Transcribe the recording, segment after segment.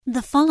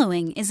The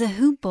following is a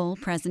Hoop Ball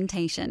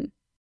presentation.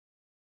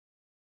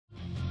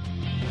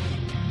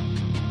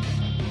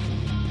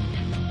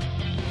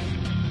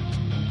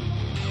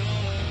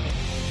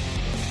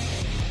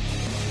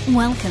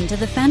 Welcome to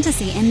the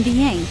Fantasy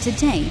NBA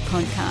Today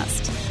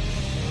podcast.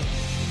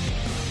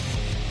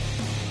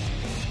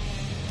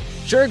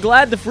 Sure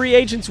glad the free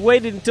agents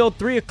waited until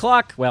 3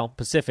 o'clock. Well,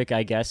 Pacific,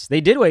 I guess.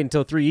 They did wait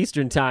until 3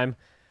 Eastern time.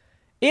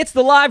 It's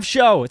the live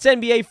show. It's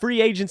NBA Free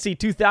Agency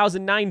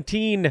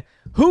 2019.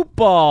 Hoop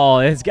Ball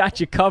has got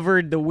you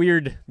covered. The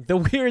weird,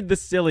 the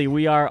silly.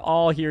 We are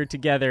all here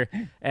together,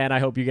 and I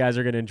hope you guys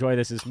are going to enjoy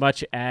this as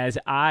much as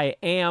I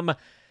am.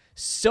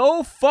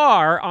 So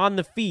far on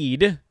the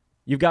feed,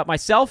 you've got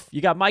myself,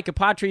 you got Micah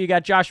Patry, you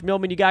got Josh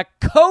Millman, you got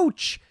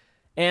Coach,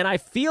 and I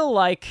feel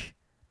like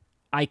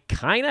I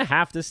kind of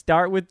have to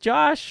start with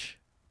Josh.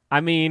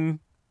 I mean...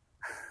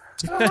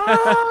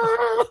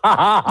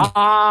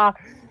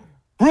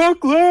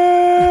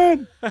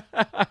 Brooklyn!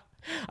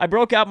 I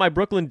broke out my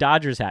Brooklyn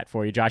Dodgers hat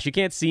for you, Josh. You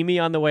can't see me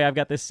on the way I've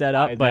got this set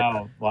up,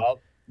 but well,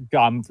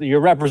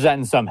 you're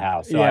representing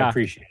somehow, so yeah, I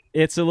appreciate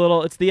it. It's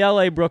the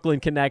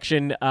LA-Brooklyn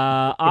connection.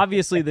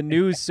 Obviously, the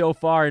news so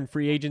far in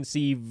free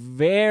agency,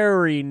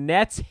 very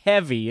Nets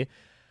heavy,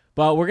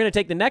 but we're going to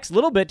take the next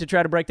little bit to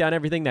try to break down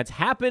everything that's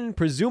happened.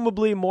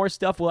 Presumably, more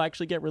stuff will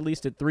actually get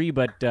released at 3,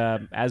 but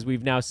as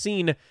we've now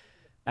seen,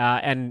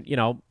 and you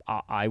know,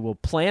 I will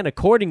plan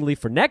accordingly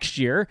for next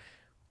year.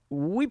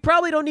 We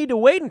probably don't need to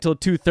wait until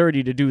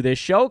 2:30 to do this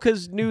show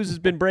because news has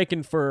been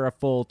breaking for a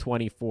full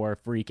 24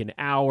 freaking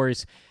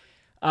hours.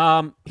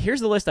 Here's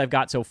the list I've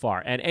got so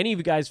far, and any of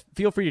you guys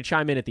feel free to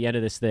chime in at the end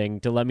of this thing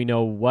to let me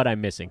know what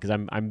I'm missing because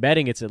I'm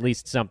betting it's at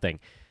least something.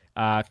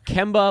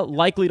 Kemba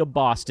likely to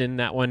Boston,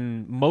 that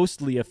one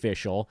mostly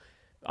official.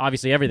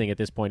 Obviously, everything at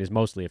this point is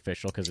mostly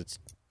official because it's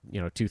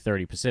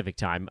 2:30 Pacific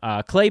time.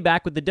 Clay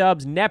back with the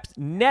Dubs.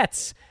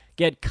 Nets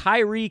get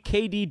Kyrie,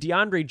 KD,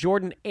 DeAndre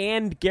Jordan,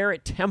 and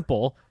Garrett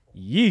Temple.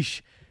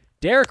 Yeesh.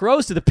 Derrick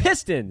Rose to the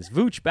Pistons.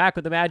 Vooch back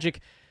with the Magic.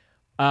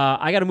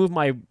 I got to move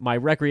my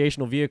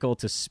recreational vehicle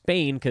to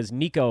Spain because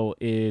Nico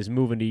is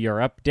moving to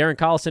Europe. Darren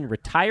Collison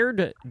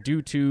retired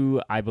due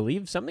to, I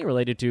believe, something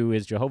related to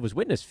his Jehovah's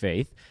Witness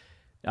faith.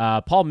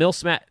 Paul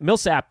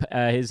Millsap,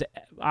 his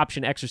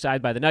option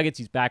exercised by the Nuggets.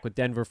 He's back with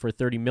Denver for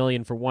 $30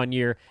 million for 1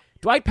 year.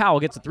 Dwight Powell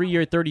gets a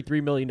 3-year,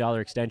 $33 million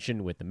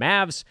extension with the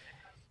Mavs.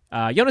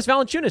 Jonas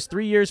Valanciunas,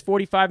 3 years,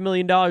 $45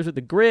 million with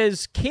the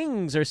Grizz.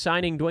 Kings are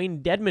signing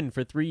Dwayne Dedmon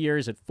for 3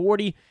 years at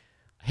 $40.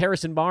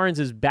 Harrison Barnes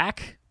is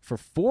back for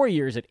 4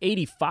 years at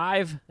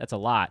 $85. That's a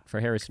lot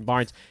for Harrison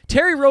Barnes.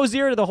 Terry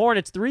Rozier to the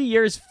Hornets, 3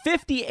 years,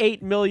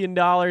 $58 million.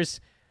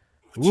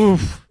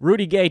 Oof.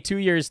 Rudy Gay, 2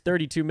 years,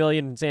 $32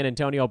 million in San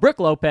Antonio. Brook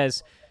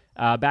Lopez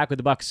back with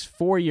the Bucks,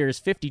 4 years,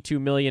 $52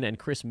 million. And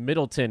Chris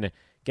Middleton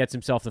gets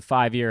himself the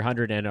 5-year,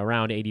 $100 and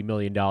around $80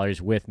 million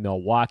with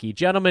Milwaukee.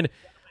 Gentlemen,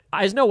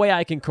 there's no way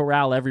I can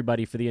corral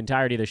everybody for the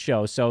entirety of the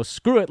show, so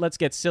screw it. Let's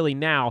get silly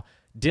now.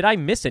 Did I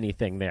miss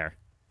anything there?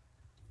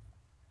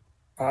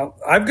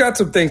 I've got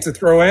some things to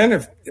throw in. All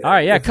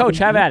right, yeah, Coach,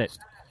 have at it.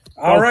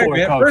 All right,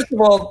 man. Coach. First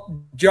of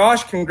all,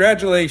 Josh,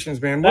 congratulations,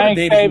 man. What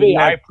Thanks, a day baby.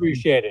 I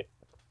appreciate it.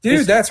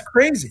 Dude, that's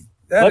crazy.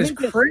 That is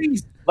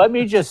crazy. Let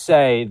me just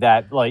say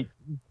that,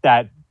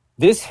 that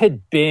this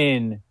had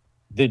been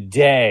the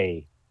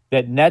day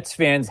that Nets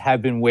fans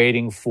have been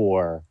waiting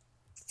for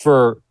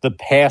the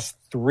past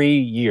 3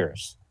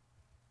 years.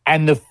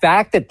 And the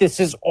fact that this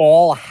is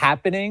all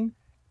happening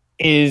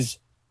is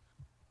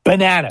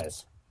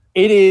bananas.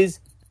 It is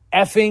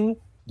effing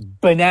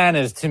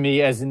bananas to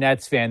me as a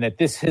Nets fan that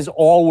this has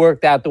all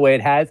worked out the way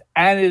it has,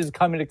 and it has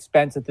come at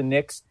expense at the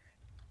Knicks.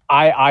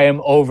 I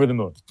am over the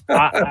moon.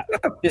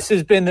 This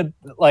has been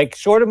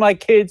short of my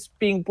kids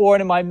being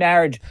born and my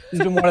marriage, this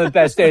has been one of the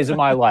best days of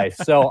my life.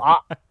 So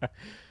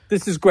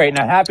this is great, and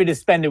I'm happy to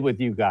spend it with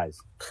you guys.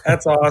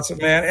 That's awesome,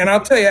 man. And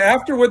I'll tell you,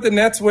 after what the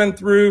Nets went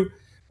through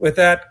with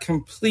that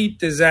complete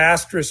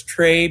disastrous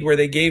trade where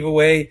they gave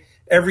away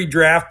every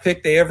draft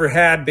pick they ever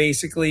had,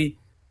 basically,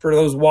 for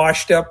those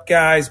washed-up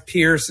guys,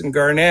 Pierce and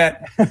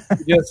Garnett,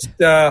 just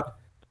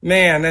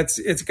man,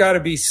 it's got to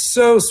be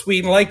so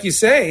sweet. And like you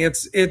say,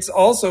 it's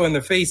also in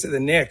the face of the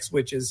Knicks,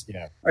 which is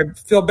I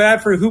feel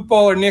bad for hoop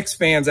ball or Knicks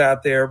fans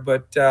out there,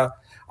 but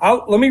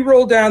let me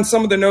roll down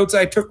some of the notes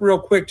I took real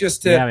quick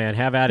just to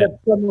have at it.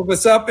 Some of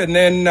us up, and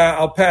then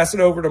I'll pass it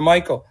over to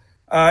Michael.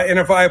 And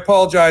if I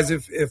apologize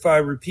if I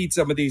repeat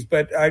some of these,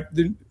 but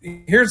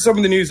here's some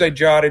of the news I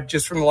jotted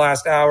just from the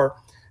last hour.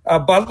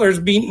 Butler's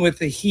meeting with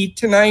the Heat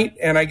tonight,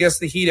 and I guess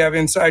the Heat have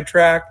inside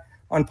track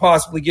on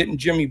possibly getting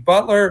Jimmy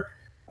Butler.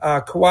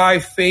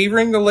 Kawhi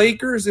favoring the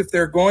Lakers if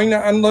they're going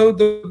to unload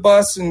the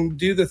bus and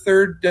do the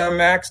third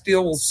max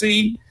deal. We'll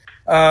see.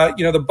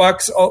 The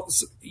Bucks,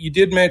 you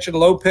did mention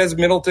Lopez,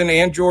 Middleton,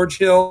 and George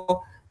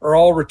Hill are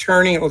all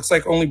returning. It looks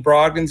like only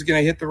Brogdon's going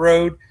to hit the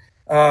road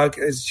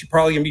because she's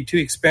probably going to be too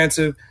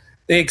expensive.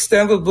 They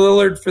extended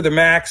Lillard for the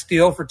max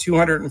deal for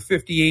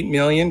 $258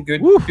 million.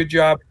 Good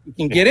job. You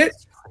can get it.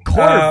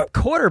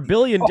 $250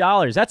 million.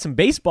 That's some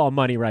baseball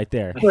money right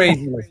there.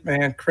 Craziness,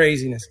 man.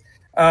 Craziness.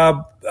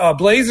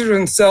 Blazers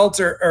and Celts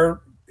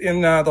are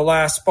in the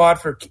last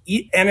spot for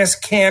Enes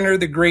Kanter,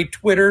 the great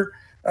Twitter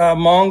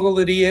Mongol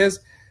that he is.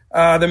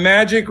 The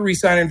Magic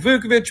re-signing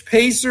Vukovic.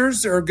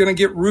 Pacers are going to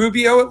get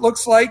Rubio, it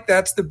looks like.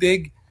 That's the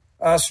big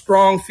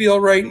strong feel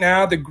right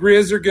now. The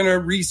Grizz are going to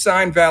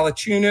re-sign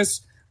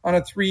Valanciunas on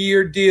a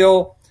 3-year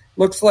deal.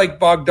 Looks like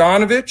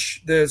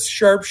Bogdanovic, the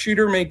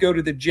sharpshooter, may go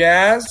to the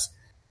Jazz.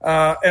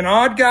 An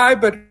odd guy,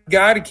 but a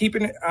guy to keep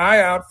an eye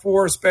out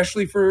for,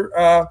 especially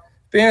for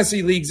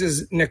fantasy leagues,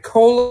 is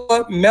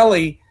Nikola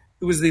Melli,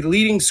 who was the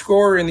leading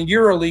scorer in the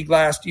EuroLeague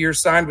last year,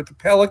 signed with the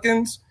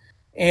Pelicans.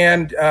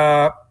 And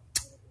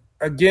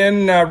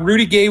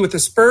Rudy Gay with the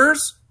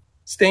Spurs,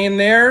 staying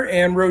there.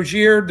 And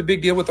Rozier, the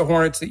big deal with the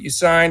Hornets that you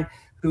signed,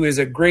 who is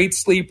a great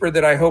sleeper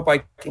that I hope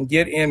I can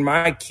get in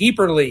my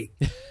keeper league.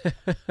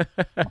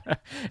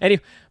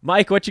 Anyway,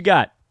 Mike, what you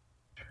got?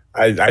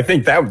 I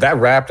think that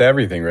wrapped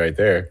everything right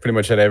there. Pretty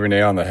much had every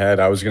nail on the head.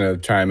 I was going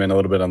to chime in a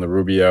little bit on the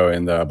Rubio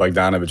and the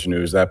Bogdanovic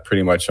news. That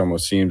pretty much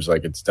almost seems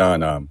like it's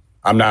done.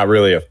 I'm not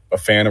really a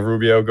fan of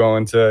Rubio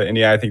going to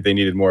Indiana. I think they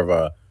needed more of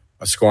a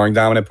scoring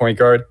dominant point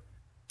guard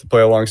to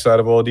play alongside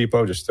of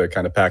Oladipo, just to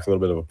kind of pack a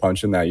little bit of a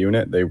punch in that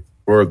unit. They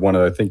were one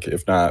of, I think,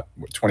 if not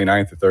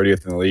 29th or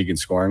 30th in the league in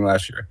scoring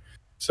last year.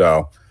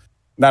 So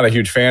not a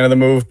huge fan of the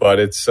move, but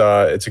it's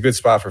a good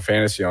spot for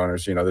fantasy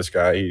owners. You know, this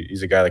guy,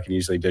 he's a guy that can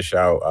easily dish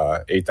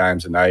out 8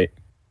 times a night,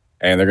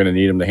 and they're going to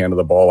need him to handle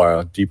the ball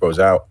while Depot's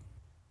out.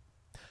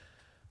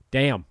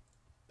 Damn.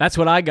 That's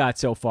what I got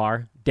so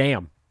far.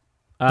 Damn.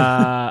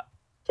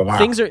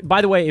 Things are,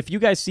 by the way, if you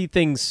guys see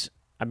things,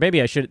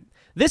 maybe I should,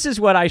 this is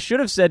what I should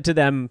have said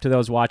to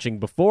those watching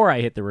before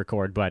I hit the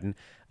record button.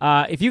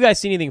 If you guys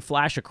see anything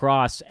flash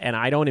across and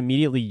I don't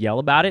immediately yell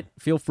about it,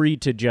 feel free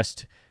to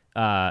just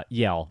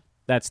yell.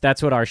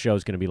 That's what our show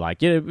is going to be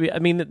like. I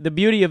mean, the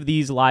beauty of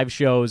these live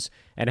shows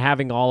and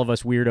having all of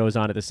us weirdos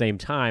on at the same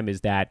time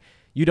is that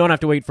you don't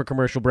have to wait for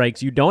commercial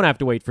breaks. You don't have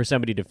to wait for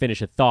somebody to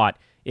finish a thought.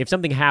 If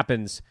something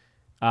happens,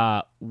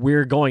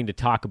 we're going to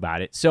talk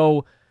about it.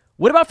 So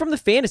what about from the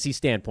fantasy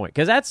standpoint?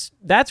 Because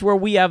that's where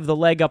we have the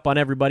leg up on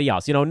everybody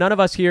else. You know, none of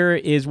us here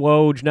is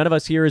Woj. None of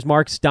us here is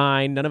Mark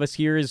Stein. None of us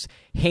here is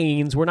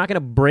Haynes. We're not going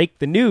to break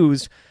the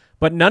news,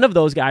 but none of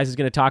those guys is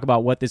going to talk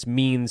about what this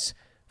means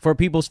for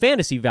people's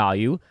fantasy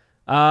value.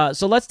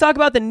 So let's talk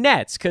about the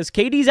Nets, because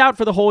KD's out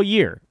for the whole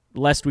year,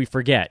 lest we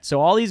forget.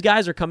 So all these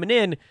guys are coming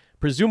in,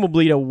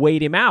 presumably to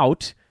wait him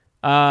out.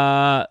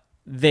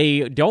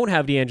 They don't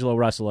have D'Angelo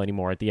Russell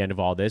anymore at the end of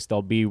all this.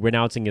 They'll be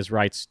renouncing his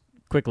rights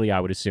quickly, I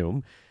would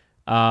assume.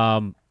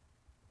 How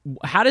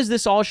does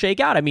this all shake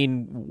out? I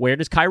mean, where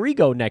does Kyrie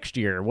go next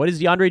year? What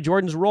is DeAndre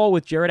Jordan's role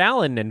with Jarrett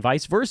Allen and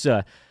vice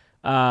versa?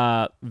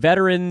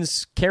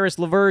 Veterans, Karis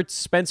LeVert,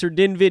 Spencer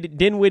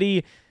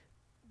Dinwiddie.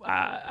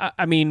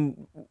 I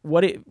mean,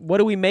 what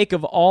do we make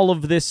of all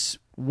of this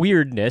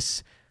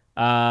weirdness?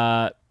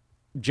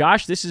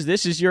 Josh, this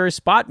is your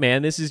spot,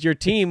 man. This is your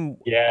team.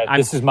 Yeah,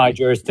 this is my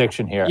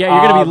jurisdiction here. Yeah,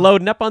 you're going to be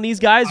loading up on these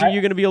guys, or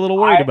you're going to be a little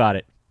worried about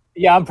it?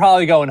 Yeah, I'm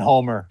probably going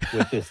Homer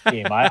with this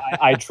team.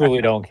 I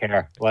truly don't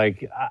care.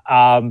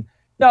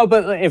 No,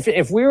 but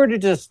if we were to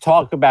just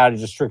talk about it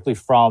just strictly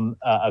from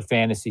a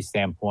fantasy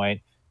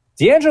standpoint,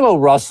 D'Angelo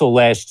Russell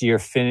last year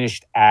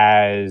finished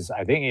as,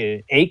 I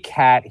think, 8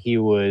 cat. He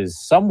was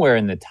somewhere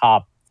in the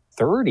top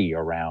 30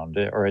 around,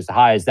 or as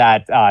high as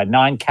that.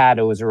 9 cat,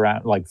 it was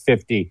around like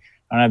 50.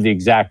 I don't have the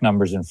exact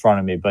numbers in front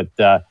of me, but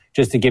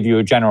just to give you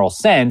a general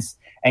sense.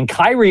 And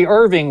Kyrie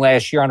Irving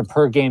last year on a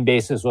per-game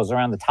basis was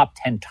around the top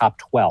 10, top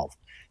 12.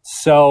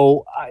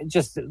 So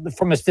just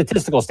from a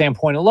statistical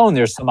standpoint alone,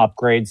 there's some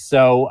upgrades.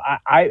 So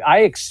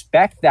I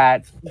expect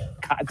that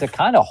to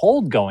kind of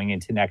hold going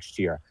into next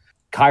year.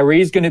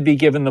 Kyrie's going to be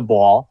given the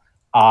ball.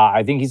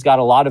 I think he's got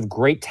a lot of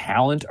great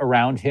talent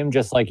around him,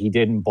 just like he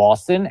did in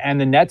Boston.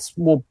 And the Nets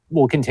will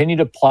continue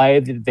to play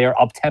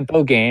their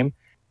up-tempo game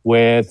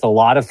with a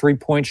lot of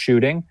three-point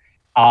shooting.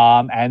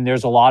 And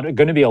there's going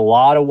to be a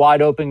lot of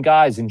wide open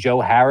guys, and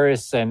Joe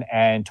Harris and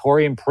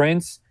Taurean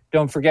Prince.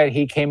 Don't forget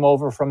he came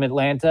over from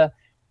Atlanta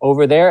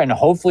over there, and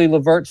hopefully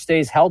LeVert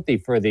stays healthy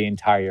for the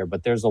entire year.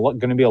 But there's going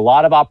to be a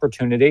lot of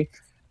opportunity.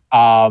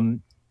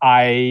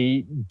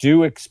 I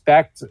do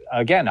expect,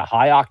 again, a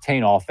high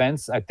octane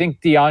offense. I think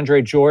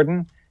DeAndre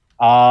Jordan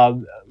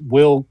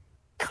will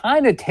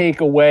kind of take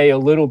away a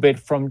little bit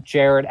from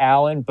Jarrett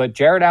Allen, but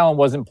Jarrett Allen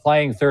wasn't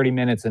playing 30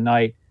 minutes a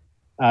night.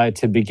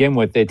 To begin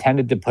with, they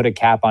tended to put a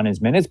cap on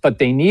his minutes, but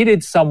they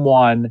needed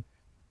someone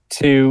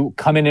to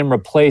come in and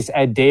replace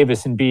Ed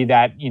Davis and be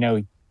that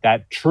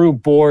true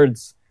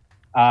boards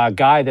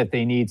guy that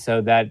they need,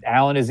 so that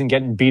Allen isn't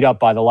getting beat up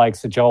by the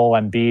likes of Joel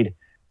Embiid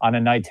on a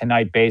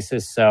night-to-night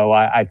basis. So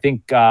I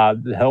think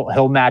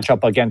he'll match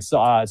up against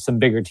some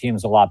bigger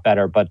teams a lot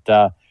better. But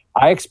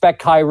I expect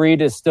Kyrie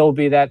to still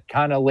be that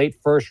kind of late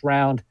first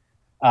round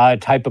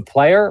type of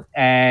player,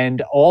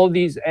 and all of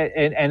these,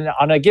 and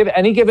on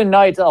any given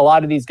night, a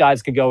lot of these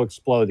guys could go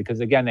explode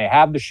because, again, they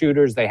have the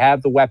shooters, they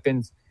have the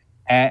weapons,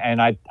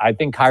 and I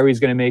think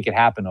Kyrie's going to make it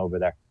happen over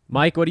there.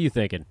 Mike, what are you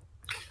thinking?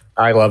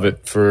 I love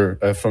it from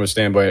a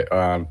standpoint,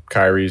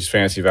 Kyrie's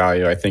fantasy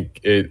value. I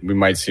think we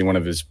might see one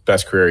of his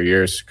best career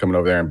years coming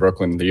over there in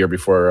Brooklyn the year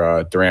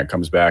before Durant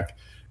comes back.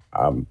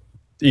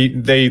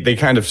 They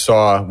kind of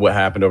saw what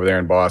happened over there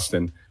in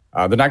Boston.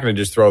 They're not going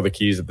to just throw the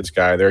keys at this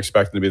guy. They're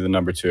expecting to be the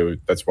number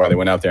 2. That's why they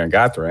went out there and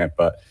got Durant.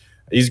 But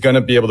he's going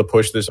to be able to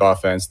push this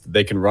offense.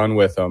 They can run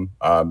with him.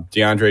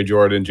 DeAndre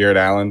Jordan, Jared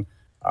Allen,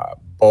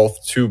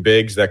 both 2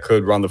 bigs that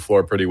could run the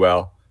floor pretty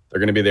well. They're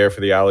going to be there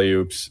for the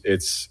alley-oops.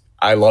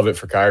 I love it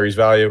for Kyrie's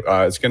value.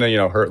 It's going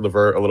to hurt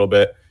LeVert a little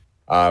bit.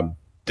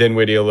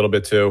 Dinwiddie a little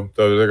bit too.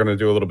 So they're going to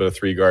do a little bit of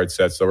 3-guard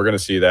sets. So we're going to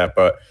see that.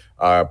 But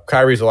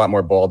Kyrie's a lot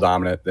more ball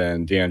dominant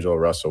than D'Angelo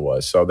Russell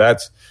was. So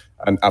that's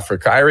for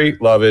Kyrie.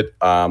 Love it.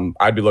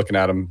 I'd be looking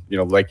at him,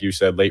 like you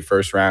said, late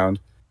first round,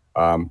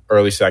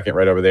 early second,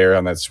 right over there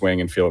on that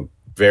swing, and feel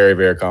very,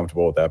 very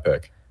comfortable with that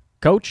pick.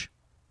 Coach?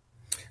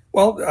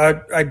 Well,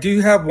 I do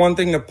have one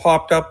thing that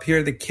popped up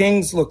here. The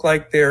Kings look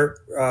like they're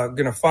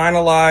going to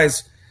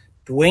finalize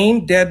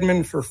Dwayne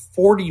Dedmon for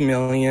 $40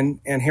 million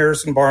and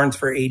Harrison Barnes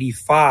for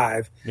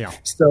 $85. Yeah.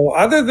 So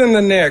other than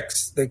the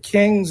Knicks, the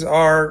Kings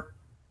are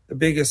the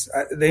biggest.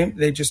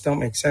 They just don't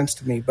make sense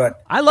to me.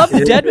 But I love the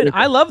Dedmon.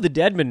 I love the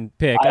Dedmon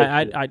pick.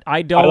 I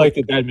don't. I like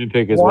the Dedmon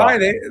pick as well. Why?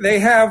 They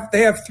have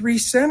 3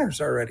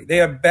 centers already. They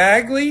have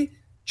Bagley,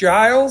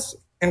 Giles,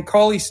 and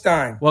Cauley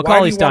Stein. Well,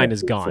 Cauley Stein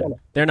is gone.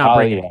 They're not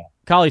bringing him.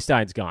 Cauley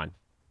Stein's gone.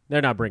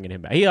 They're not bringing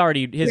him back.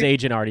 His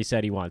agent already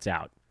said he wants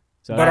out.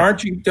 So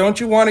but don't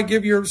you want to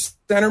give your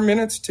center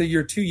minutes to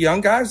your 2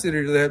 young guys that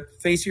are the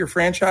face of your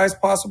franchise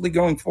possibly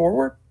going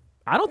forward?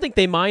 I don't think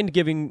they mind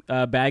giving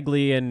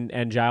Bagley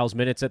and Giles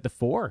minutes at the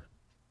 4.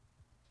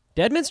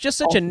 Dedmon's just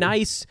such a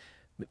nice,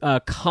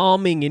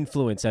 calming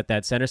influence at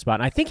that center spot.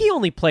 And I think he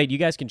only played, you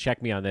guys can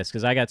check me on this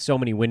because I got so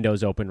many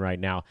windows open right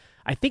now.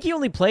 I think he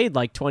only played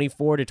like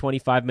 24 to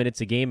 25 minutes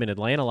a game in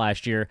Atlanta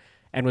last year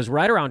and was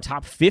right around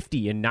top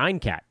 50 in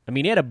 9-cat. I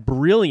mean, he had a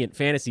brilliant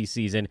fantasy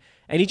season,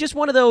 and he's just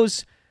one of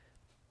those,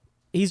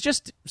 he's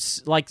just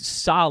like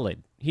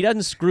solid. He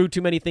doesn't screw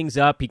too many things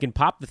up. He can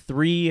pop the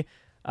 3,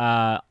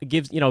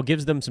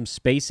 gives them some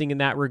spacing in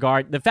that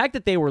regard. The fact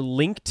that they were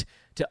linked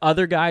to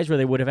other guys where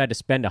they would have had to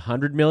spend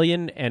 $100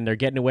 million and they're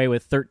getting away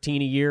with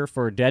 $13 a year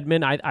for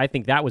Dedmon, I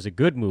think that was a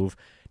good move.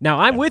 Now,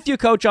 I'm with you,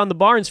 Coach, on the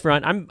Barnes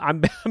front.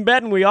 I'm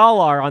betting we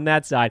all are on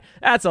that side.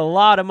 That's a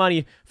lot of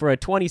money for a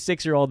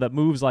 26-year-old that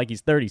moves like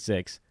he's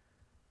 36.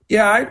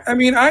 Yeah,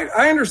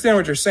 I understand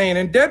what you're saying.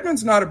 And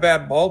Dedmon's not a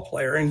bad ball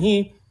player. And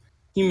he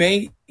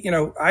may,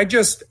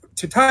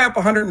 to tie up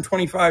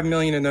 $125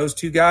 million in those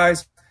 2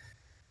 guys,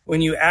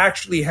 when you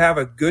actually have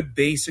a good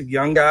base of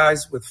young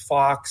guys with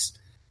Fox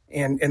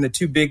and the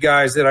 2 big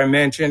guys that I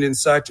mentioned and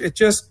such, it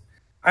just,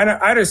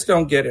 I just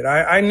don't get it.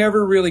 I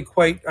never really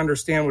quite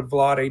understand what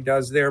Vlade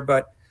does there.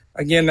 But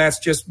again, that's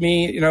just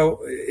me.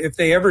 If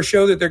they ever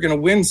show that they're going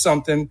to win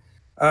something,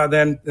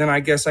 then I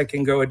guess I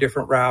can go a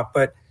different route.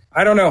 But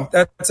I don't know.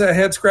 That's a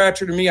head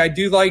scratcher to me. I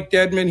do like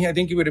Dedmon. I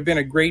think he would have been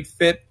a great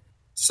fit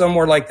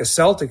somewhere like the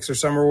Celtics or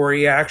somewhere where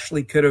he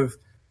actually could have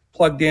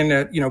plugged in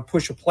to,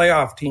 push a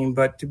playoff team.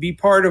 But to be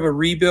part of a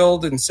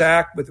rebuild and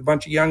sack with a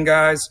bunch of young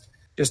guys,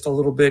 just a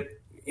little bit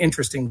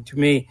interesting to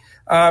me.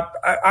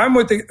 I'm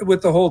with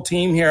the whole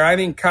team here. I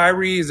think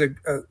Kyrie is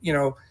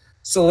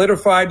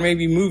solidified,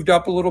 maybe moved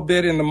up a little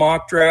bit in the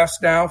mock drafts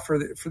now for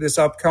this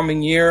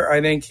upcoming year.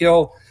 I think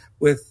he'll,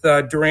 with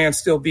Durant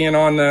still being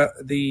on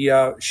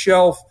the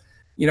shelf,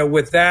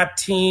 with that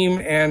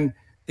team and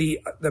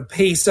the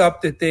pace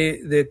up that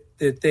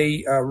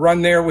they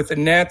run there with the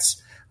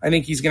Nets, I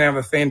think he's going to have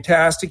a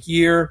fantastic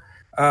year.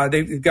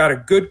 They've got a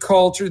good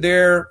culture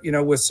there,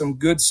 with some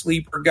good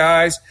sleeper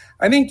guys.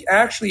 I think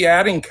actually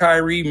adding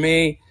Kyrie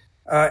may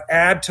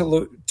add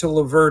to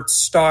LeVert's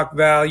stock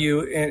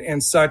value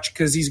and such,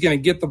 because he's going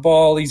to get the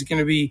ball. He's going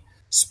to be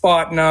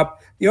spotting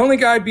up. The only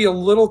guy I'd be a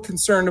little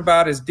concerned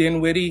about is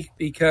Dinwiddie,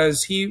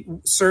 because he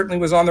certainly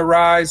was on the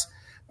rise.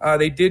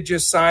 They did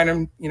just sign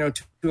him,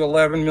 to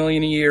 $11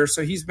 million a year.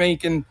 So he's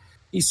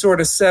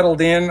sort of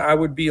settled in. I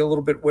would be a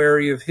little bit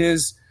wary of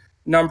his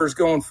numbers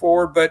going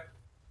forward. But,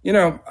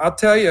 I'll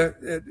tell you,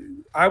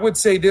 I would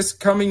say this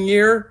coming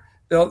year,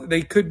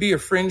 they could be a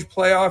fringe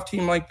playoff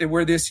team like they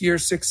were this year,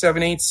 6,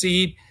 7, 8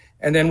 seed.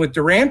 And then with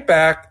Durant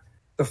back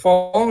the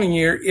following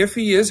year, if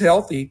he is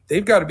healthy,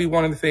 they've got to be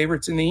one of the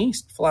favorites in the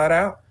East, flat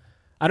out.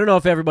 I don't know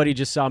if everybody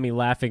just saw me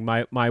laughing.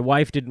 My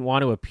wife didn't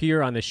want to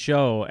appear on the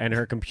show, and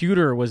her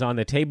computer was on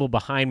the table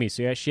behind me.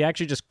 So she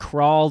actually just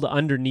crawled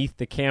underneath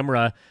the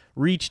camera,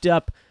 reached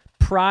up,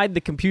 pried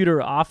the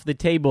computer off the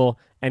table,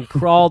 and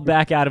crawled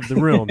back out of the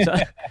room. So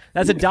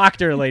that's a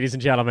doctor, ladies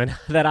and gentlemen,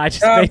 that I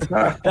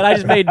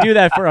just made do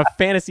that for a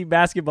fantasy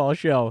basketball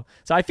show.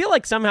 So I feel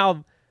like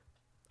somehow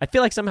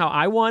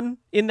I won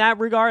in that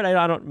regard.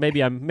 I don't.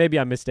 Maybe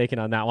I'm mistaken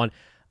on that one.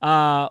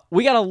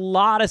 We got a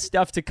lot of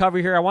stuff to cover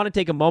here. I want to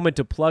take a moment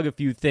to plug a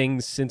few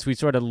things since we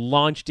sort of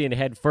launched in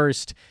head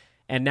first,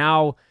 and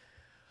now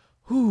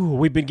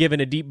we've been given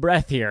a deep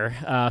breath here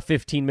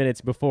 15 minutes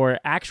before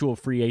actual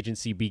free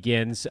agency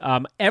begins.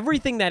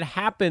 Everything that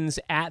happens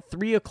at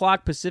 3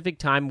 o'clock Pacific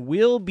time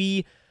will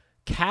be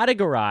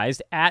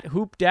categorized at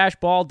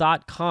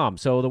hoop-ball.com.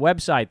 So the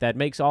website that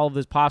makes all of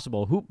this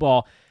possible,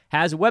 Hoopball,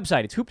 has a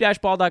website. It's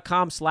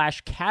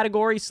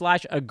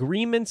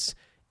hoop-ball.com/category/agreements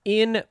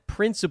in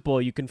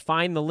principle. You can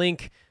find the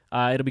link.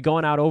 It'll be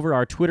going out over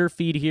our Twitter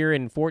feed here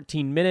in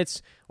 14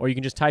 minutes, or you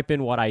can just type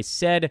in what I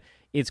said.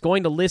 It's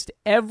going to list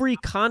every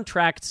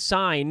contract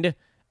signed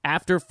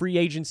after free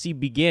agency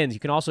begins. You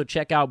can also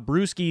check out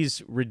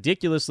Brewski's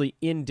ridiculously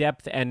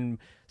in-depth and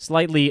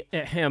slightly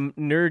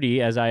nerdy,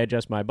 as I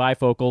adjust my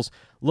bifocals,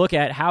 look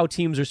at how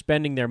teams are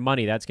spending their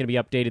money. That's going to be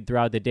updated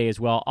throughout the day as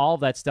well. All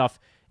of that stuff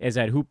is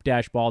at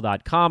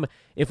hoop-ball.com.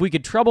 If we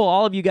could trouble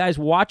all of you guys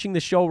watching the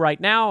show right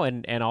now,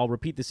 and I'll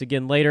repeat this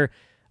again later,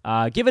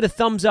 give it a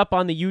thumbs up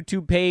on the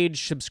YouTube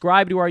page,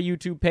 subscribe to our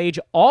YouTube page,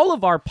 all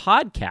of our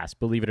podcasts,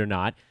 believe it or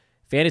not,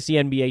 Fantasy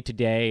NBA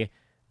Today,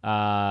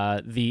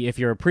 if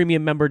you're a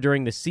premium member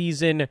during the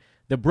season,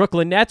 the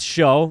Brooklyn Nets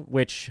show,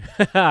 which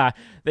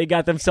they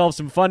got themselves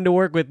some fun to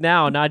work with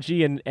now.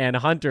 Najee and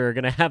Hunter are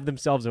going to have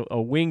themselves a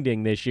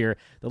wingding this year.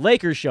 The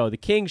Lakers show, the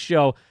Kings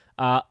show,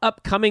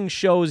 upcoming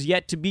shows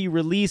yet to be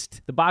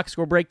released. The box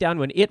score breakdown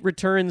when it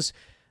returns.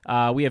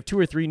 We have 2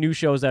 or 3 new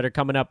shows that are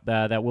coming up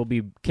that we'll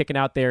be kicking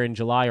out there in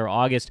July or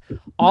August.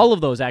 All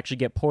of those actually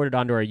get ported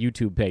onto our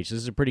YouTube page. So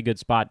this is a pretty good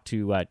spot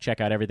to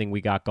check out everything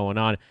we got going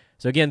on.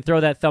 So again,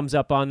 throw that thumbs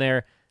up on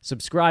there.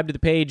 Subscribe to the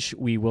page.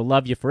 We will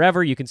love you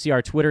forever. You can see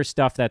our Twitter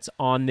stuff that's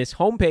on this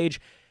homepage.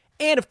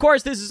 And, of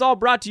course, this is all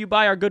brought to you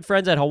by our good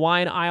friends at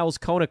Hawaiian Isles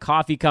Kona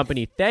Coffee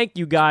Company. Thank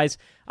you, guys.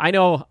 I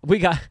know we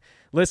got...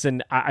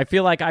 Listen, I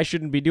feel like I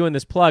shouldn't be doing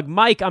this plug.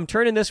 Mike, I'm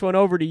turning this one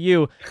over to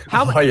you.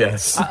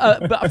 Yes.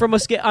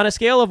 On a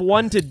scale of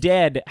 1 to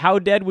dead, how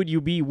dead would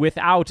you be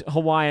without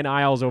Hawaiian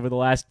Isles over the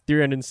last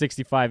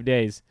 365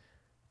 days?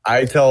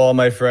 I tell all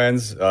my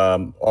friends,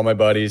 all my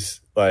buddies,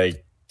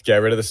 like, get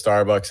rid of the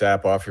Starbucks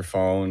app off your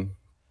phone.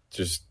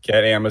 Just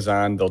get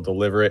Amazon. They'll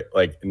deliver it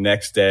like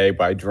next day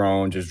by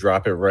drone. Just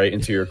drop it right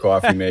into your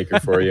coffee maker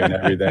for you and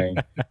everything.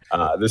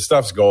 This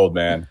stuff's gold,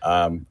 man.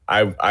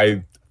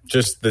 I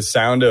just the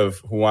sound of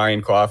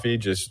Hawaiian coffee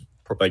just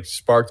like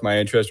sparked my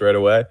interest right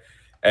away.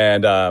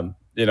 And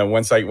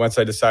once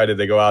I decided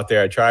to go out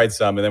there, I tried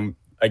some, and then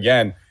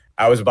again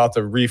I was about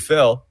to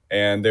refill,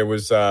 and there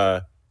was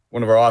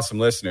one of our awesome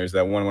listeners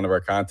that won one of our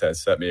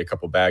contests sent me a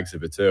couple bags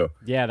of it too.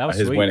 Yeah, that was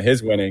sweet.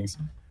 His winnings.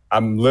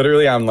 I'm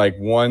like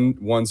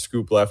one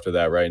scoop left of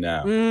that right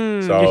now.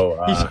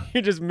 So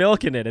you're just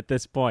milking it at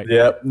this point.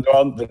 Yeah,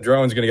 well, the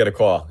drone's gonna get a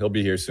call. He'll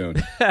be here soon.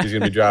 He's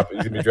gonna be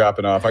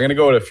dropping off. I'm gonna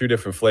go with a few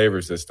different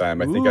flavors this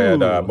time. I think I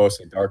had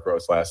mostly dark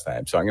roast last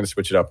time, so I'm gonna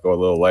switch it up, go a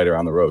little lighter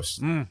on the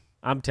roast.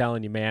 I'm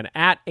telling you, man.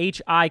 At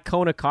HI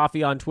Kona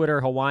Coffee on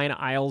Twitter,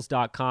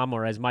 HawaiianIsles.com,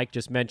 or as Mike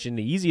just mentioned,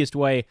 the easiest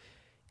way,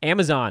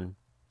 Amazon.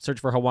 Search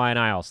for Hawaiian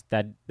Isles.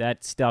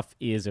 That stuff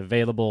is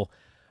available.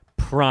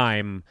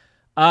 Prime.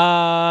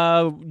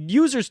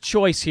 User's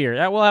choice here.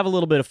 We'll have a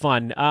little bit of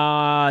fun.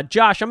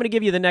 Josh, I'm going to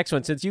give you the next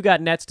one since you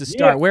got Nets to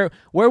start. Yeah.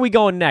 Where are we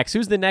going next?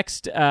 Who's the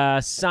next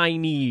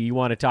signee you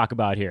want to talk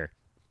about here?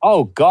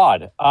 Oh,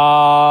 God.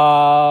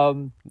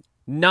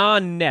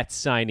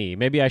 Non-Nets signey.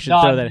 Maybe I should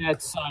throw that.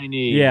 Non-Nets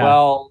signee. Yeah.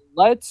 Well,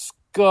 let's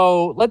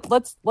go.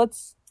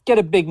 Let's get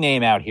a big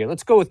name out here.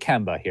 Let's go with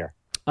Kemba here.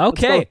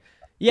 Okay.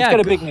 Let's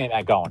get a big name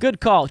out going. Good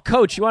call.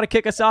 Coach, you want to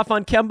kick us off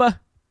on Kemba?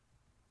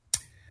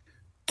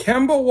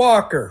 Kemba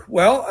Walker.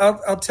 Well,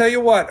 I'll tell you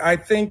what. I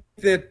think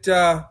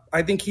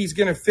that he's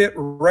going to fit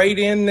right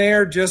in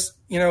there, just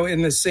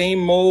in the same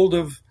mold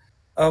of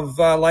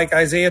like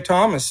Isaiah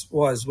Thomas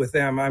was with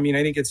them. I mean,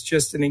 I think it's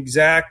just an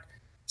exact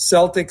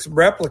Celtics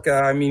replica.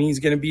 I mean, he's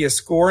going to be a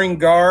scoring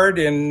guard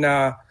and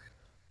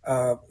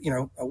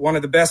one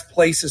of the best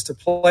places to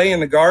play in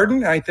the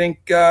Garden. I think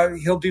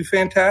he'll do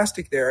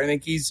fantastic there. I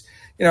think he's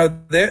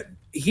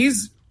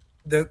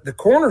the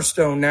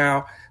cornerstone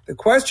now. The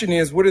question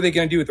is, what are they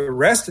going to do with the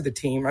rest of the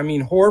team? I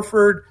mean,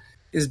 Horford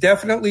is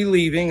definitely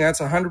leaving.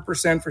 That's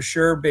 100% for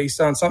sure based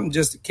on something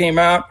just that came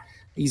out.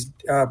 He's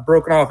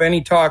broken off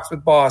any talks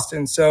with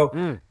Boston.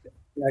 So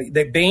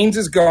Baines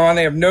is gone.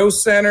 They have no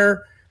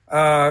center.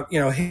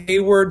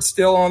 Hayward's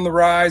still on the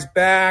rise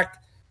back.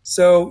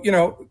 So,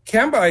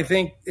 Kemba, I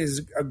think,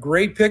 is a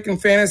great pick in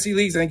fantasy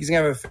leagues. I think he's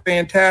going to have a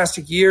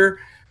fantastic year.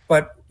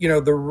 But,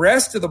 the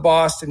rest of the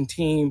Boston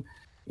team,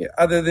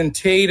 other than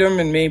Tatum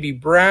and maybe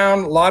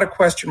Brown, a lot of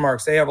question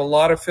marks. They have a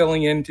lot of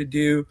filling in to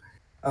do.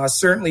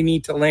 Certainly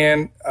need to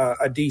land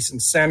a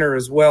decent center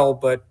as well.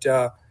 But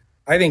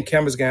I think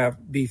Kemba's going to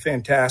be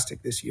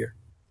fantastic this year.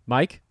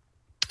 Mike?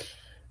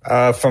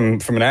 From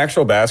an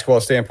actual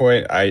basketball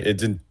standpoint,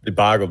 it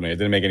boggled me. It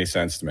didn't make any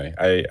sense to me.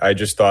 I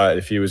just thought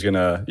if he was going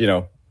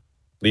to,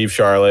 leave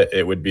Charlotte,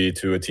 it would be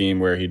to a team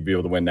where he'd be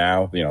able to win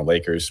now.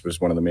 Lakers was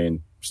one of the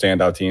main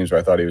standout teams where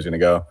I thought he was going to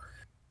go.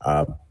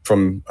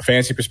 From a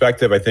fantasy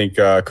perspective, I think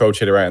Coach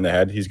hit it right in the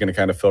head. He's going to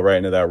kind of fill right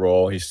into that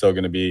role. He's still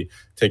going to be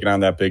taking on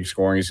that big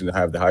scoring. He's going to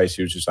have the highest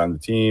usage on the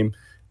team.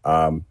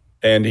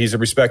 And he's a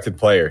respected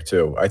player,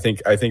 too. I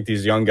think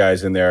these young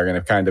guys in there are going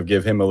to kind of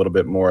give him a little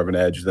bit more of an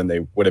edge than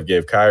they would have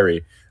gave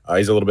Kyrie.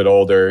 He's a little bit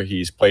older.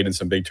 He's played in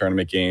some big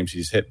tournament games.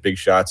 He's hit big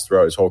shots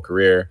throughout his whole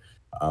career.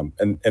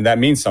 And that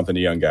means something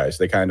to young guys.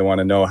 They kind of want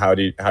to know how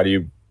do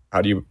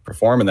you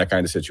perform in that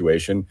kind of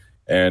situation.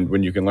 And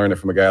when you can learn it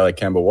from a guy like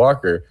Kemba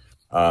Walker,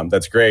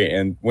 that's great.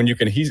 And when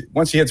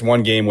once he hits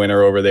one game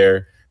winner over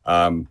there,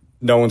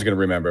 no one's going to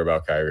remember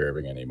about Kyrie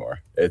Irving anymore.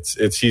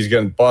 Boston's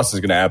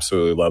going to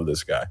absolutely love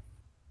this guy.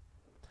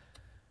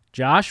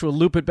 Josh, we'll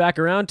loop it back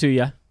around to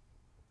you.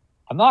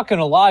 I'm not going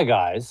to lie,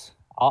 guys.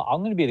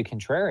 I'm going to be the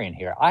contrarian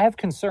here. I have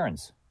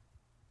concerns.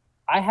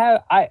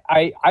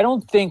 I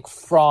don't think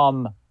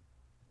from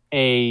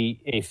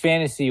a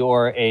fantasy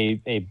or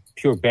a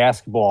pure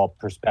basketball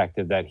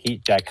perspective that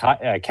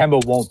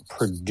Kemba won't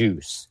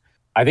produce.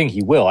 I think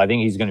he will. I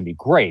think he's going to be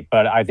great.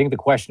 But I think the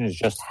question is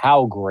just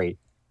how great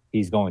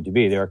he's going to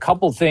be. There are a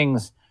couple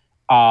things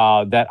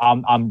that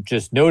I'm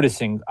just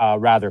noticing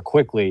rather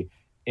quickly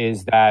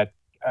is that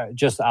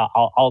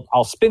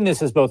I'll spin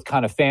this as both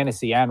kind of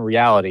fantasy and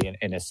reality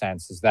in a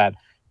sense, is that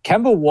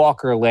Kemba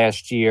Walker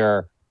last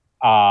year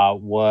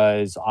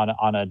was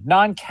on a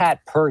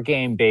non-cat per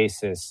game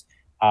basis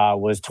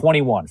was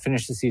 21,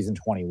 finished the season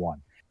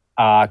 21.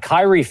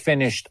 Kyrie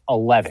finished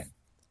 11,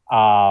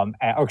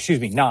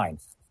 9.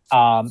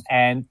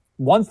 And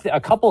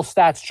a couple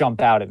stats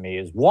jumped out at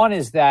me. One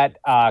is that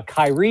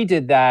Kyrie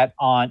did that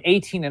on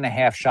 18 and a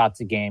half shots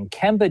a game.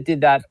 Kemba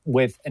did that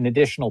with an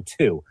additional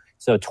 2,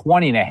 so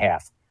 20 and a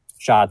half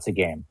shots a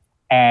game.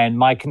 And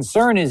my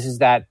concern is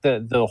that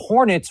the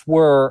Hornets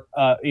were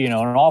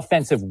an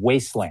offensive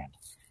wasteland,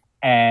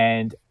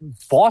 and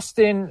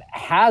Boston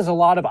has a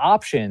lot of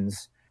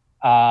options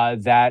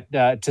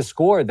to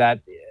score.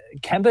 That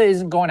Kemba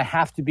isn't going to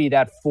have to be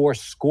that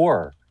force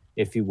scorer,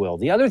 if you will.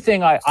 The other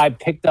thing I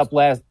picked up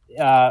last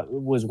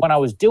was when I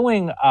was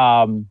doing,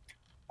 I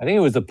think it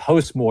was the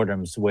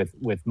postmortems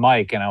with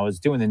Mike, and I was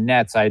doing the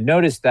Nets. I had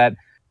noticed that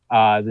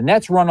the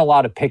Nets run a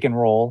lot of pick and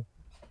roll,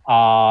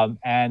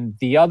 and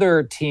the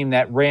other team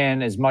that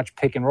ran as much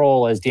pick and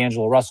roll as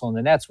D'Angelo Russell and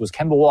the Nets was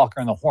Kemba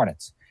Walker and the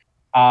Hornets.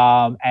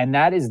 And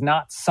that is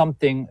not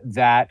something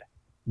that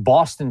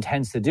Boston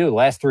tends to do. The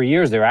last 3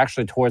 years, they're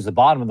actually towards the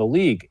bottom of the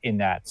league in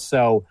that.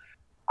 So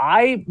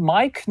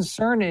my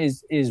concern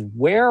is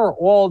where are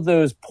all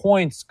those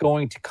points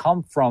going to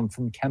come from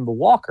Kemba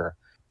Walker,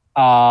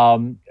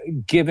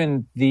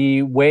 given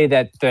the way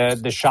that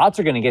the shots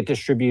are going to get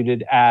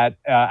distributed out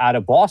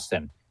of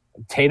Boston.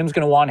 Tatum's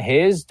going to want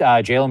his,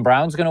 Jaylen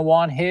Brown's going to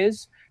want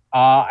his,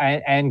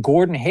 and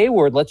Gordon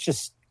Hayward,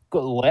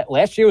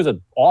 last year was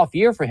an off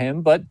year for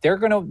him, but they're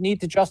going to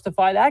need to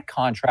justify that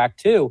contract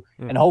too.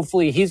 And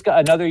hopefully he's got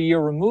another year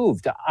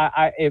removed.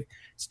 If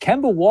it's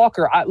Kemba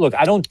Walker,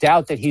 I don't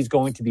doubt that he's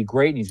going to be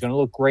great and he's going to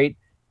look great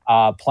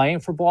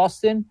playing for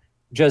Boston.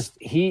 Just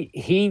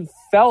he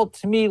felt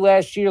to me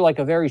last year like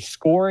a very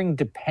scoring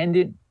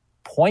dependent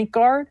point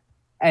guard,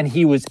 and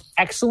he was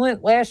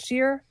excellent last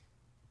year.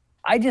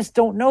 I just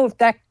don't know if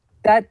that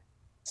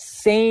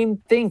same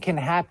thing can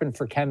happen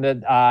for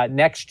Kemba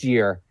next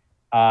year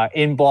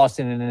in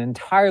Boston in an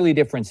entirely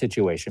different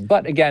situation.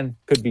 But again,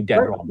 could be dead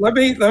wrong. Let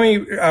me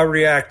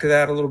react to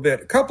that a little bit.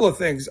 A couple of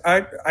things.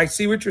 I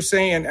see what you're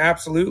saying,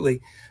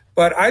 absolutely.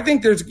 But I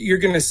think you're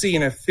going to see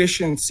an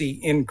efficiency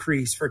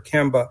increase for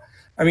Kemba.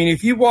 I mean,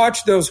 if you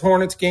watch those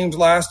Hornets games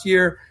last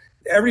year,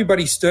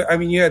 everybody stood. I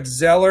mean, you had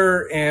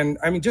Zeller and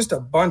just a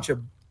bunch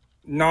of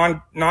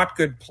not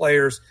good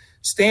players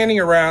standing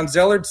around.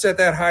 Zeller set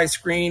that high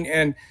screen,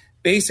 and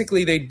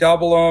basically they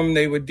double him.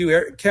 They would do.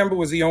 Kemba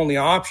was the only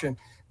option.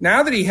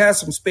 Now that he has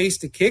some space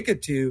to kick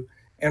it to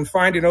and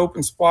find an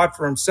open spot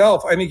for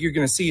himself, I think you're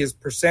going to see his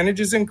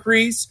percentages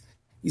increase.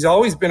 He's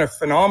always been a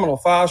phenomenal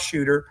foul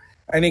shooter.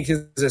 I think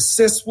his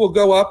assists will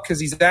go up because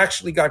he's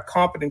actually got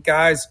competent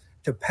guys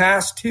to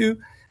pass to.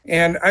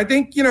 And I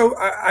think,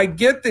 I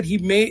get that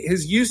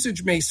his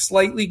usage may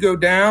slightly go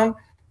down,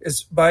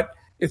 but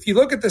if you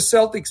look at the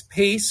Celtics'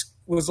 pace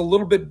was a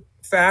little bit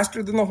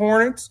faster than the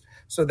Hornets,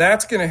 so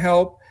that's going to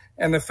help.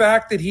 And the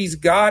fact that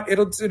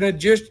it's an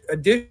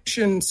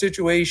addition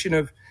situation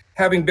of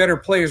having better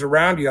players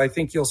around you, I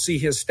think you'll see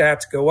his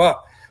stats go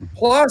up.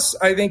 Plus,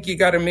 I think you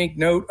got to make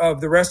note of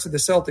the rest of the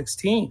Celtics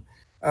team.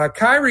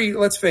 Kyrie,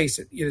 let's face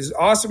it, as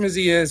awesome as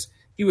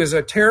he was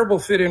a terrible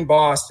fit in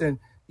Boston.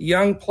 The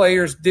young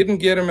players didn't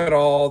get him at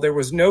all. There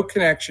was no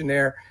connection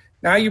there.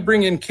 Now you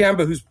bring in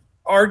Kemba, who's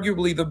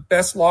arguably the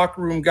best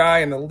locker room guy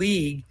in the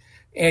league,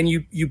 and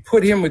you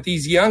put him with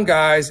these young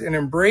guys and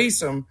embrace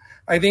them.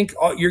 I think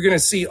you're going to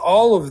see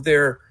all of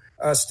their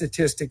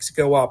statistics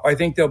go up. I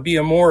think they'll be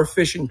a more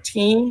efficient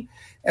team.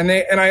 And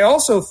I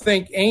also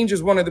think Ainge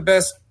is one of the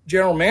best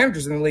general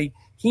managers in the league.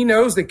 He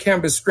knows that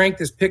Kemba's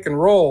strength is pick and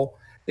roll.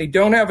 They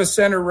don't have a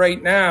center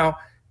right now.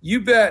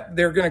 You bet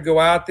they're going to go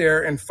out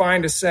there and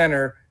find a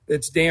center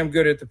that's damn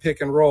good at the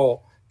pick and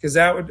roll, because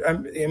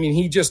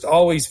he just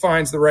always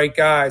finds the right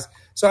guys.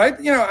 So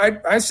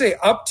I say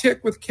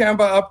uptick with Kemba,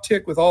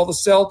 uptick with all the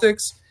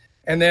Celtics.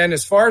 And then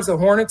as far as the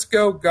Hornets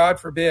go, God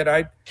forbid,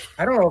 I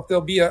don't know if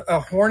there'll be a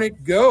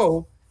Hornet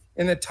go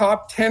in the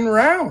top 10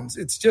 rounds.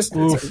 It's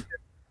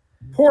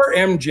poor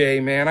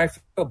MJ, man. I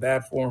feel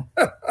bad for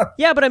him.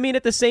 Yeah, but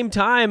at the same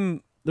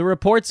time, the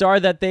reports are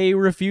that they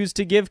refuse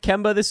to give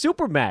Kemba the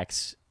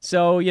Supermax.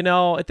 So,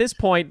 at this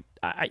point,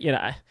 I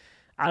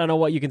don't know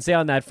what you can say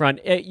on that front.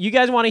 You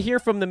guys want to hear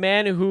from the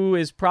man who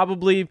is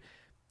probably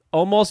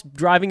almost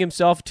driving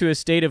himself to a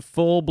state of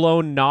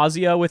full-blown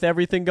nausea with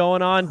everything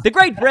going on? The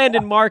great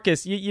Brandon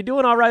Marcus. You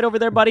doing all right over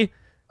there, buddy?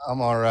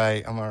 I'm all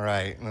right.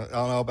 I don't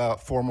know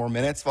about 4 more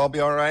minutes if I'll be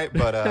all right,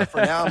 but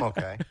for now, I'm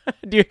okay.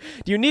 Do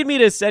you need me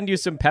to send you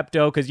some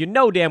Pepto? Because you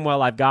know damn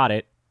well I've got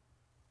it.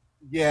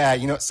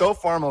 Yeah, so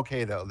far I'm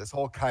okay, though. This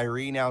whole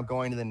Kyrie now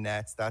going to the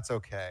Nets, that's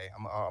okay.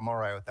 I'm all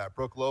right with that.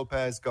 Brooke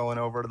Lopez going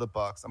over to the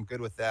Bucks, I'm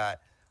good with that.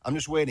 I'm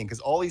just waiting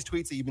because all these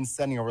tweets that you've been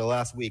sending over the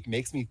last week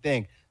makes me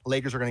think the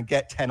Lakers are going to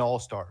get 10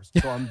 All-Stars.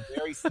 So I'm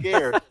very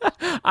scared. Off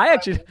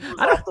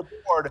the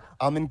board,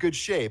 I'm in good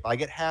shape. I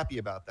get happy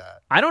about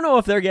that. I don't know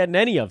if they're getting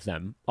any of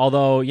them.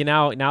 Although,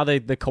 now the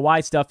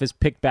Kawhi stuff is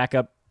picked back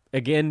up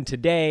again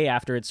today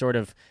after it sort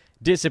of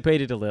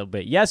dissipated a little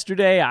bit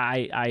yesterday.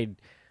 I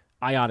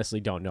honestly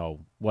don't know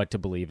what to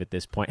believe at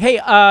this point. Hey,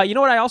 you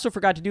know what I also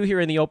forgot to do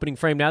here in the opening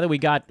frame? Now that we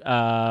got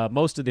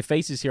most of the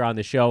faces here on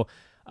the show,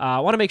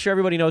 I want to make sure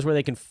everybody knows where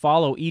they can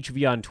follow each of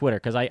you on Twitter,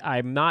 because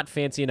I'm not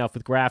fancy enough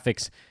with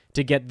graphics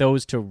to get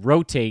those to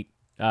rotate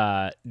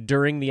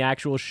during the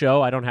actual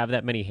show. I don't have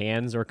that many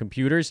hands or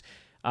computers,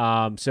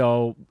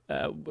 so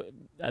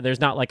there's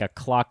not like a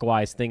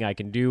clockwise thing I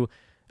can do.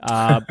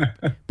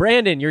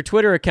 Brandon, your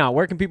Twitter account,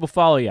 where can people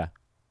follow you?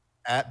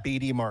 At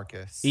BD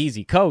Marcus.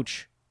 Easy.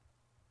 Coach?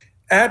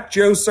 At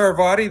Joe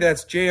Sarvadi,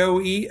 that's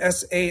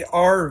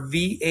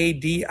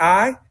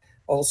JoeSarvadi,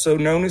 also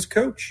known as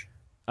Coach.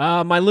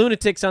 My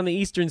lunatics on the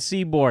Eastern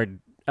Seaboard.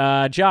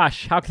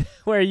 Josh,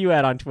 where are you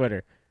at on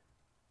Twitter?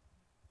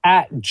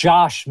 At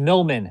Josh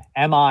Millman,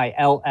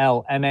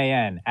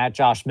 Millman, at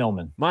Josh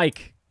Millman.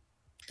 Mike?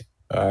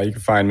 You can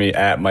find me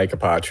at Mike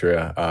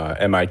Apotria,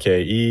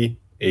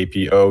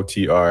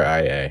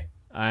 MikeApotria.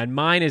 And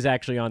mine is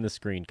actually on the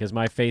screen because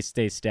my face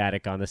stays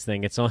static on this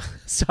thing. It's on.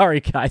 Sorry,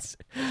 guys.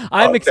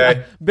 I'm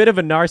a bit of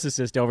a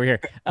narcissist over here.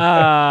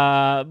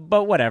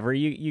 But whatever.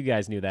 You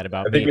guys knew that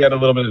about me. I think we had a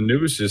little bit of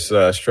news just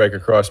strike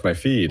across my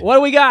feed. What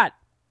do we got?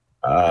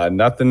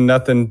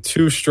 Nothing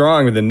too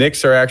strong. The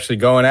Knicks are actually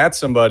going at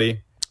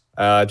somebody.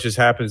 It just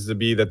happens to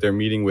be that they're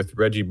meeting with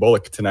Reggie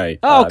Bullock tonight.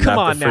 Oh, come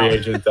on now. Not the free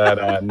agent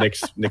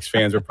that Knicks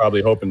fans were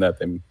probably hoping that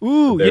they.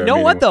 Ooh, you know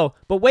what though?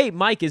 But wait,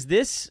 Mike, is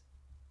this?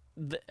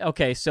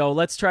 Okay, so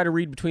let's try to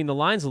read between the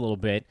lines a little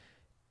bit.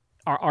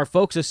 Are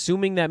folks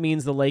assuming that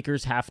means the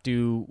Lakers have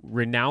to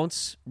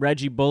renounce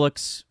Reggie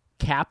Bullock's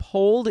cap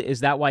hold? Is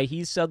that why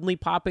he's suddenly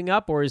popping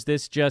up, or is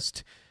this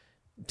just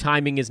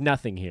timing is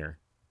nothing here?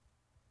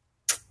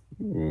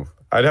 Ooh,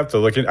 I'd have to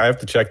look at. I have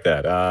to check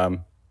that.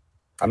 I'm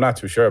not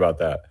too sure about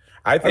that.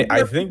 I think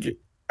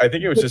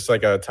it was just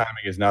like a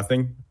timing is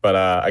nothing, but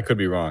I could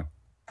be wrong.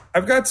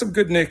 I've got some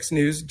good Knicks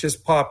news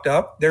just popped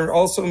up. They're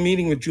also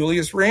meeting with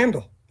Julius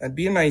Randle. That'd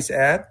be a nice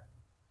ad.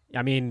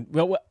 I mean,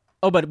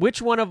 but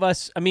which one of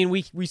us? I mean,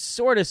 we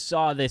sort of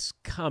saw this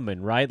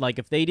coming, right? Like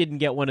if they didn't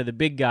get one of the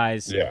big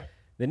guys, yeah.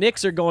 The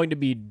Knicks are going to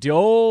be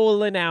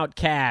doling out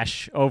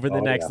cash over the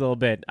next little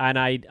bit. And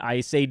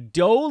I say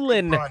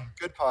doling.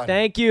 Good pun.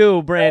 Thank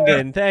you,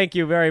 Brandon. Yeah. Thank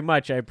you very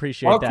much. I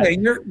appreciate that. Okay,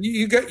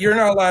 you're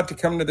not allowed to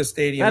come to the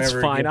stadium. That's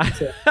ever fine.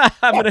 Again.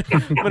 I'm gonna.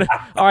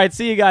 All right,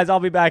 see you guys. I'll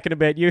be back in a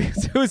bit.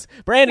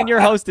 Brandon? You're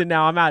hosting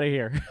now. I'm out of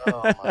here.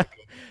 Oh my goodness.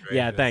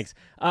 Yeah, thanks.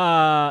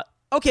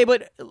 Okay,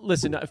 but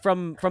listen,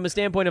 from a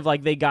standpoint of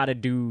like they got to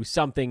do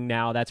something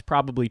now, that's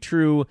probably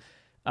true.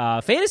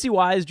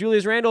 Fantasy-wise,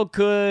 Julius Randle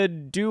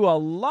could do a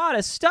lot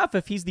of stuff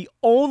if he's the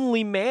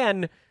only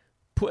man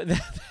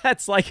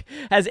that's like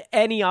has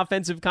any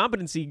offensive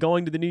competency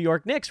going to the New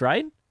York Knicks,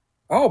 right?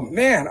 Oh,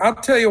 man, I'll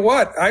tell you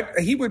what.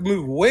 He would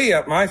move way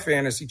up my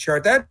fantasy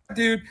chart. That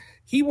dude,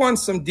 he won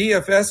some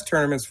DFS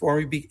tournaments for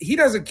me. He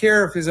doesn't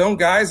care if his own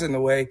guy's in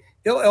the way.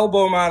 He'll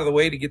elbow him out of the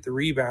way to get the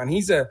rebound.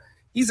 He's a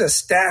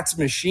stats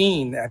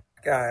machine, that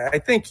guy. I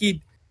think the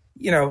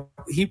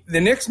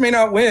Knicks may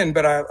not win,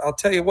 but I'll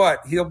tell you what,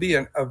 he'll be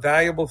a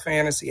valuable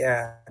fantasy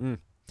ad.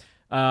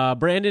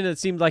 Brandon, it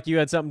seemed like you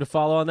had something to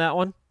follow on that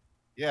one.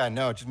 Yeah,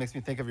 no, it just makes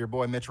me think of your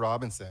boy Mitch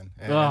Robinson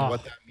and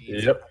what that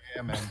means Yep. for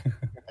him. And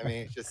I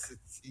mean,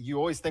 you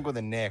always think with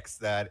the Knicks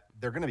that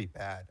they're going to be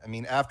bad. I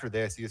mean, after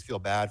this, you just feel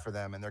bad for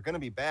them, and they're going to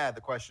be bad.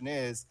 The question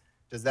is,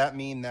 does that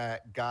mean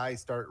that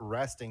guys start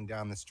resting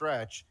down the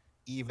stretch,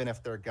 even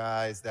if they're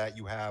guys that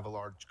you have a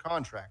large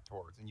contract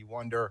towards, and you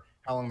wonder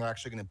how long they're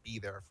actually going to be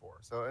there for?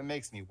 So it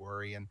makes me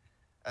worry. And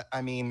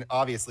I mean,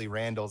 obviously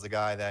Randall's a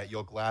guy that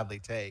you'll gladly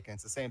take. And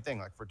it's the same thing.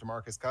 Like for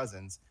DeMarcus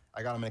Cousins,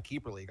 I got him in a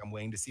keeper league. I'm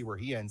waiting to see where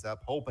he ends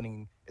up,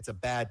 hoping it's a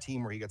bad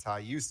team where he gets high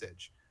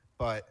usage.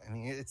 But I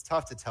mean, it's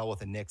tough to tell with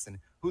the Knicks and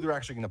who they're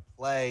actually going to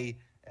play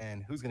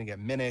and who's going to get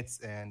minutes.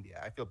 And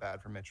yeah, I feel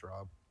bad for Mitch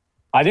Rob.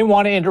 I didn't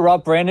want to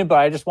interrupt Brandon, but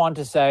I just wanted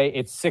to say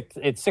it's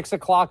 6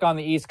 o'clock on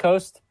the East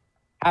Coast.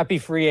 Happy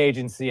free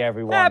agency,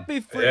 everyone. Happy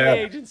free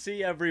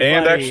agency, everybody.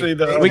 And actually,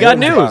 we got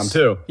news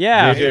too.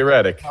 Yeah, JJ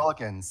Redick.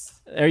 Pelicans.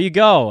 There you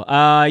go.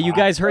 You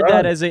guys heard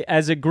that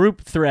as a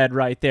group thread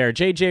right there.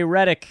 JJ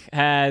Redick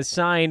has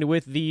signed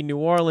with the New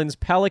Orleans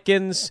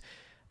Pelicans.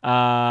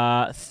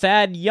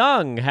 Thad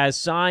Young has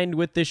signed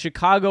with the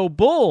Chicago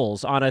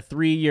Bulls on a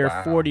 3-year,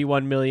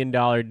 $41 million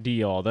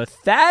deal. The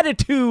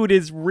Thaditude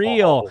is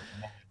real.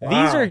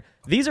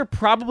 These are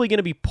probably going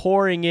to be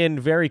pouring in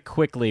very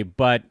quickly,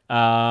 but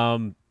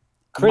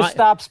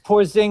Kristaps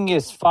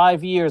Porzingis,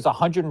 5 years,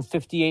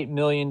 $158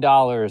 million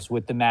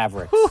with the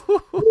Mavericks.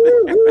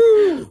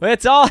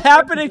 It's all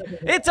happening.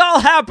 It's all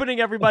happening,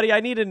 everybody.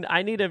 I need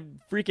a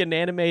freaking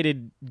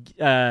animated.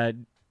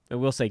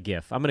 We'll say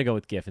GIF. I'm going to go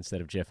with GIF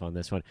instead of GIF on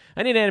this one.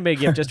 I need an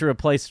animated GIF just to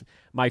replace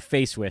my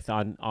face with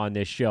on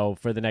this show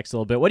for the next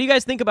little bit. What do you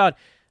guys think about?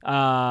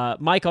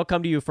 Mike, I'll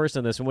come to you first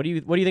on this one. What do you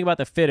think about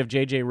the fit of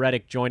JJ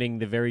Redick joining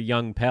the very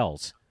young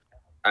Pels?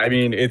 I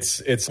mean,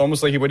 it's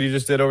almost like what he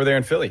just did over there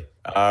in Philly.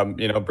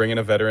 Bringing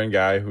a veteran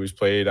guy who's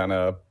played on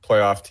a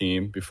playoff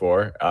team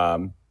before.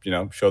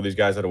 Show these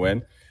guys how to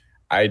win.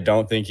 I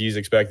don't think he's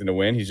expecting to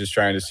win. He's just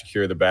trying to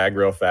secure the bag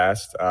real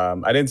fast.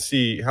 I didn't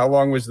see how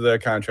long was the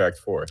contract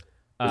for.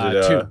 Was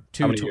it,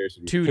 how many years?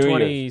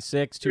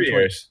 226, 2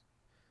 years.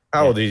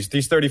 How old is he?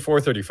 He's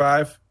 34,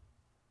 35?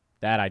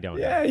 That I don't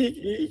know. Yeah,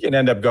 he can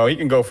end up going. He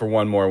can go for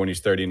one more when he's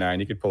 39.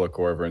 He could pull a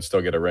Korver and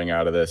still get a ring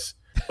out of this.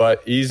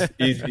 But he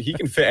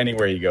can fit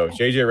anywhere he goes.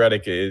 JJ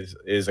Redick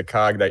is a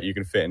cog that you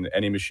can fit in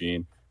any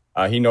machine.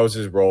 He knows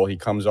his role. He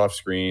comes off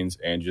screens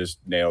and just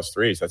nails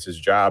threes. That's his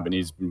job, and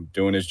he's been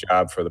doing his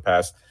job for the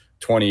past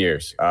 20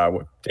 years,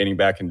 dating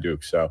back in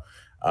Duke. So,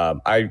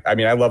 I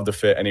love the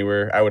fit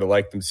anywhere. I would have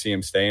liked to see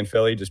him stay in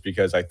Philly just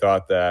because I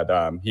thought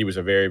that he was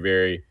a very,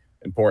 very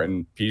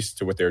important piece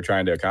to what they were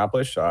trying to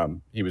accomplish.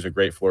 He was a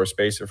great floor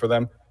spacer for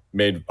them.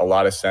 Made a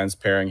lot of sense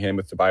pairing him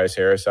with Tobias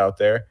Harris out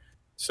there.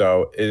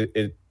 So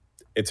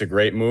it's a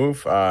great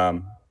move.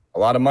 A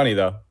lot of money,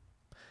 though.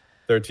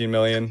 $13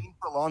 million.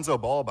 For Lonzo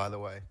Ball, by the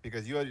way,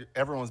 because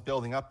everyone was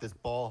building up this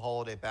Ball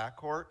Holiday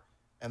backcourt,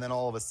 and then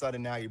all of a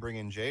sudden now you bring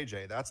in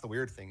JJ. That's the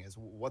weird thing is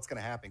what's going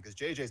to happen because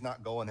JJ's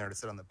not going there to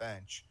sit on the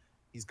bench.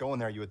 He's going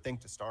there, you would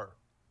think, to start.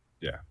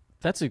 Yeah.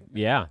 That's a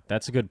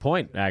good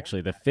point,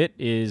 actually. The fit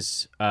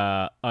is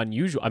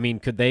unusual. I mean,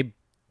 could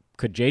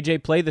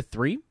JJ play the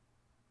 3?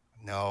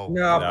 No.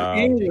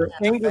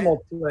 Ingram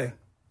will play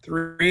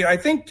 3. I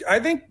think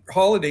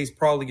Holiday's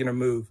probably going to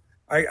move.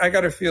 I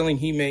got a feeling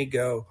he may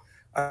go.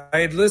 I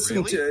had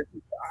listened to.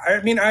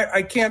 I mean,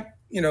 I can't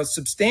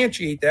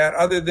substantiate that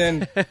other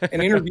than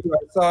an interview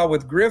I saw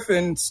with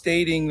Griffin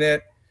stating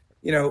that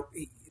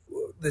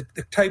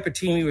the type of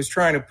team he was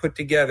trying to put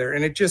together,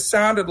 and it just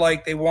sounded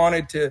like they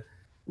wanted to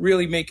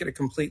really make it a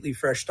completely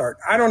fresh start.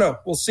 I don't know.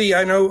 We'll see.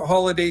 I know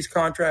Holiday's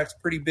contract's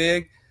pretty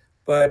big,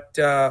 but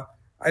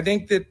I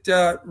think that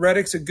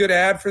Redick's a good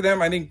ad for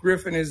them. I think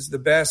Griffin is the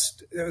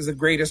best. It was the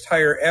greatest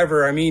hire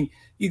ever. I mean,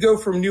 you go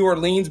from New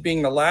Orleans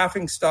being the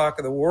laughingstock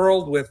of the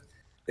world with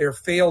their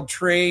failed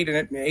trade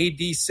and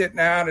AD sitting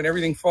out and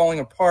everything falling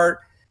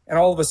apart, and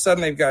all of a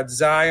sudden they've got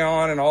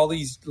Zion and all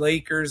these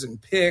Lakers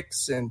and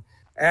picks and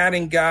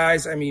adding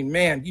guys. I mean,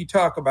 man, you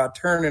talk about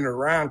turning it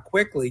around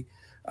quickly.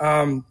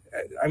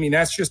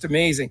 That's just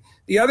amazing.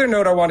 The other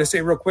note I want to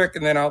say real quick,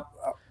 and then I'll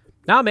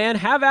nah, man,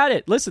 have at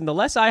it. Listen, the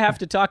less I have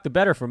to talk, the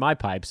better for my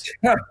pipes.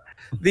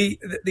 The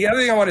other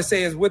thing I want to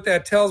say is what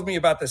that tells me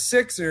about the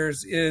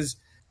Sixers is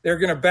they're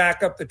going to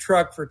back up the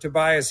truck for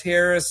Tobias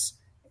Harris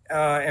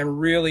and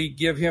really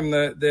give him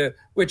the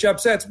which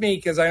upsets me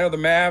because I know the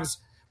Mavs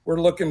were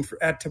looking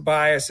at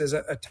Tobias as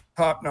a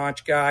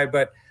top-notch guy,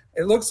 but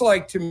it looks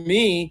like to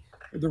me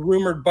the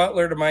rumored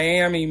Butler to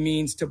Miami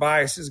means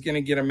Tobias is going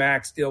to get a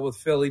max deal with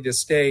Philly to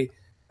stay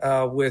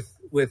with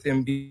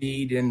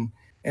Embiid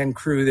and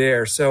crew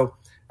there. So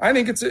I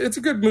think it's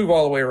a good move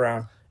all the way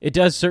around. It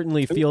does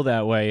certainly feel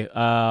that way.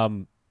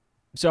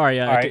 Sorry,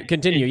 right.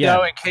 Continue.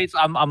 Yeah. In case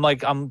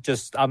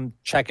I'm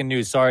checking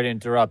news. Sorry to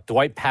interrupt.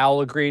 Dwight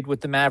Powell agreed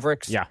with the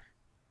Mavericks. Yeah.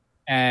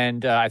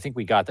 And I think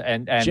we got that.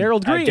 And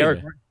Gerald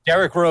Green.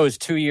 Derrick Rose,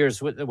 2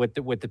 years with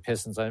the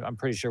Pistons. I'm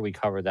pretty sure we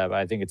covered that, but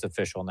I think it's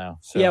official now.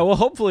 So. Yeah, well,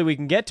 hopefully we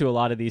can get to a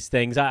lot of these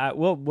things.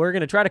 We're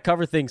going to try to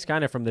cover things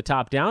kind of from the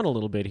top down a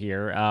little bit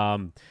here.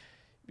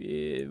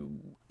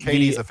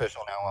 KD's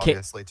official now,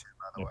 obviously, too,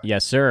 by the way.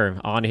 Yes, sir.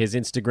 On his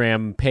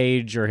Instagram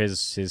page or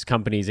his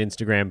company's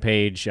Instagram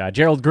page,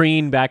 Gerald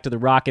Green back to the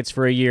Rockets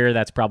for a year.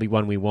 That's probably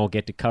one we won't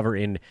get to cover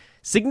in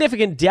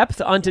significant depth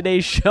on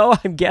today's show,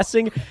 I'm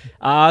guessing.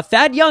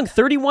 Thad Young,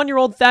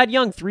 31-year-old Thad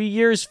Young, 3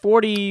 years,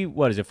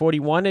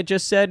 41 it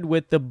just said,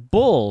 with the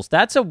Bulls.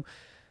 That's a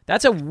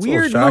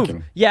weird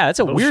move. Yeah, that's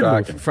a weird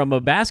move from a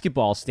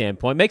basketball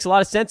standpoint. Makes a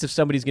lot of sense if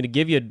somebody's going to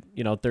give you,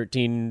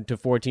 $13 to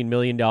 $14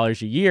 million a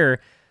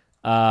year.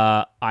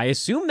 I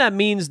assume that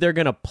means they're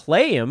going to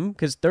play him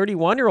because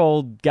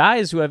 31-year-old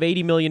guys who have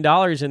 $80 million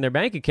in their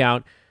bank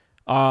account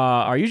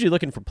are usually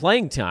looking for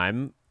playing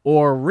time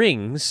or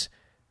rings.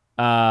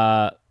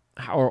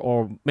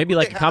 Or maybe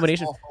like a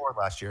combination. Small forward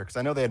last year because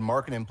I know they had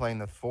Markkanen playing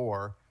the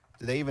 4.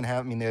 Did they even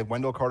have? I mean, they had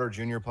Wendell Carter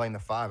Jr. playing the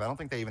 5. I don't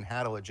think they even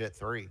had a legit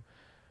 3.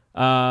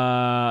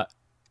 Porter.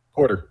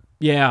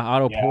 Yeah,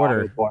 Otto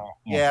Porter.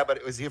 Yeah,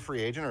 but was he a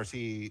free agent or is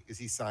he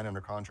signed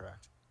under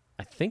contract?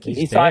 I think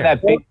he signed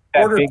that big.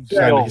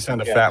 He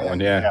signed a fat one.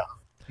 Yeah.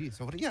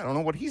 So I don't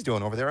know what he's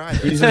doing over there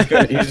either. He's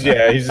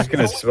just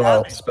gonna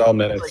spell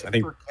minutes. I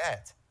think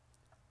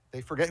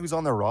They forget who's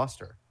on their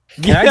roster.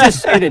 Can I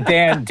just say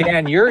that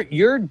Dan,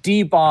 your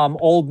D-bomb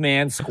old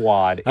man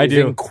squad is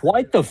in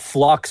quite the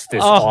flux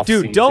this offseason.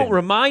 Dude, don't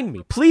remind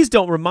me. Please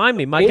don't remind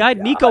me. My guy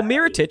Nico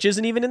Mirotic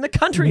isn't even in the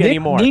country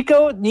anymore.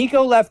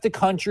 Nico left the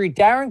country.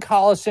 Darren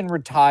Collison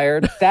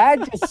retired.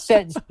 Thad just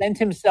sent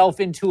himself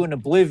into an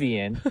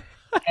oblivion.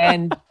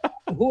 And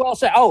who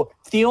else? Oh,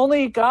 the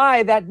only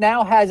guy that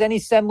now has any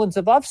semblance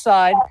of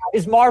upside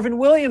is Marvin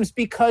Williams,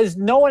 because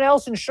no one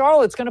else in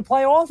Charlotte's going to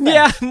play offense.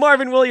 Yeah,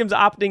 Marvin Williams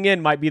opting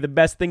in might be the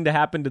best thing to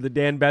happen to the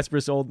Dan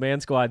Besbris old man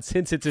squad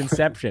since its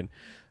inception.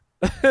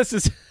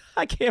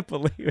 I can't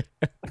believe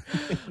it.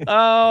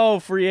 Oh,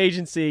 free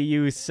agency,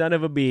 you son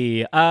of a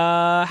bee.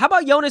 How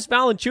about Jonas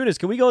Valanciunas?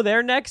 Can we go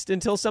there next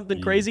until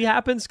something crazy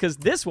happens? Because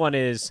this one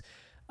is...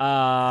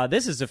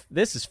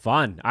 This is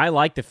fun. I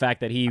like the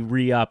fact that he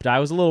re-upped. I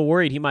was a little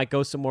worried he might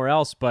go somewhere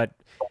else, but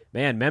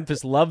man,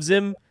 Memphis loves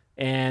him,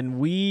 and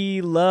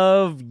we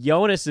love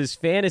Jonas's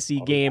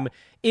fantasy game.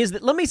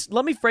 Let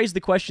me phrase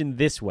the question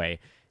this way: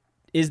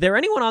 is there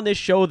anyone on this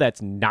show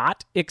that's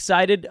not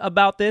excited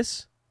about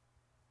this?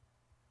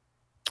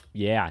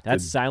 Yeah,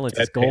 that silence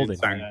is golden.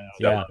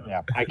 Yeah,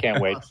 I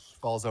can't wait.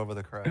 Falls over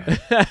the crowd.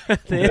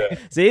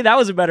 See, that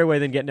was a better way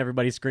than getting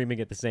everybody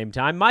screaming at the same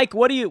time. Mike,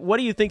 what do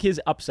you think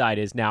his upside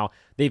is now?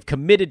 They've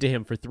committed to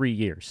him for 3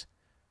 years.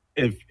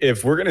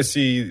 If we're going to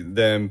see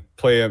them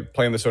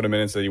playing the sort of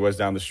minutes that he was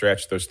down the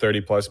stretch, those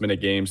 30-plus minute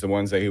games, the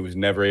ones that he was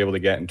never able to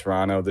get in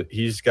Toronto, that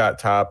he's got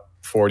top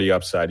 40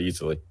 upside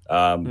easily.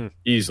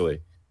 Easily.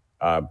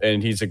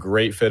 And he's a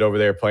great fit over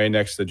there playing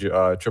next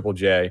to Triple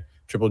J.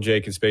 Triple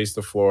J can space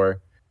the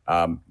floor.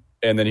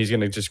 And then he's going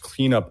to just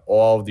clean up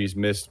all of these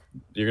missed.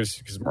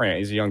 Because Morant,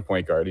 he's a young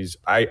point guard.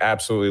 I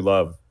absolutely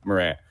love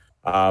Morant,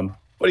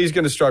 but he's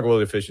going to struggle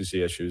with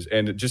efficiency issues.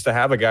 And just to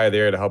have a guy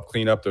there to help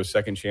clean up those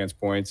second chance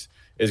points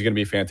is going to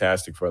be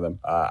fantastic for them.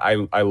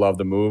 I love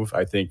the move.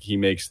 I think he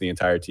makes the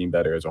entire team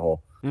better as a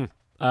whole.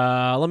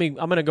 I'm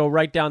going to go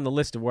right down the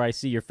list of where I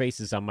see your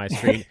faces on my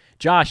screen.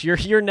 Josh,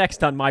 you're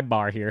next on my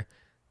bar here.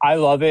 I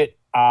love it.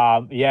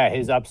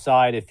 His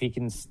upside, if he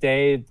can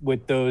stay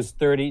with those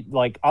 30,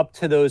 up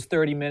to those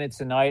 30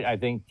 minutes a night, I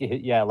think,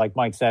 like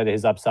Mike said,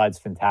 his upside's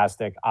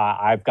fantastic.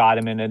 I've got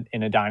him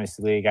in a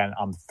dynasty league, and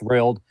I'm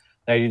thrilled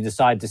that he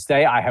decided to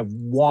stay. I have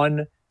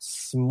one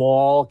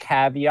small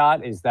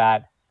caveat, is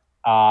that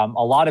a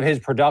lot of his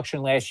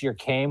production last year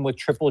came with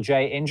Triple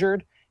J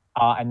injured,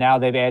 and now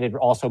they've added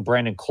also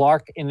Brandon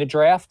Clark in the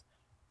draft.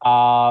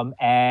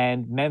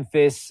 And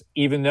Memphis,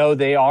 even though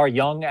they are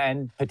young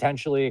and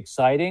potentially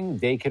exciting,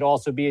 they could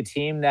also be a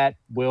team that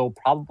will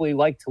probably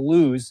like to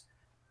lose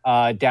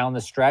down the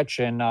stretch.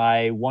 And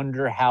I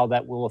wonder how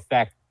that will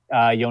affect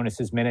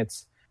Jonas's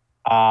minutes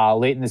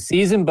late in the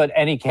season. But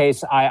any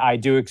case, I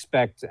do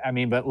expect.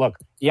 But look,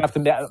 you have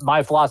to.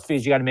 My philosophy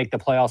is you got to make the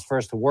playoffs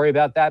first to worry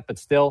about that. But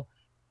still,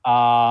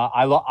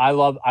 I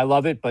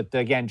love it. But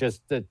again,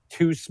 just the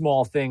two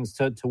small things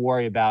to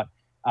worry about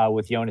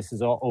with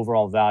Jonas's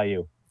overall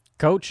value.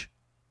 Coach?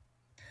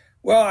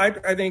 Well,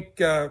 I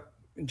think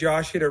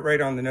Josh hit it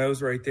right on the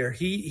nose right there.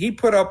 He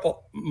put up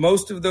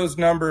most of those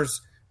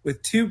numbers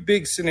with two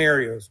big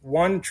scenarios.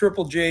 One,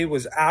 Triple J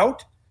was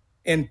out,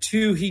 and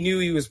two, he knew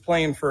he was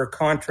playing for a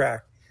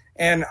contract.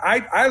 And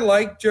I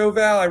like Joe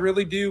Val, I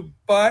really do,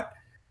 but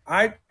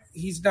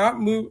he's not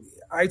moved.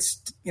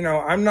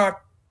 I'm not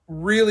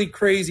really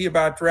crazy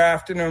about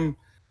drafting him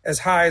as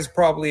high as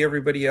probably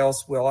everybody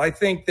else will. I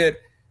think that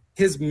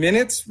his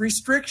minutes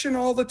restriction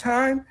all the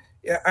time,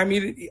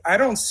 I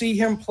don't see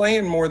him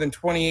playing more than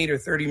 28 or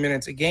 30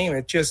 minutes a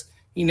game.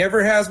 He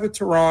never has with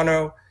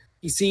Toronto.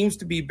 He seems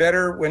to be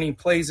better when he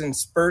plays in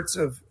spurts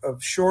of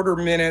shorter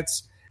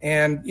minutes.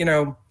 And,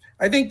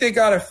 I think they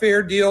got a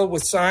fair deal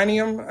with signing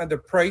him. The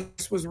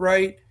price was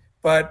right,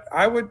 but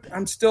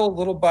I'm still a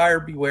little buyer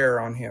beware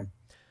on him.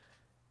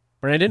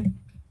 Brandon?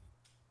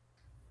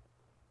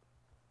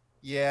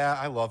 Yeah,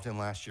 I loved him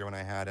last year when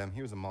I had him.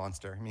 He was a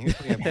monster. He was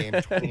putting up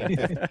games 20 and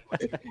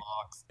 50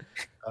 blocks.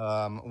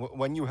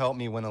 When you help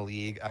me win a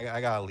league,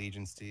 I got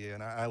allegiance to you,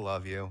 and I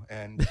love you.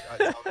 And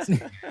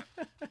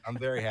I'm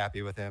very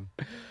happy with him.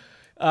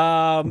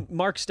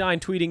 Mark Stein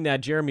tweeting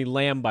that Jeremy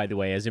Lamb, by the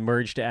way, has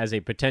emerged as a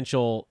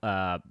potential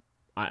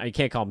I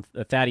can't call him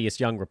a Thaddeus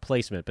Young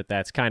replacement, but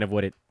that's kind of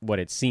what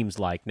it seems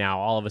like now.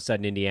 All of a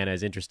sudden, Indiana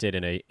is interested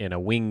in a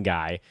wing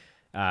guy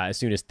as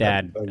soon as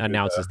Thad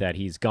announces that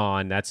he's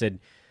gone.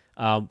 That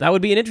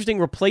would be an interesting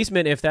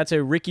replacement if that's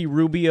a Ricky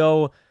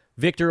Rubio,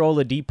 Victor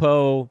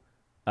Oladipo,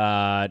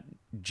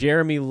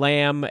 Jeremy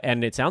Lamb,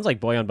 and it sounds like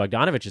Bojan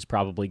Bogdanovic is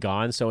probably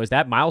gone. So is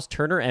that Miles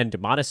Turner and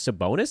Domantas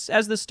Sabonis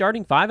as the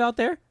starting five out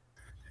there?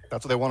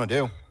 That's what they want to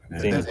do.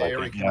 They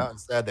like came out and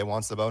said they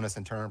want Sabonis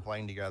and Turner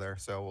playing together.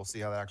 So we'll see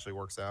how that actually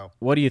works out.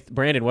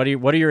 Brandon, what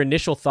are your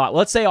initial thoughts?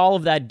 Let's say all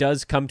of that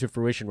does come to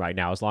fruition right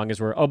now, as long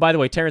as we're. Oh, by the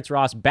way, Terrence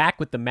Ross back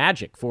with the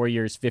Magic, 4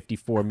 years,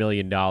 $54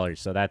 million.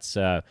 So that's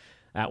that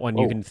one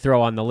you can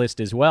throw on the list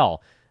as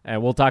well.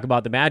 And we'll talk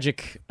about the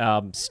Magic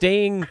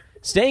staying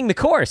staying the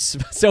course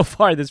so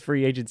far this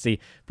free agency,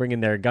 bringing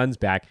their guns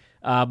back.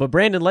 But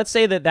Brandon, let's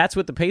say that that's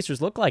what the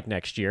Pacers look like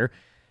next year.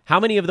 How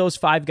many of those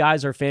 5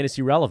 guys are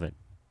fantasy relevant?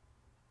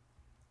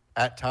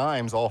 At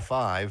times, all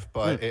 5,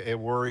 but it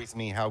worries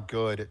me how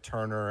good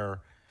Turner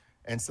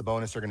and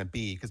Sabonis are going to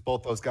be, because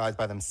both those guys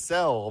by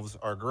themselves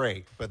are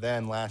great. But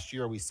then last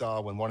year we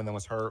saw when one of them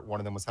was hurt, one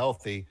of them was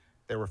healthy,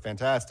 they were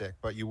fantastic.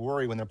 But you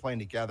worry when they're playing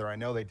together. I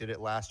know they did it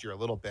last year a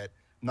little bit.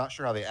 I'm not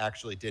sure how they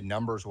actually did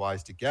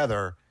numbers-wise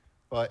together,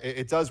 but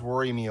it does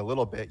worry me a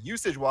little bit.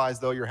 Usage-wise,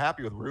 though, you're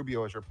happy with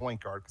Rubio as your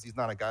point guard because he's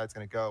not a guy that's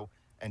going to go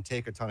and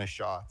take a ton of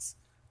shots.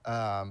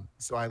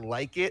 So I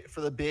like it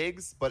for the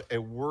bigs, but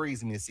it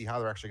worries me to see how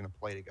they're actually going to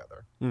play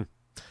together.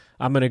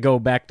 I'm going to go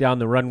back down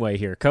the runway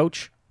here.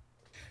 Coach?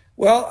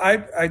 Well,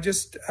 I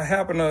just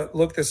happened to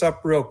look this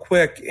up real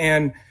quick,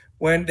 and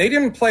when they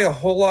didn't play a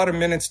whole lot of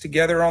minutes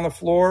together on the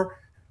floor,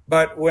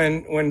 but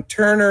when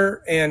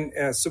Turner and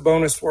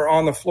Sabonis were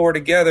on the floor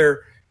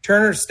together,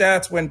 Turner's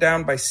stats went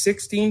down by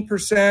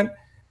 16%,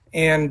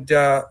 and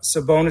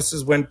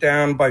Sabonis's went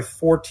down by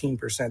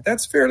 14%.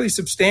 That's fairly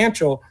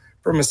substantial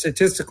from a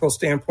statistical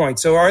standpoint.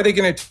 So are they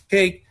going to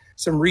take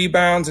some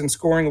rebounds and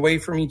scoring away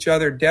from each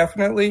other?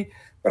 Definitely.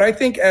 But I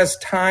think as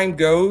time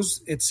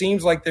goes, it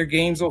seems like their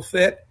games will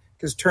fit,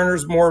 because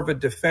Turner's more of a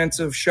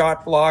defensive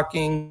shot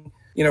blocking,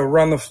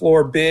 run the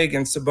floor big,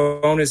 and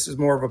Sabonis is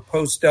more of a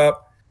post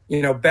up,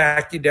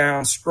 back you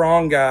down,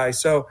 strong guy.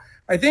 So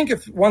I think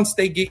once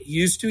they get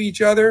used to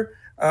each other,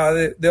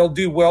 they'll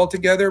do well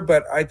together.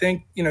 But I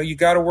think, you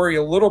got to worry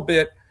a little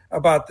bit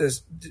about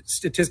this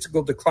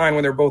statistical decline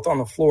when they're both on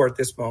the floor at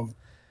this moment.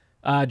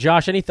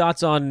 Josh, any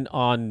thoughts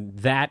on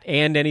that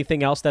and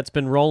anything else that's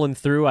been rolling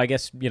through? I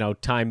guess,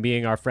 time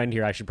being our friend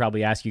here, I should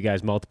probably ask you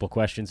guys multiple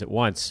questions at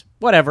once.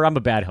 Whatever, I'm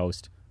a bad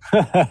host.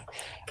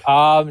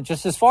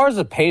 Just as far as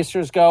the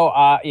Pacers go,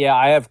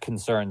 I have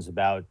concerns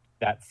about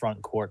that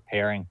front court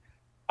pairing.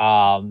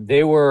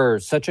 They were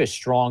such a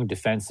strong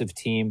defensive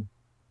team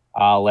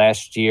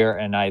last year,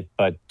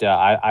 but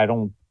I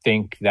don't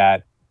think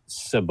that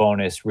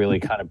Sabonis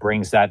really kind of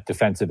brings that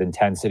defensive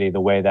intensity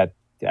the way that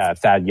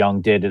Thad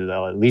Young did,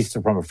 at least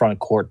from a front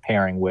court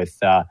pairing with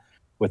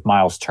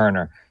Miles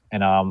Turner.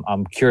 And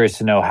I'm curious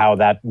to know how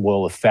that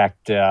will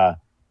affect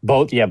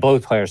both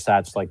player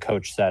stats. Like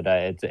Coach said,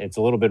 it's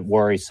a little bit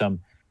worrisome.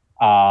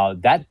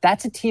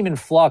 That's a team in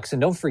flux. And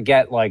don't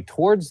forget, like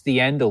towards the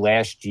end of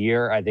last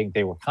year, I think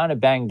they were kind of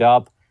banged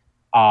up.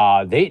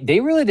 They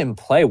really didn't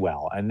play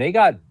well, and they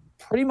got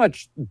pretty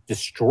much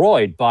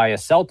destroyed by a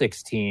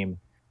Celtics team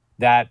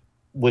that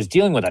was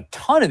dealing with a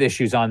ton of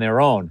issues on their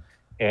own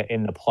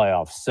in the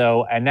playoffs.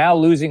 So, and now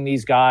losing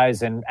these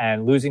guys and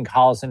losing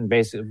Collison,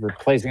 basically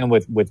replacing him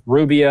with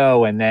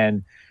Rubio, and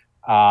then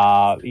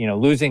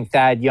losing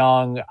Thad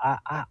Young.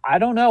 I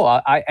don't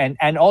know.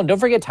 Don't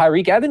forget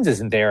Tyreke Evans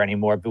isn't there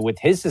anymore, but with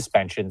his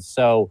suspension.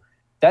 So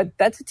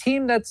that's a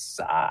team that's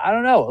I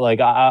don't know. Like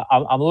I'm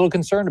a little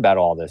concerned about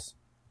all this.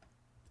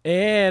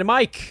 And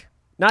Mike,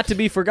 not to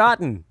be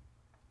forgotten.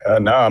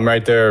 No, I'm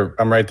right there.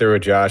 I'm right there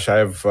with Josh. I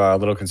have a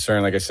little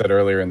concern. Like I said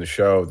earlier in the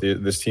show,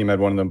 this team had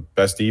one of the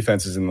best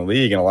defenses in the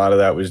league, and a lot of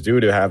that was due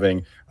to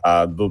having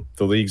the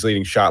league's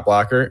leading shot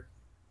blocker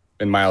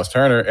in Miles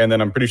Turner, and then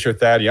I'm pretty sure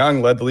Thad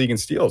Young led the league in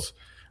steals,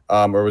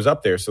 or was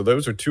up there. So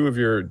those are two of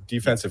your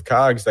defensive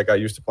cogs that got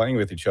used to playing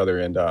with each other.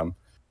 And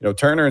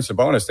Turner and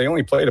Sabonis, they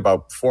only played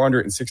about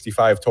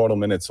 465 total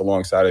minutes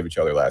alongside of each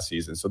other last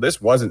season. So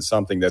this wasn't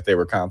something that they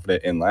were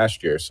confident in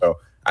last year. So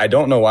I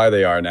don't know why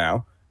they are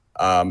now.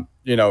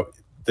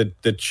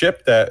 The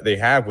chip that they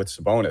have with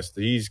Sabonis,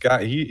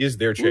 he is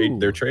their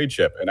trade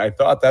chip. And I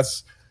thought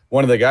that's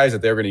one of the guys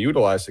that they were going to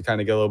utilize to kind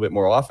of get a little bit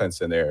more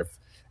offense in there.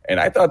 And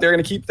I thought they were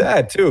going to keep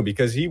that too,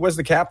 because he was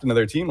the captain of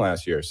their team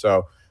last year.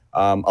 So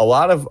a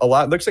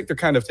lot looks like they're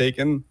kind of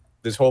taking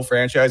this whole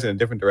franchise in a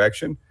different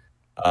direction.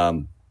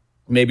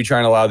 Maybe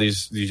trying to allow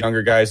these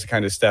younger guys to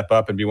kind of step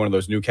up and be one of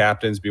those new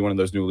captains, be one of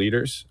those new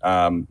leaders.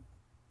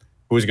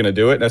 Who's going to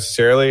do it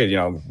necessarily?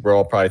 We're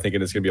all probably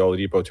thinking it's going to be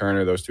Oladipo,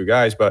 Turner, those two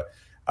guys. But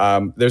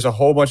there's a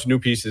whole bunch of new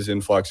pieces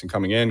in flux and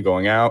coming in,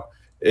 going out.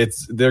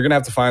 They're going to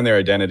have to find their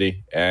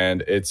identity,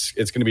 and it's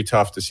going to be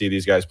tough to see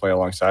these guys play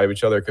alongside of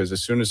each other, because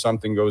as soon as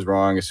something goes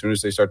wrong, as soon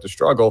as they start to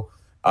struggle,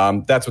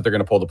 that's what they're going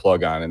to pull the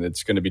plug on, and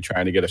it's going to be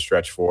trying to get a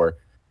stretch for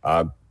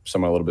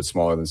someone a little bit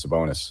smaller than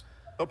Sabonis.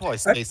 They'll probably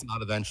space them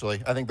out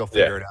eventually. I think they'll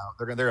figure it out.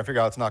 They're going to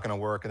figure out it's not going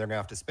to work, and they're going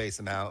to have to space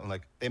them out. And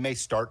they may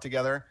start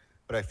together,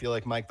 but I feel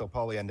like, Mike, they'll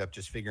probably end up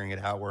just figuring it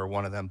out where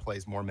one of them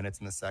plays more minutes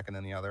in the second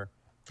than the other.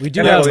 We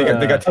do have.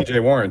 They got T.J.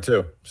 Warren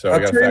too. So I'll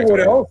tell you what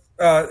else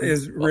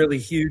is really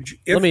huge.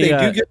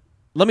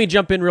 Let me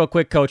jump in real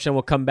quick, Coach, and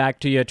we'll come back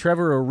to you.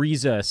 Trevor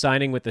Ariza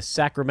signing with the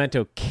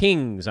Sacramento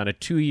Kings on a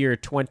 2-year,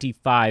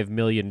 $25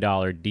 million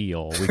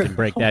deal. We can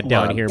break that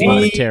down here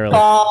momentarily.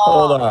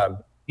 Hold on.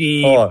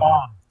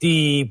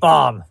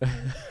 D-bomb.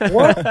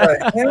 What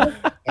the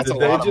hell? That's a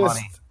lot of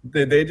money.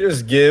 Did they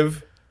just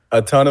give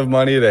a ton of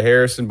money to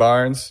Harrison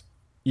Barnes?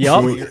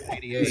 Yep.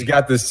 He's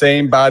got the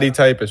same body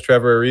type as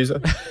Trevor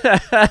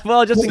Ariza.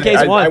 Well, just in case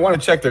I want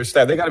to check their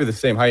stat. They got to be the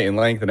same height and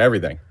length and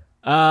everything.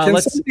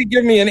 Can somebody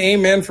give me an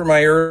amen for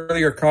my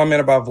earlier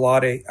comment about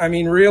Vlade? I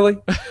mean, really?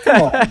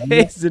 Come on.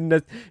 He's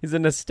a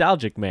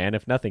nostalgic man,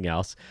 if nothing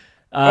else.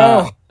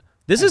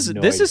 This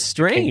is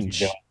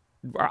strange.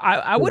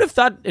 I would have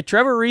thought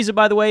Trevor Ariza,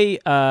 by the way,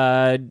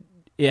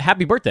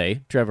 happy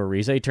birthday, Trevor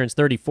Ariza. He turns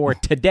 34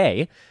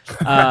 today.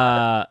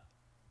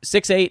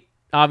 6'8",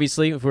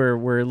 obviously, if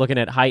we're looking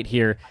at height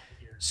here.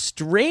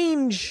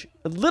 Strange,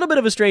 a little bit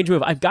of a strange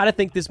move. I've got to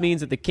think this means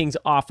that the Kings'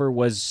 offer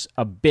was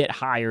a bit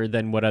higher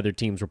than what other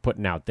teams were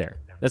putting out there.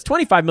 That's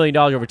 $25 million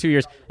over 2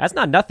 years. That's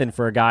not nothing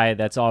for a guy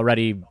that's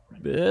already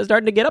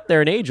starting to get up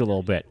there in age a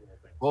little bit.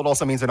 Well, it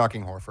also means they're not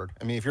getting Horford.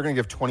 I mean, if you're going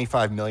to give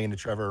 $25 million to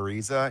Trevor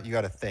Ariza, you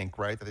got to think,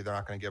 right, that they're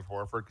not going to give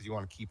Horford because you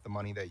want to keep the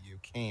money that you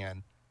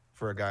can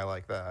for a guy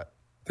like that.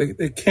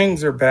 The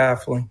Kings are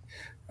baffling.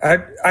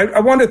 I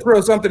want to throw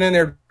something in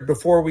there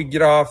before we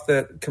get off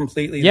that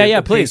completely.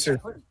 Yeah, please.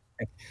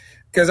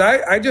 Because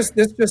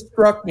this just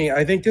struck me.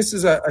 I think this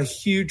is a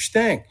huge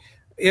thing.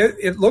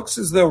 It looks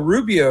as though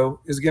Rubio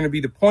is going to be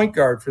the point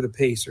guard for the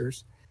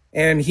Pacers,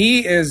 and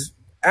he is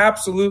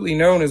absolutely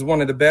known as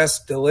one of the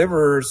best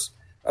deliverers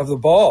of the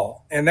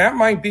ball. And that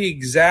might be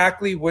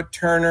exactly what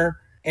Turner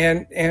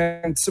and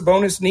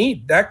Sabonis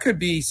need. That could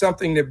be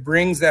something that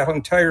brings that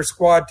entire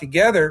squad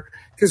together,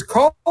 because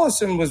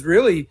Collison was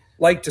really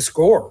like to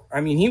score.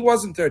 I mean, he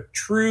wasn't a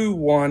true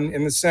one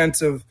in the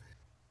sense of,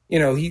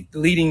 he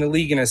leading the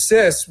league in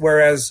assists,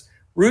 whereas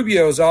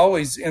Rubio's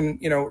always in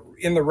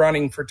the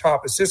running for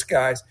top assist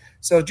guys.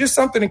 So just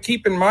something to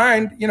keep in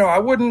mind. I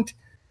wouldn't.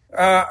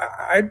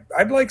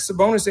 I'd like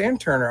Sabonis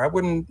and Turner. I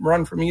wouldn't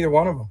run from either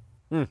one of them.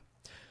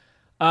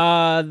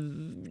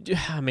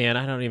 Man,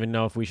 I don't even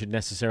know if we should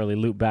necessarily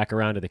loop back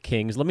around to the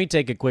Kings. Let me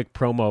take a quick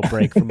promo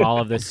break from all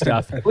of this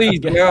stuff. Please,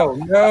 no.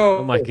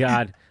 Oh my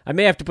God. I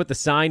may have to put the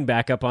sign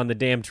back up on the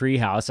damn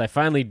treehouse. I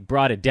finally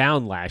brought it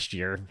down last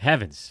year.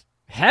 Heavens,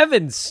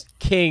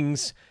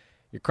 Kings.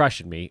 You're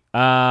crushing me.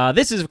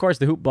 This is, of course,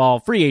 the Hoop Ball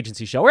free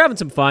agency show. We're having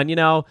some fun,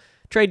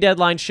 trade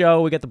deadline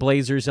show. We got the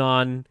Blazers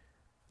on.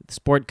 The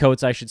sport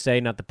coats, I should say,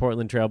 not the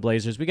Portland Trail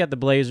Blazers. We got the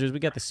Blazers. We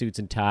got the suits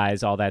and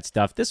ties, all that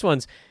stuff. This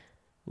one's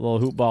a little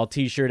Hoop Ball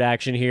t-shirt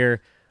action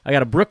here. I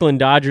got a Brooklyn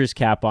Dodgers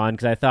cap on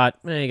because I thought,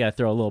 you got to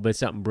throw a little bit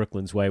something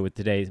Brooklyn's way with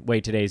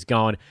today's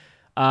going.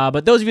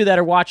 But those of you that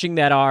are watching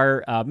that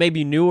are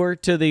maybe newer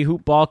to the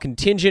Hoop Ball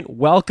contingent,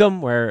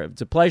 welcome.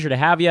 It's a pleasure to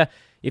have you.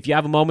 If you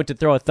have a moment to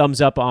throw a thumbs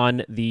up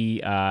on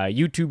the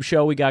YouTube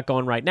show we got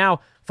going right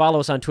now, follow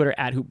us on Twitter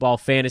at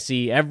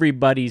HoopBallFantasy.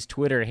 Everybody's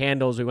Twitter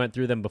handles, we went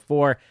through them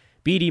before.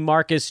 BD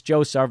Marcus,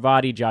 Joe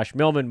Sarvati, Josh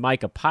Millman,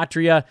 Mike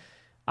Apatria.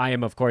 I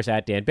am, of course,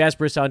 at Dan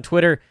Besbris on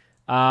Twitter.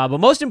 But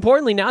most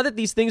importantly, now that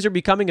these things are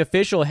becoming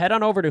official, head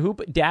on over to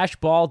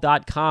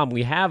hoop-ball.com.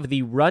 We have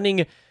the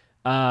running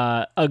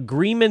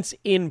agreements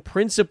in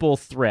principle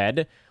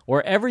thread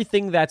where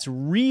everything that's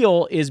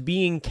real is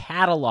being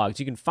cataloged.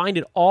 You can find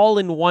it all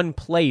in one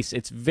place.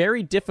 It's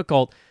very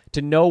difficult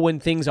to know when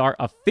things are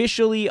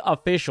officially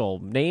official.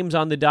 Names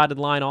on the dotted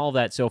line, all of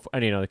that. So,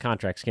 the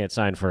contracts can't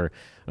sign for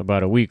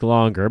about a week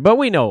longer, but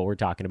we know what we're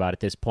talking about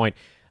at this point.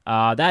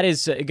 That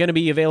is going to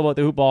be available at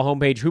the Hoop Ball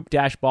homepage,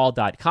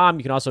 hoop-ball.com.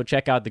 You can also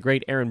check out the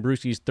great Aaron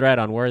Bruski's thread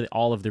on where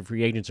all of the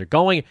free agents are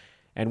going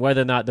and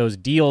whether or not those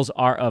deals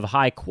are of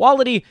high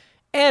quality.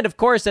 And, of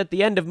course, at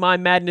the end of my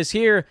madness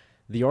here,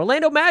 the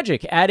Orlando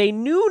Magic add a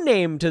new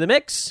name to the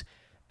mix.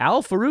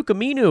 Al-Farouq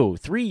Aminu,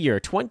 3-year,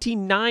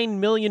 $29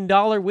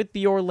 million with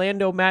the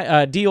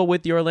Orlando deal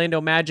with the Orlando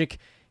Magic.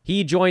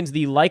 He joins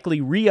the likely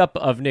re-up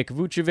of Nick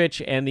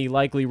Vucevic and the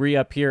likely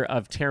re-up here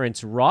of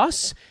Terrence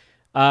Ross.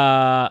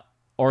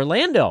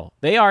 Orlando,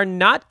 they are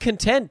not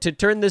content to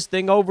turn this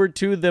thing over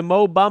to the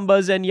Mo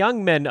Bambas and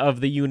young men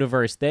of the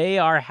universe. They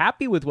are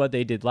happy with what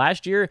they did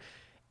last year,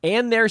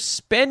 and they're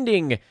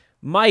spending.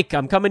 Mike,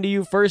 I'm coming to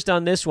you first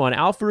on this one.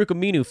 Al-Farouq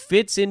Aminu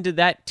fits into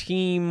that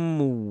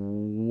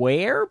team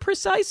where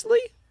precisely?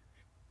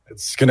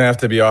 It's going to have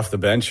to be off the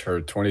bench for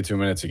 22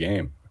 minutes a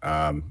game.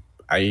 I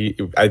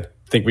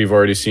think we've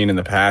already seen in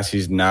the past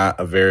he's not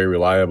a very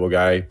reliable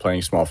guy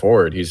playing small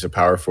forward. He's a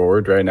power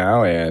forward right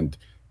now, and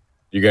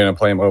you're going to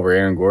play him over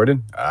Aaron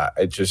Gordon.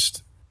 It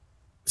just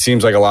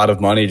seems like a lot of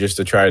money just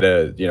to try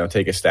to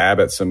take a stab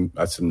at some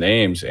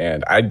names.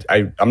 And I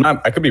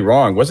could be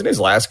wrong. Wasn't his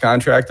last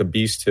contract a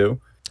beast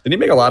too? Didn't he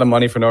make a lot of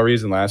money for no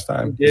reason last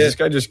time? Yeah. Does this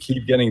guy just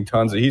keep getting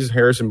tons of... He's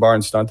Harrison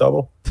Barnes stunt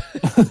double?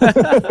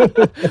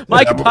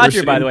 Mike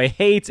Apatria, by the way,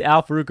 hates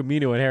Al-Farouq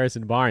Aminu and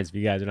Harrison Barnes, if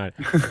you guys are not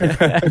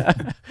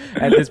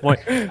at this point.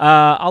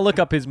 I'll look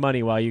up his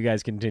money while you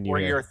guys continue.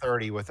 4 year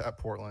 30 with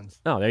Portland.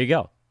 Oh, there you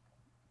go.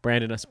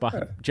 Brandon,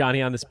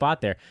 Johnny on the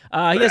spot there. He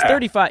has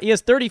 35. He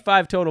has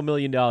 $35 total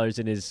million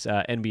in his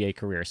NBA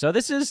career. So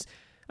this is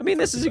going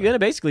to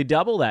basically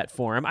double that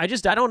for him. I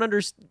don't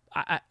understand.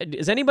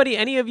 Does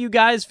any of you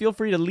guys feel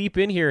free to leap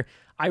in here?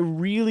 I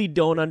really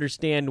don't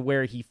understand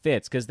where he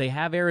fits because they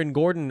have Aaron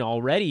Gordon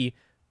already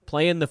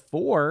playing the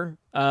 4.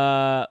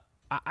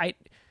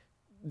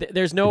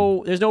 there's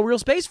no real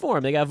space for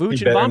him. They got Vooch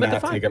He and better Bomb at the not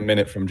front. take a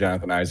minute from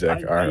Jonathan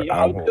Isaac.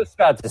 I was just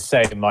about to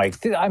say, Mike,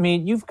 I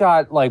mean, you've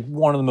got like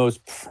one of the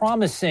most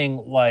promising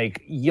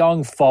like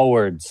young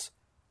forwards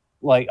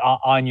like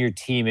on your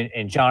team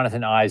in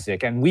Jonathan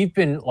Isaac. And we've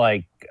been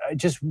like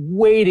just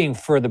waiting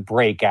for the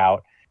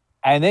breakout.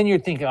 And then you're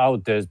thinking, oh,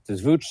 does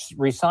Vooch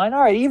resign?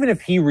 All right, even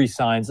if he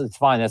resigns, it's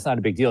fine. That's not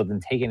a big deal. It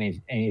doesn't take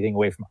anything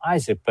away from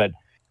Isaac. But,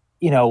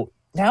 you know,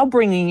 now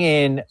bringing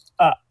in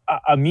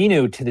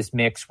Aminu to this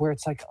mix where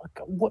it's like,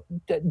 what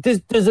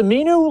does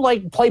Aminu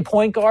like play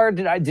point guard?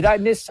 Did I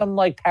miss some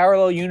like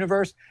parallel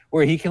universe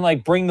where he can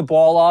like bring the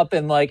ball up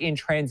and like in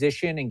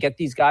transition and get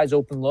these guys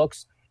open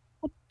looks?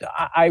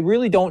 I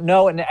really don't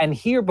know. And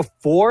here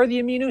before the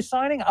Aminu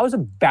signing, I was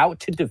about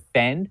to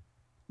defend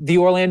the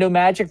Orlando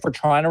Magic for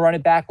trying to run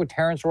it back with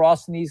Terrence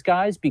Ross and these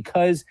guys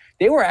because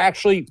they were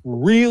actually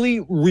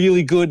really,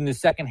 really good in the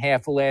second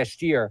half of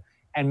last year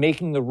and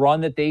making the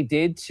run that they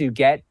did to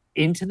get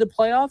into the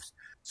playoffs.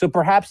 So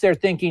perhaps they're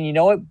thinking, you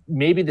know what,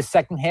 maybe the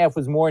second half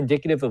was more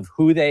indicative of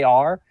who they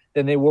are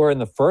than they were in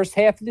the first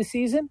half of the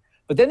season.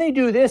 But then they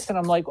do this, and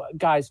I'm like,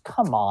 guys,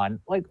 come on.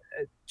 Like,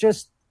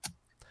 just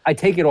I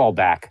take it all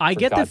back. I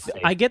get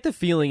the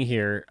feeling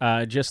here,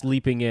 just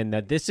leaping in,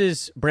 that this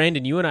is,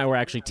 Brandon, you and I were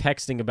actually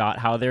texting about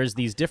how there's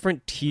these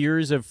different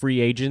tiers of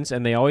free agents,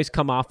 and they always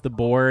come off the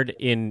board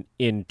in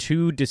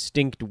two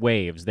distinct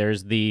waves.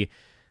 There's the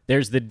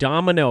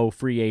domino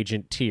free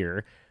agent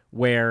tier,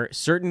 where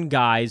certain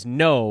guys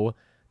know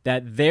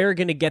that they're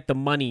going to get the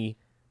money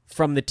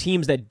from the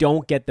teams that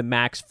don't get the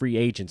max free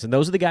agents. And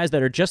those are the guys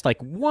that are just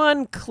like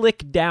one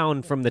click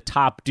down from the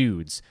top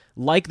dudes,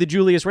 like the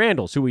Julius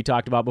Randles, who we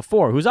talked about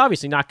before, who's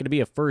obviously not going to be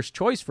a first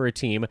choice for a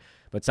team,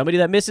 but somebody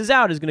that misses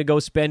out is going to go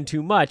spend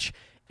too much.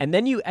 And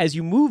then as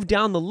you move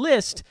down the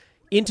list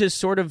into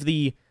sort of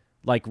the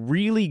like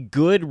really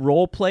good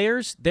role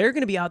players, they're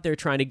going to be out there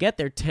trying to get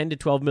their $10 to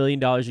 $12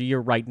 million a year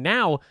right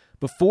now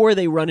before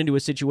they run into a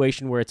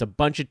situation where it's a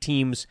bunch of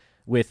teams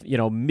with, you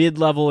know,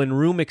 mid-level and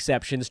room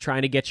exceptions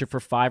trying to get you for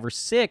 5 or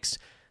 6.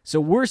 So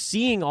we're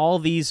seeing all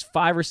these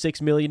 $5 or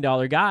 $6 million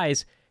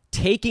guys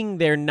taking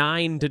their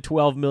 $9 to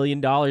 $12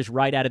 million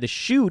right out of the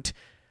chute.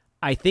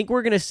 I think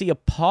we're going to see a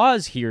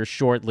pause here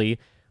shortly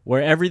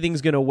where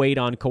everything's going to wait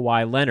on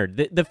Kawhi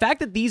Leonard. The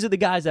fact that these are the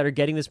guys that are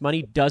getting this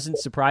money doesn't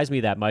surprise me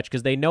that much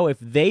because they know if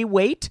they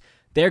wait,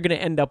 they're going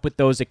to end up with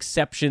those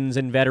exceptions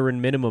and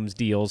veteran minimums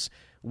deals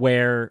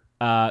where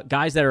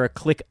guys that are a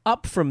click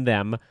up from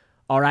them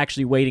are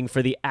actually waiting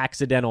for the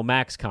accidental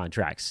max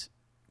contracts.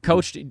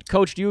 Coach,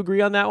 do you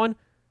agree on that one?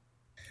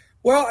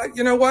 Well,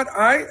 you know what?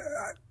 I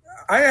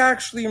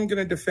actually am going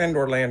to defend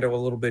Orlando a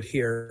little bit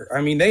here. I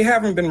mean, they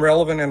haven't been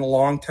relevant in a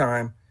long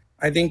time.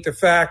 I think the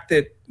fact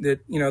that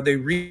you know they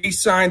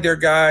re-signed their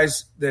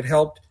guys that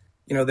helped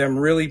them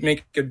really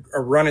make a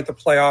run at the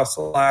playoffs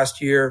last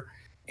year,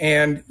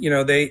 and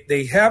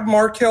they have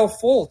Markelle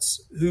Fultz,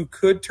 who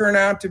could turn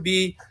out to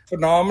be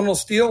phenomenal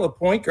steal at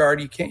point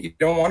guard. You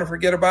don't want to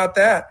forget about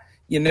that.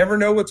 You never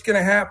know what's going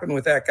to happen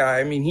with that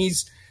guy. I mean,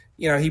 he's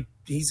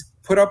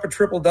put up a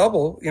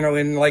triple-double,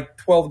 in like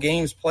 12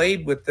 games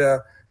played with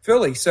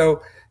Philly.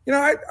 So,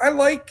 I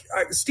like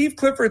Steve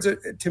Clifford's,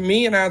 to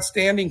me, an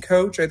outstanding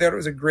coach. I thought it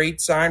was a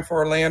great sign for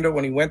Orlando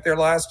when he went there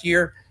last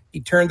year.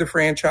 He turned the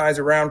franchise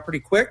around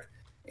pretty quick.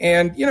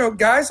 And,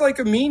 guys like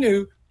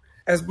Aminu,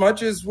 as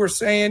much as we're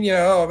saying,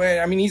 oh,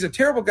 man, I mean, he's a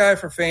terrible guy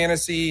for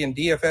fantasy and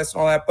DFS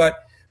and all that. But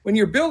when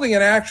you're building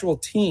an actual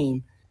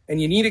team,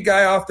 and you need a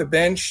guy off the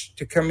bench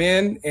to come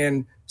in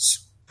and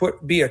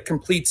be a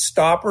complete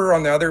stopper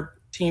on the other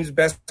team's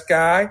best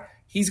guy,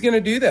 he's going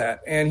to do that.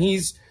 And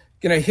he's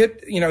going to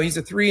hit, he's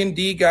a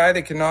 3-and-D guy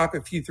that can knock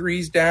a few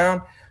threes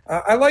down.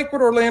 I like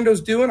what Orlando's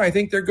doing. I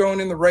think they're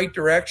going in the right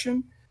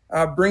direction.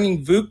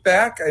 Bringing Vooch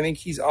back, I think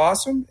he's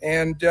awesome.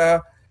 And,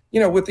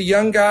 with the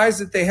young guys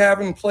that they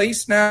have in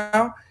place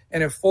now,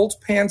 and if Fultz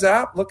pans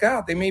out, look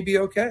out, they may be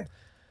okay.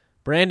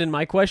 Brandon,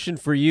 my question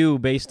for you,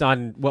 based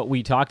on what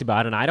we talked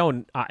about,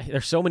 and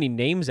there's so many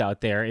names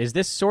out there, is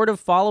this sort of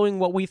following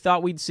what we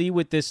thought we'd see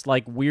with this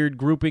like weird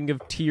grouping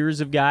of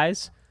tiers of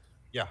guys?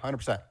 Yeah,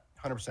 100%.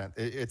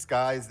 It's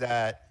guys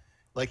that,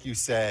 like you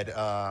said,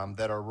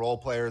 that are role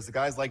players. The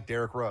guys like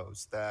Derrick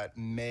Rose that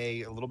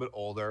may a little bit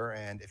older,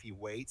 and if he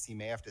waits, he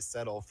may have to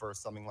settle for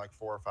something like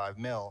 $4 or $5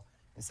 mil.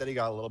 Instead, he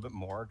got a little bit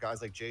more.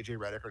 Guys like JJ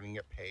Redick are going to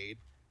get paid,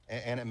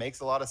 and it makes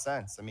a lot of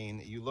sense. I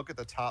mean, you look at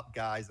the top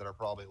guys that are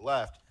probably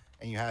left.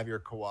 And you have your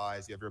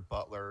Kawhis, you have your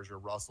Butlers, your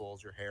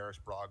Russells, your Harris,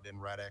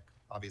 Brogdon, Redick,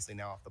 obviously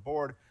now off the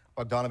board,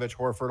 Bogdanovich,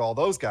 Horford, all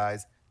those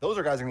guys. Those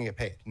are guys that are going to get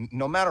paid.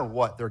 No matter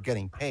what, they're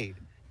getting paid.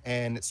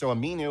 And so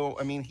Aminu,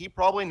 I mean, he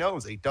probably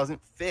knows that he doesn't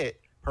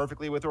fit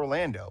perfectly with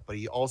Orlando, but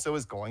he also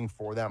is going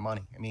for that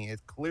money. I mean,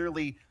 it's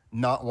clearly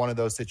not one of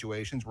those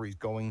situations where he's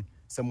going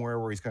somewhere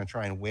where he's going to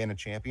try and win a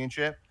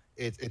championship.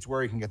 It's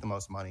where he can get the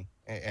most money.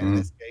 And in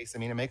this case, I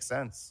mean, it makes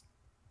sense.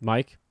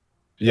 Mike?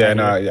 Yeah,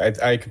 no,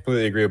 I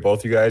completely agree with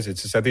both you guys.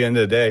 It's just at the end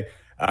of the day,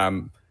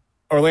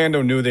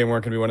 Orlando knew they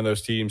weren't going to be one of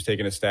those teams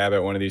taking a stab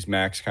at one of these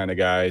max kind of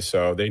guys.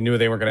 So they knew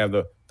they weren't going to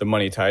have the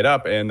money tied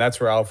up. And that's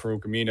where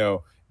Al-Farouq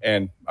Aminu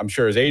And I'm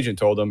sure his agent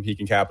told him he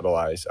can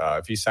capitalize.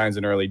 If he signs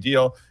an early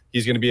deal,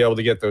 he's going to be able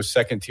to get those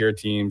second-tier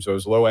teams,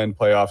 those low-end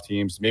playoff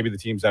teams, maybe the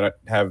teams that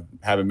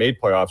haven't made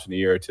playoffs in a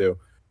year or two,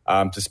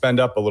 to spend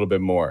up a little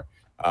bit more.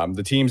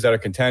 The teams that are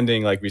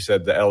contending, like we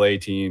said, the LA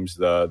teams,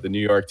 the New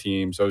York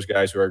teams, those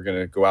guys who are going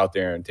to go out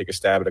there and take a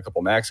stab at a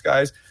couple max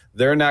guys,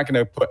 they're not going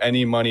to put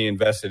any money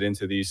invested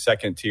into these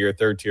second-tier,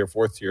 third-tier,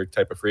 fourth-tier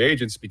type of free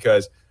agents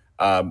because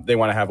they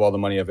want to have all the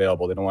money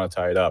available. They don't want to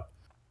tie it up.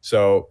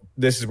 So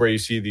this is where you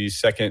see these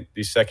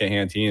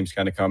second-hand teams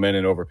kind of come in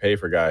and overpay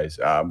for guys.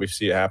 We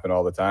see it happen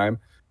all the time.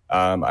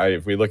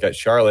 If we look at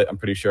Charlotte, I'm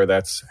pretty sure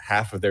that's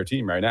half of their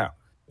team right now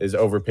is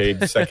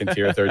overpaid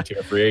second-tier,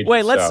 third-tier free agents.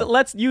 Wait,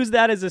 let's use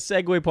that as a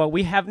segue point.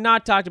 We have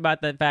not talked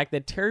about the fact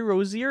that Terry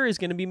Rozier is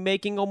going to be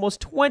making almost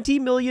 $20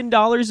 million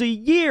a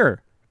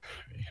year.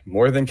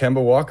 More than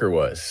Kemba Walker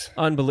was.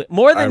 Unbelievable.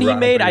 More than he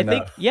made, I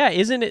think. enough. Yeah,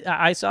 isn't it?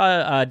 I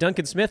saw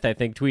Duncan Smith, I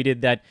think,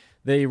 tweeted that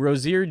the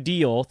Rozier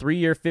deal,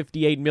 3-year,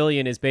 $58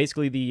 million, is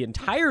basically the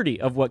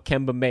entirety of what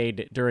Kemba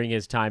made during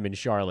his time in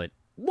Charlotte.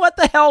 What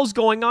the hell's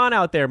going on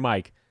out there,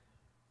 Mike?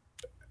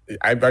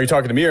 Are you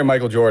talking to me or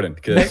Michael Jordan?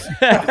 Because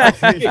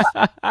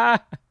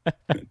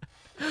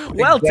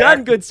Well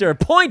done, good sir.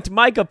 Point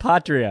Micah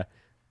Patria.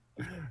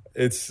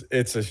 it's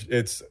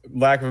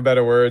lack of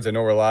better words. I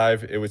know we're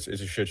live. It's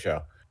a shit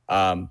show.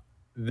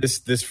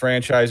 This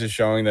franchise is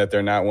showing that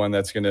they're not one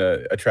that's going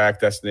to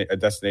attract a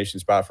destination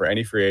spot for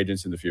any free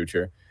agents in the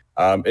future.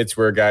 It's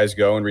where guys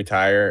go and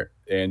retire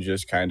and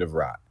just kind of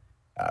rot.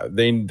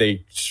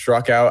 They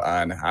struck out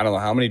on I don't know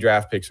how many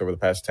draft picks over the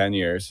past 10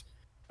 years.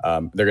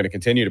 They're going to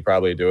continue to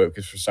probably do it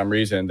because for some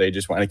reason they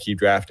just want to keep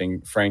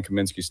drafting Frank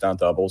Kaminsky stunt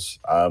doubles.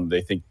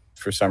 They think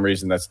for some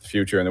reason that's the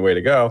future and the way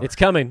to go. It's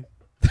coming.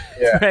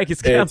 Yeah, Frank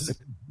is coming.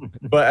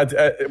 But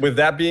with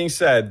that being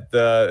said,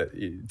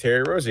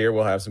 Terry Rozier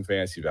will have some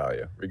fantasy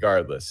value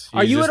regardless.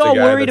 Are you at all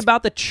worried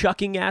about the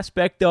chucking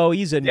aspect, though?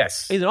 He's an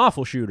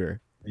awful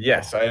shooter.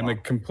 Yes, I am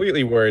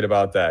completely worried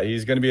about that.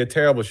 He's going to be a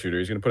terrible shooter.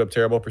 He's going to put up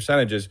terrible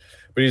percentages,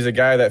 but he's a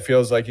guy that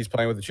feels like he's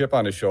playing with a chip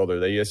on his shoulder,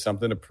 that he has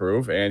something to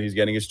prove, and he's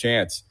getting his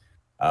chance.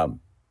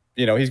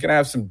 He's going to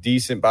have some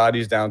decent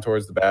bodies down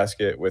towards the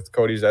basket with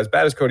Cody's. As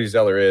bad as Cody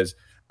Zeller is,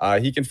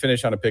 he can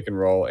finish on a pick and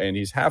roll, and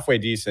he's halfway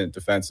decent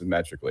defensive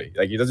metrically.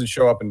 Like, he doesn't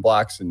show up in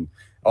blocks and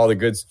all the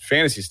good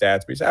fantasy stats,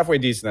 but he's halfway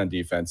decent on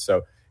defense.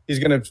 So he's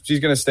going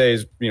to stay,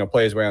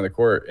 play his way on the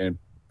court and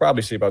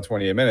probably see about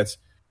 28 minutes.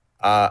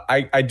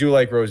 I do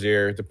like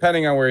Rozier,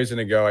 depending on where he's going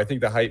to go. I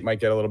think the hype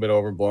might get a little bit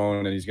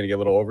overblown and he's going to get a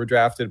little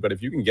overdrafted. But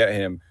if you can get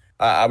him,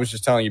 I was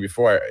just telling you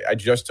before, I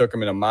just took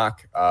him in a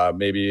mock,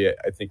 maybe,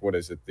 I think, what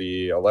is it,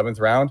 the 11th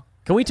round?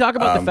 Can we talk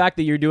about the fact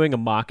that you're doing a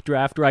mock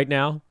draft right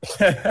now?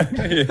 Yeah.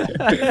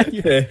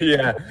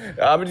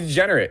 I'm a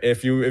degenerate.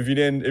 If you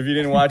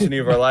didn't watch any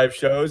of our live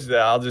shows,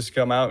 I'll just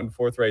come out and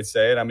forthright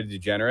say it. I'm a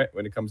degenerate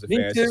when it comes to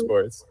fantasy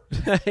sports.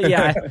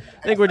 Yeah, I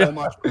think we're So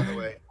much, by the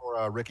way,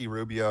 for Ricky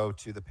Rubio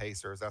to the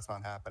Pacers. That's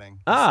not happening.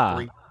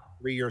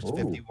 Three years to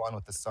 51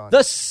 with the Suns.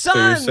 The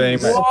Suns. So you're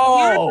saying,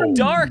 Whoa,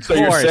 dark so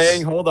horse. you're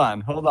saying, hold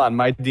on,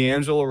 my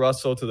D'Angelo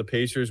Russell to the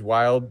Pacers,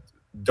 wild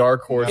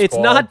dark horse. It's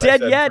call, not I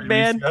dead said yet, 3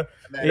 man. weeks ago.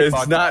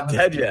 It's not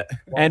dead yet.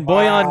 And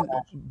Bojan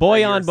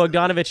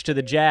Bogdanovic to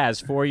the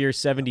Jazz, 4 years,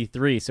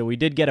 73. So we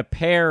did get a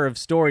pair of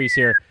stories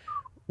here.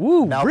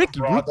 Woo, Malcolm Ricky.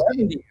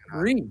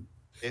 Brogdon,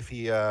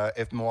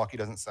 if Milwaukee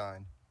doesn't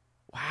sign.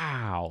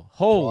 Wow,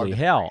 holy Brogdon.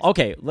 hell.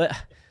 Okay,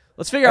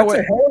 let's figure out That's what.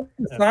 a hell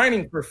of a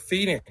signing for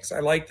Phoenix. I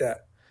like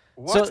that.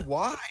 What? So-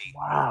 Why?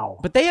 Wow.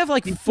 But they have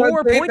like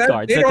four They- point that-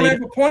 guards. They that don't they-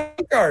 have a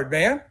point guard,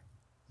 man.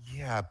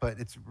 Yeah, but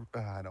it's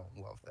I don't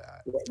love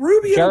that.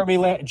 Rubio.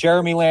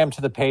 Jeremy Lamb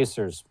to the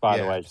Pacers, by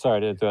the Yeah. way.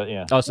 Sorry to do it.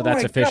 Yeah. Oh, so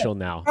that's my official God.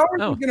 now. How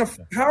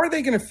are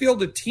they going to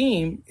field a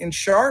team in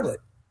Charlotte?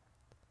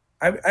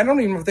 I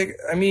don't even think.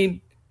 I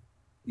mean,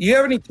 you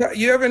have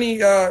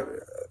any?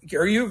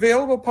 Are you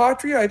available,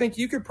 Patria? I think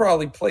you could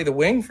probably play the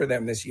wing for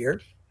them this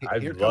year.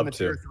 I'd Here come love the to.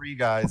 tier 3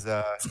 guys.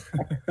 Here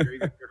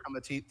come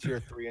the tier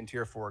 3 and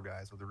tier 4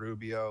 guys with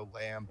Rubio,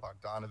 Lamb,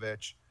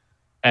 Bogdanovic,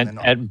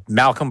 And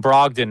Malcolm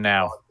Brogdon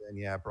now.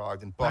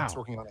 Brogdon. Bucks Wow.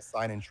 working on a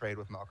sign and trade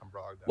with Malcolm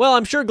Brogdon. Well,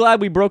 I'm sure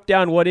glad we broke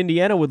down what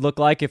Indiana would look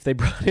like if they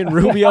brought in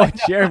Rubio and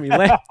Jeremy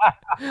Lamb.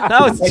 That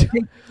was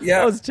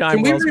time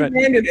Can we well spent.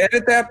 rewind and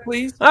edit that,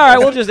 please? All right,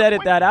 we'll just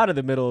edit that out of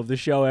the middle of the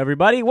show,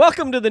 everybody.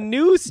 Welcome to the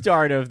new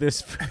start of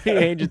this free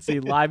agency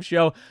live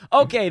show.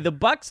 Okay, the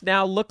Bucks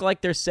now look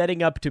like they're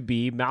setting up to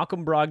be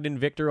Malcolm Brogdon,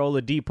 Victor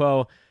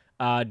Oladipo,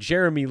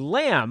 Jeremy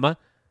Lamb,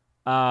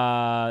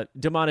 Domantas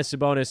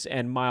Sabonis,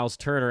 and Miles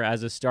Turner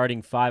as a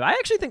starting five. I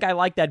actually think I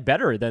like that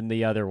better than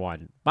the other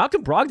one.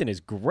 Malcolm Brogdon is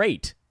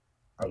great.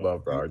 I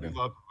love Brogdon.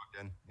 Love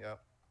Brogdon. Yep.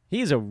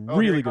 He's a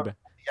really good. The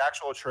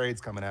actual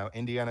trade's coming out.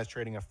 Indiana's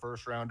trading a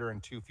first rounder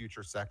and 2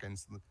 future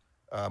seconds.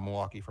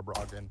 Milwaukee for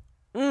Brogdon.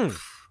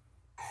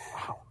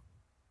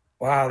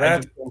 Wow,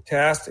 that's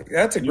fantastic.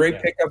 That's a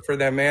great pickup for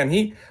them, man.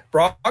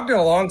 Brogdon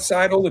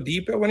alongside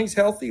Oladipo when he's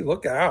healthy.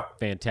 Look out.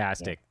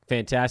 Fantastic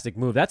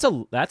move. That's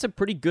a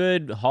pretty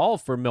good haul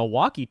for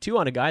Milwaukee too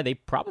on a guy they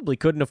probably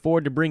couldn't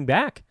afford to bring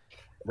back.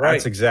 Right.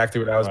 That's exactly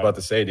what I was about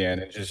to say, Dan.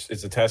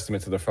 It's a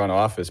testament to the front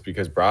office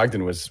because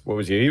Brogdon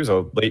he was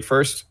a late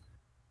first.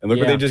 And look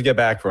what they just get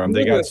back for him.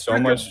 They got so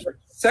much.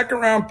 Second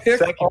round pick.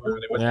 Second.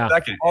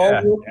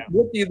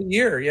 Rookie of the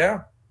year,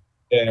 yeah.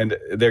 And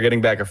they're getting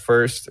back a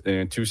first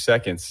in 2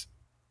 seconds.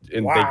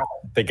 And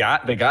they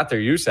got their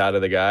use out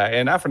of the guy.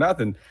 And not for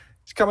nothing,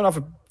 he's coming off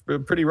a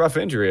pretty rough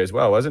injury as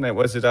well, wasn't it?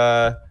 What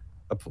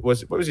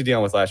was he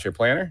dealing with last year?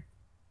 Plantar?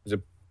 Was it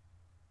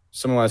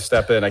someone want to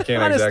step in? I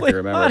can't exactly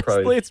remember.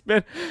 Honestly,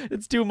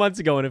 it's 2 months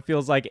ago, and it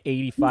feels like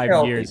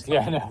 85 years.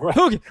 Yeah, no, right.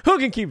 Who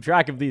can keep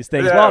track of these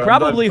things? Well,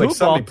 probably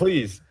Hoopball.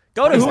 Please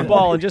go to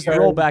Hoopball and just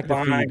roll back the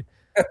feed.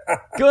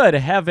 Good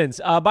heavens!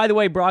 By the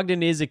way,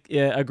 Brogdon is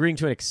agreeing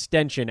to an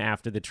extension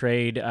after the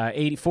trade,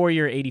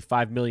 4-year,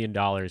 $85 million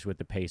with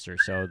the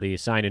Pacers. So the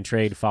sign and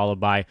trade followed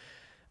by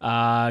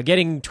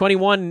getting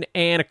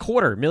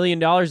 $21.25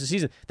 million a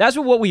season. That's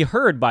what we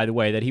heard, by the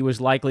way, that he was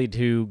likely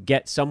to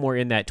get somewhere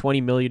in that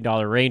 $20 million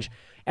range.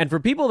 And for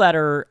people that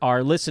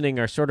are listening,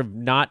 are sort of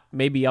not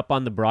maybe up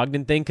on the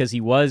Brogdon thing, because he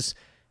was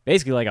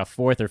basically like a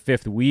fourth or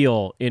fifth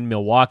wheel in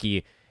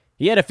Milwaukee.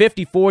 He had a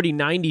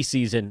 50-40-90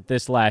 season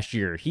this last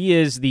year. He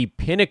is the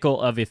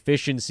pinnacle of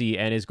efficiency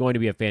and is going to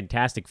be a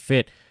fantastic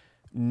fit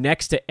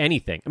next to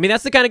anything. I mean,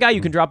 that's the kind of guy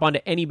you can drop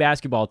onto any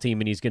basketball team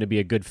and he's going to be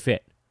a good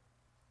fit.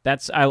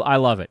 I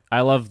love it.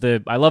 I love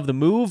the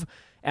move.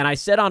 And I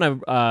said on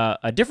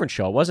a different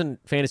show, it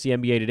wasn't Fantasy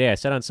NBA Today, I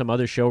said on some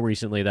other show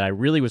recently that I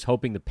really was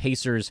hoping the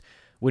Pacers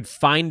would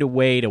find a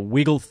way to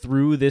wiggle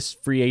through this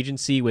free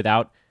agency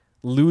without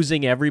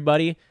losing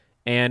everybody.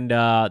 And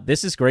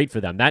this is great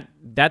for them.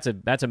 That's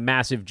a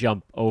massive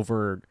jump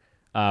over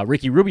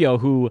Ricky Rubio,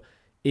 who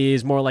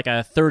is more like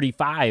a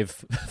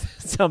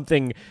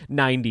 35-something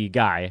 90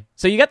 guy.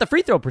 So you got the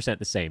free throw percent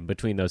the same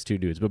between those two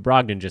dudes, but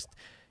Brogdon just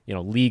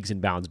leagues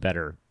and bounds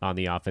better on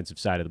the offensive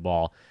side of the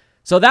ball.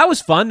 So that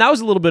was fun. That was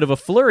a little bit of a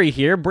flurry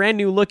here. Brand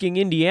new looking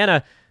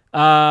Indiana.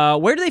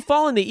 Where do they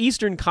fall in the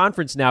Eastern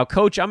Conference now,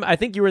 Coach? I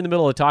think you were in the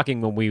middle of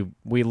talking when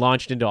we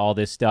launched into all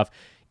this stuff.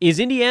 Is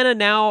Indiana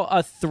now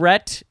a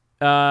threat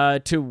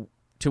to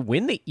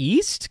win the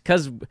East?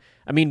 Because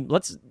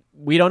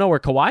we don't know where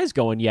Kawhi's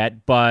going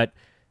yet, but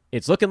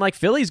it's looking like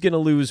Philly's going to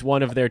lose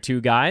one of their two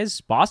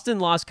guys. Boston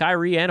lost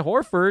Kyrie and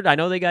Horford. I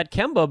know they got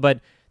Kemba, but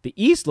the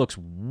East looks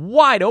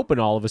wide open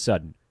all of a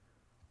sudden.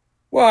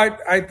 Well,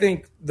 I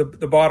think the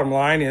bottom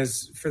line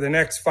is for the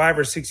next 5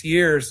 or 6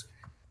 years,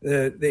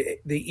 the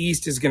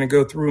East is going to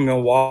go through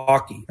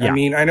Milwaukee. Yeah. I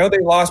mean, I know they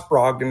lost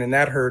Brogdon and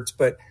that hurts,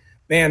 but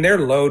man, they're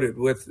loaded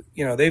with,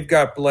 they've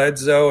got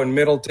Bledsoe and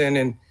Middleton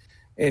and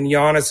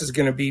Giannis is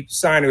going to be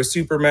signed to a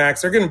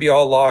supermax. They're going to be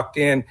all locked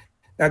in.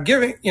 Now,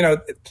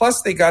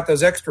 plus they got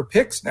those extra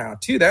picks now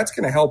too. That's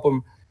going to help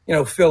them,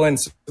 fill in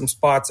some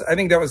spots. I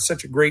think that was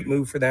such a great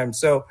move for them.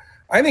 So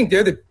I think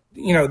they're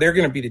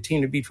going to be the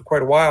team to beat for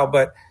quite a while.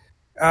 But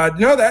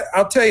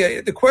I'll tell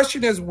you, the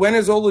question is, when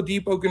is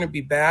Oladipo going to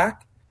be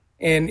back,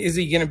 and is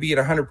he going to be at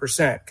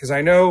 100%? Because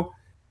I know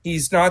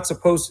he's not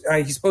supposed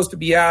to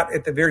be out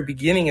at the very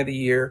beginning of the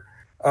year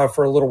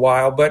for a little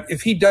while. But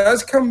if he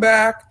does come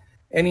back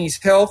and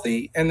he's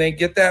healthy, and they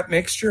get that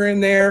mixture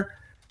in there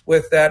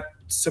with that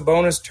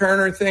Sabonis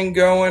Turner thing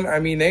going, I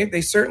mean,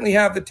 they certainly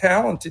have the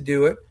talent to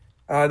do it.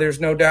 There's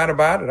no doubt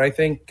about it. I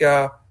think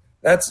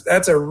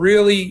that's a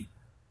really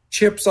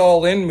chips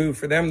all in move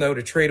for them, though,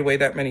 to trade away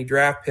that many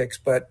draft picks.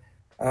 But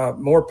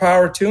more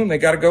power to them. They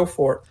got to go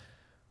for it.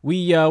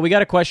 We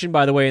got a question,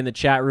 by the way, in the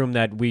chat room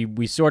that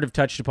we sort of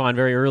touched upon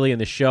very early in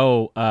the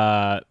show,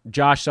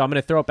 Josh. So I'm going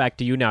to throw it back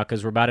to you now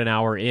because we're about an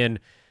hour in.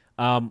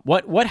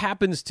 What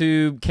happens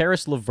to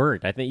Karis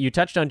LeVert? I think you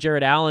touched on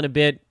Jared Allen a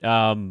bit.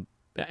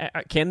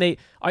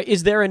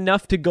 Is there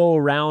enough to go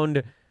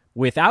around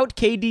without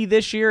KD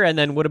this year? And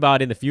then what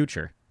about in the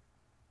future?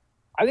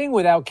 I think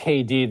without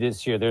KD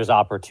this year, there's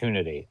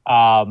opportunity.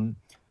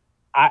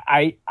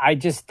 I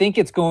just think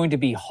it's going to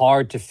be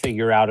hard to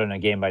figure out on a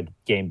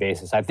game-by-game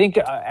basis. I think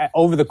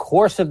over the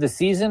course of the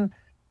season,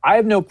 I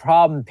have no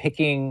problem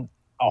picking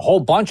a whole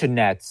bunch of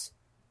Nets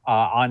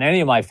on any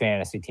of my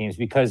fantasy teams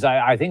because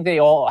I think they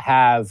all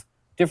have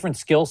different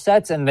skill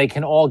sets and they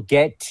can all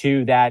get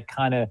to that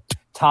kind of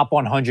top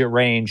 100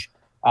 range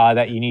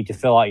that you need to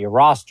fill out your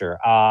roster.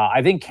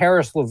 I think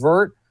Karis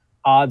LeVert,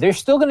 they're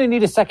still going to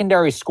need a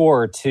secondary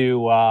scorer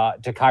to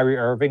Kyrie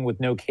Irving with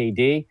no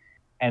KD.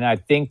 And I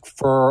think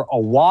for a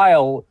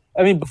while,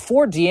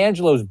 before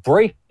D'Angelo's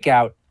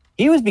breakout,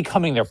 he was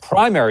becoming their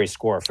primary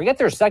scorer. Forget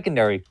their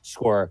secondary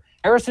scorer.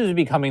 Harrison was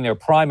becoming their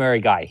primary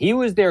guy. He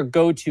was their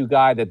go-to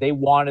guy that they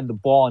wanted the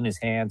ball in his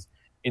hands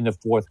in the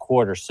fourth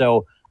quarter.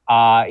 So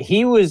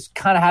he was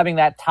kind of having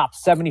that top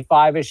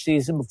 75-ish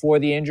season before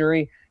the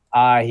injury.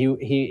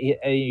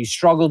 He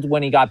struggled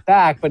when he got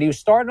back, but he was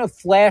starting to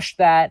flash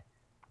that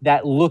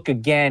look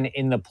again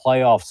in the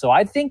playoffs. So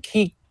I think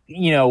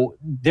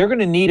they're going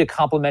to need a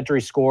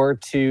complementary scorer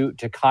to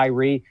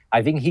Kyrie.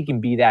 I think he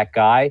can be that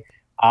guy.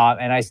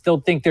 And I still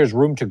think there's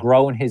room to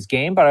grow in his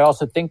game, but I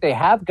also think they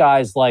have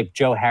guys like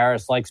Joe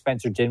Harris, like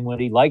Spencer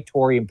Dinwiddie, like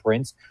Taurean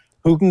Prince,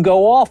 who can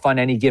go off on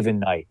any given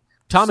night.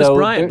 Thomas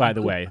Bryant, by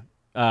the way.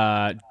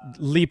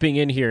 leaping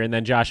in here, and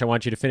then Josh, I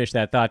want you to finish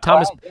that thought.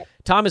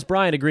 Thomas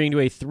Bryant agreeing to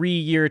a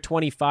 3-year,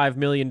 $25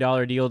 million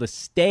deal to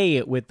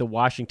stay with the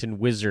Washington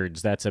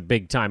Wizards. That's a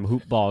big time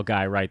hoop ball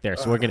guy right there.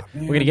 So we're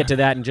gonna get to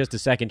that in just a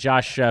second.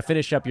 Josh,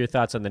 finish up your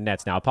thoughts on the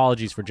Nets now.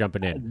 Apologies for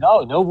jumping in.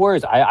 No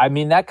worries. I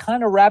mean, that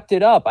kind of wrapped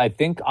it up. I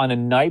think on a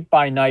night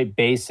by night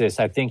basis,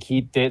 I think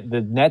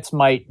the Nets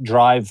might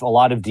drive a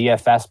lot of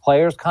DFS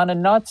players kind of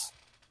nuts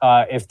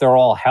if they're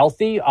all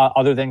healthy,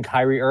 other than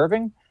Kyrie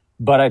Irving.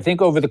 But I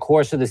think over the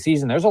course of the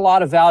season, there's a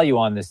lot of value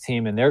on this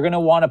team, and they're going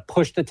to want to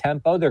push the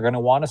tempo. They're going to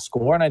want to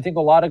score, and I think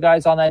a lot of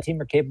guys on that team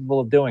are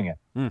capable of doing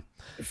it.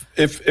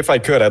 If I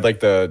could, I'd like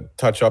to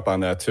touch up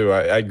on that too.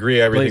 I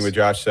agree everything what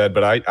Josh said,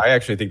 but I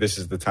actually think this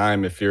is the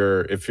time if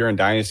you're in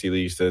dynasty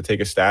leagues to take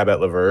a stab at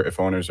LeVert if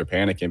owners are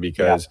panicking,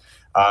 because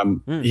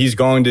he's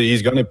going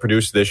to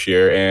produce this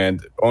year,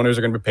 and owners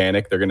are going to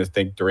panic. They're going to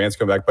think Durant's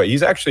coming back, but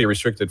he's actually a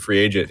restricted free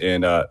agent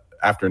in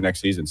after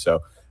next season,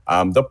 so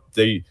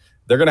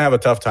they're going to have a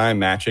tough time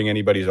matching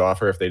anybody's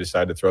offer if they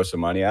decide to throw some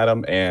money at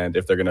him. And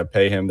if they're going to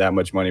pay him that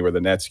much money where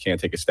the Nets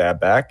can't take a stab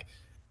back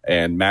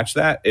and match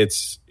that,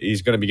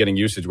 he's going to be getting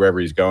usage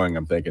wherever he's going,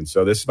 I'm thinking.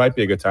 So this might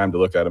be a good time to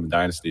look at him in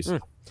dynasties.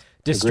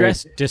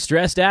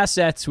 Distressed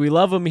assets. We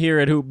love them here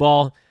at Hoop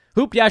Ball.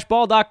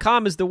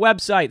 Hoop-ball.com is the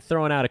website.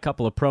 Throwing out a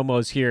couple of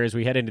promos here as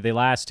we head into the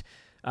last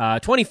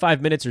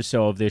 25 minutes or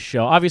so of this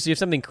show. Obviously, if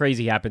something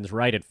crazy happens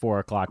right at 4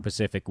 o'clock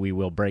Pacific, we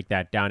will break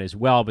that down as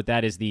well. But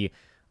that is the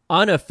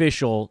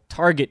unofficial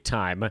target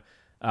time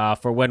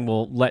for when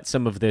we'll let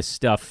some of this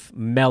stuff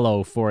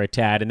mellow for a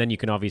tad. And then you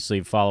can obviously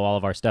follow all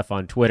of our stuff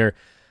on Twitter.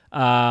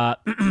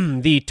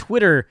 The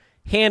Twitter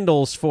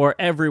handles for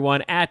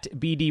everyone at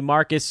BD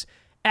Marcus,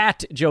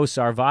 at Joe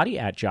Sarvati,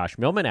 at Josh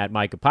Millman, at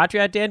Micah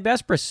Patria, at Dan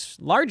Vespris.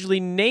 Largely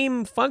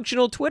name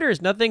functional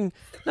Twitters. Nothing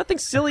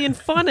silly and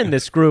fun in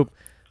this group.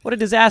 What a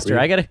disaster.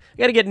 I gotta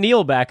get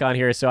Neil back on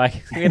here so I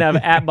can have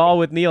at Ball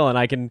with Neil, and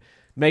I can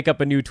make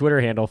up a new Twitter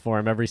handle for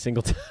him every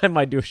single time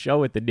I do a show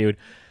with the dude.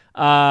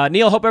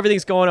 Neil, hope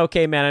everything's going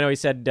okay, man. I know he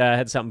said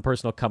had something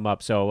personal come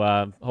up,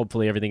 so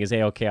hopefully everything is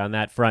A-okay on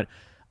that front.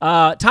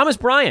 Thomas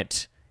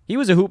Bryant, he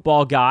was a hoop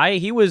ball guy.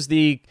 He was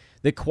the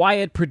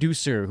quiet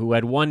producer who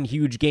had one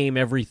huge game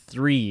every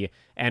 3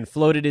 and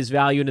floated his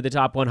value into the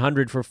top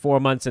 100 for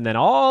 4 months, and then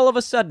all of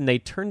a sudden they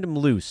turned him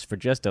loose for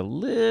just a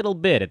little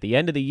bit at the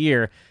end of the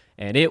year,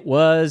 and it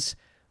was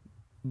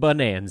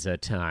bonanza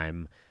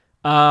time.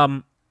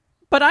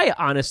 But I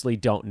honestly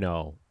don't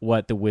know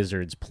what the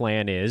Wizards'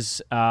 plan is.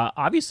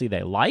 Obviously,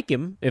 they like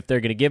him if they're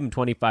going to give him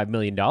 $25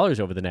 million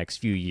over the next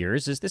few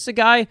years. Is this a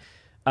guy,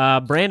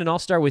 Brandon, I'll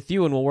start with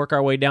you, and we'll work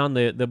our way down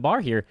the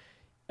bar here.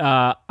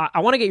 I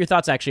want to get your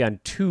thoughts actually on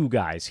 2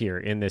 guys here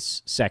in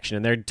this section,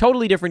 and they're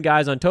totally different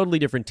guys on totally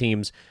different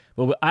teams.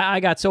 But I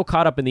got so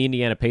caught up in the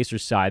Indiana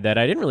Pacers side that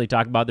I didn't really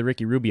talk about the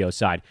Ricky Rubio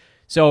side.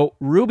 So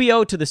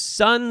Rubio to the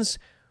Suns,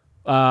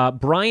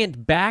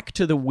 Bryant back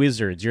to the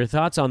Wizards. Your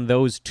thoughts on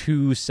those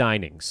 2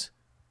 signings?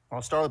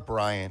 I'll start with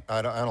Bryant.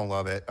 I don't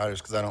love it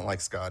because I don't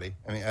like Scotty.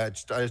 I mean, I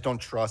just don't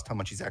trust how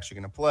much he's actually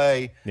going to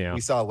play. Yeah.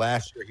 We saw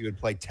last year he would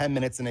play 10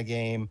 minutes in a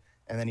game,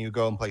 and then he would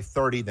go and play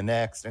 30 the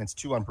next, and it's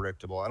too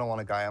unpredictable. I don't want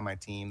a guy on my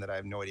team that I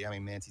have no idea how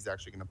many minutes he's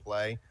actually going to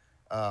play.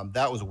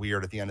 That was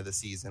weird at the end of the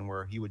season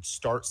where he would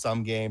start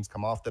some games,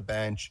 come off the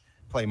bench,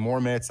 play more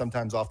minutes,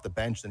 sometimes off the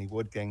bench than he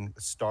would getting a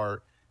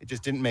start. It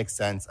just didn't make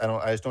sense.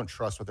 I just don't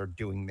trust what they're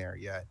doing there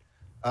yet.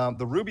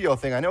 The Rubio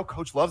thing, I know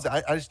Coach loves it.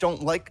 I just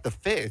don't like the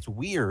fit. It's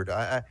weird.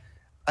 I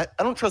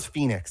don't trust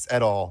Phoenix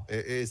at all.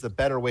 Is the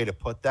better way to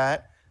put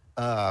that.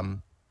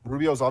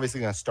 Rubio's obviously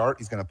going to start.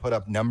 He's going to put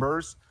up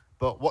numbers,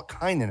 but what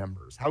kind of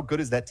numbers? How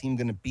good is that team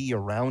going to be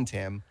around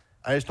him?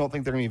 I just don't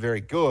think they're going to be very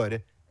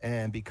good,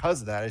 and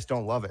because of that, I just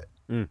don't love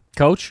it.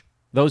 Coach,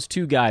 those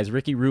 2 guys,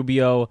 Ricky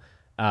Rubio,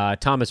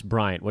 Thomas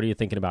Bryant, what are you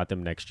thinking about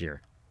them next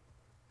year?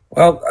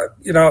 Well,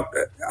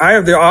 I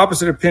have the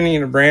opposite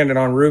opinion of Brandon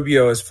on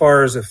Rubio as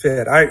far as a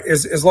fit.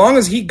 As long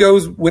as he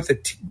goes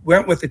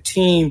went with a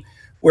team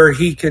where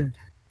he could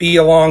be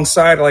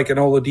alongside like an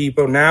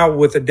Oladipo now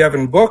with a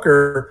Devin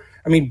Booker.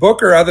 I mean,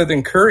 Booker, other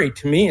than Curry,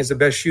 to me is the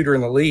best shooter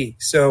in the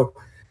league. So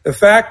the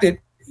fact that,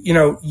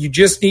 you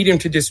just need him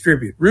to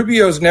distribute.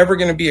 Rubio's never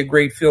going to be a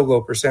great field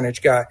goal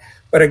percentage guy,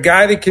 but a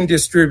guy that can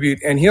distribute,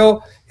 and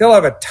he'll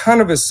have a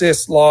ton of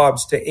assist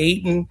lobs to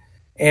Ayton.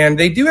 And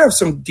they do have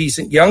some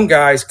decent young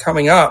guys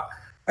coming up.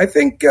 I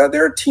think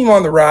they're a team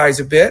on the rise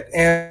a bit,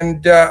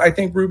 and I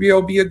think Rubio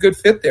will be a good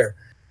fit there.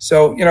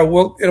 So,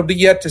 it'll be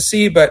yet to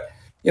see, but,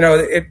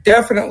 it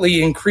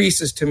definitely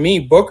increases, to me,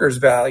 Booker's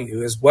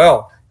value as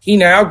well. He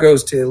now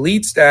goes to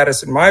elite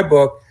status in my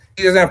book.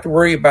 He doesn't have to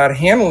worry about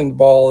handling the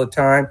ball all the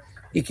time.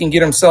 He can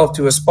get himself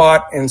to a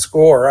spot and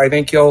score. I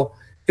think he'll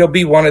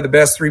be one of the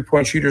best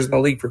 3-point shooters in the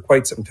league for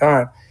quite some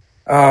time.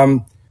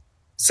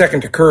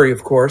 Second to Curry,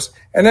 of course.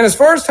 And then as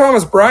far as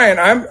Thomas Bryant,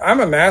 I'm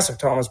a massive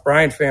Thomas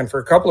Bryant fan for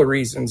a couple of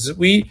reasons.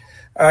 He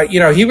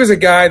was a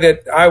guy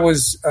that I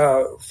was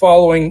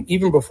following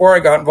even before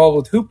I got involved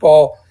with hoop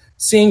ball,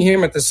 seeing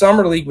him at the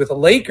Summer League with the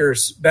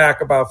Lakers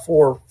back about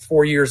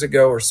four years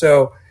ago or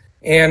so,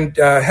 and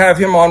have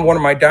him on one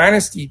of my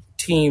dynasty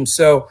team.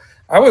 So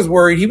I was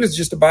worried he was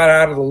just about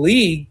out of the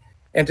league.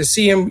 And to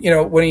see him,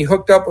 when he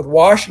hooked up with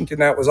Washington,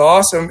 that was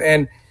awesome.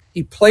 And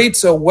he played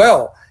so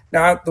well.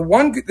 Now,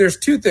 there's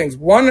two things.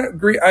 One,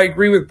 I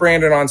agree with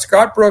Brandon on.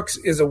 Scott Brooks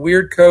is a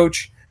weird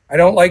coach. I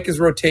don't like his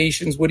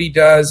rotations, what he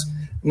does.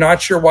 I'm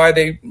not sure why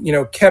they,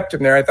 kept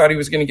him there. I thought he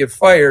was going to get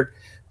fired.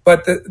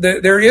 But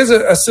there is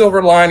a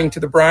silver lining to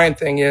the Bryant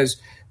thing is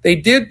I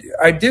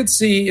did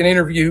see an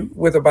interview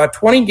with about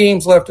 20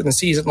 games left in the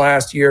season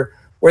last year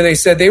where they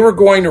said they were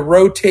going to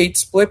rotate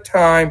split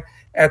time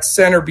at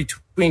center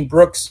between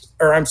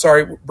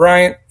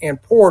Bryant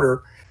and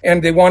Porter,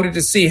 and they wanted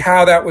to see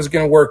how that was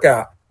going to work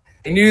out.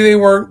 They knew they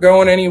weren't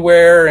going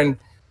anywhere, and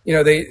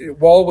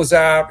Wall was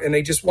out, and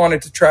they just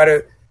wanted to try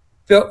to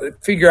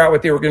figure out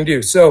what they were going to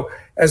do. So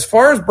as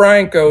far as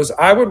Bryant goes,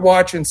 I would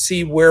watch and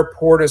see where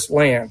Portis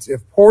lands.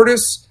 If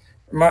Portis,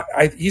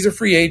 he's a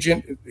free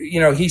agent,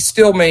 he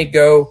still may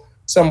go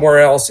somewhere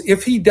else.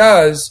 If he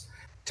does,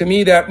 to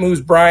me, that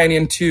moves Bryant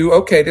into,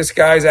 okay, this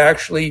guy's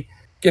actually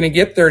going to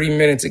get 30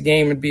 minutes a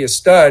game and be a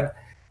stud.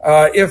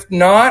 If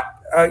not,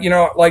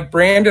 like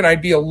Brandon,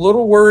 I'd be a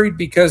little worried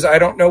because I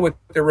don't know what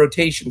the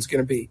rotation's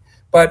going to be.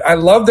 But I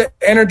love the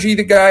energy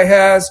the guy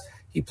has.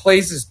 He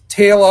plays his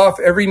tail off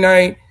every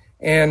night.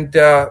 And,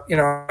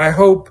 I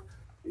hope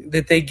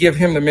that they give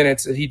him the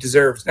minutes that he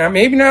deserves. Now,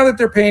 maybe now that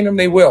they're paying him,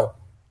 they will,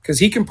 because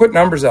he can put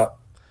numbers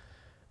up.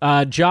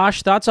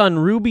 Josh, thoughts on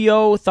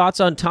Rubio, thoughts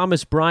on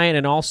Thomas Bryant,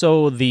 and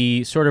also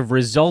the sort of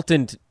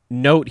resultant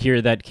note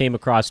here that came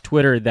across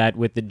Twitter that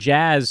with the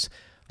Jazz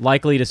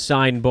likely to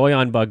sign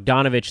Bojan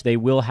Bogdanovic, they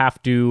will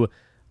have to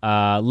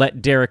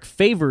let Derek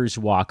Favors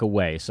walk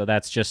away. So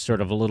that's just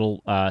sort of a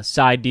little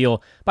side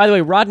deal. By the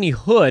way, Rodney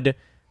Hood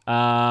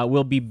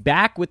will be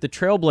back with the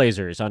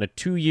Trailblazers on a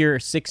 2-year,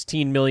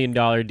 $16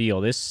 million deal.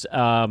 This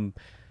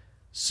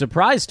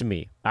surprised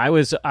me. I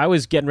was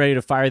getting ready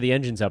to fire the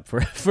engines up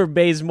for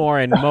Bazemore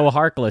and Mo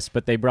Harkless,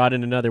 but they brought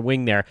in another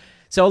wing there.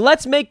 So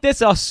let's make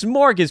this a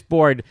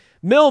smorgasbord.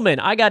 Millman,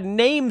 I got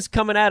names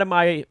coming out of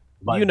my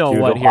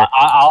what here.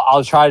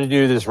 I'll try to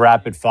do this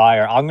rapid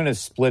fire. I'm going to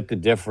split the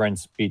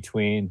difference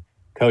between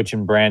Coach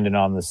and Brandon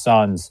on the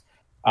Suns.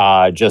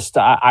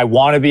 I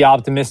want to be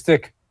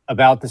optimistic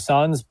about the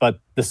Suns, but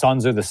the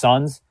Suns are the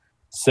Suns.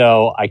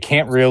 So I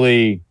can't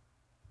really,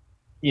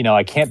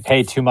 I can't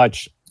pay too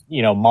much,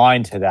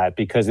 mind to that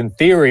because in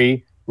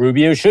theory,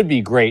 Rubio should be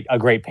a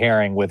great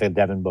pairing with a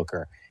Devin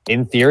Booker.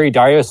 In theory,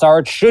 Dario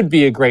Saric should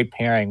be a great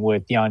pairing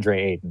with DeAndre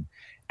Ayton.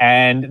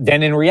 And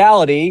then in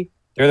reality,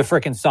 they're the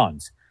freaking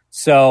Suns.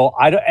 So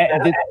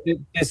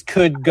this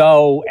could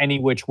go any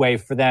which way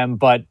for them.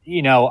 But,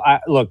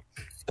 look,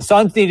 the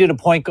Suns needed a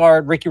point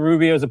guard. Ricky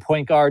Rubio is a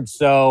point guard.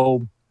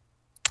 So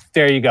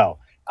there you go.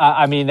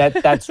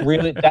 That's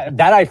really that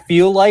I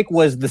feel like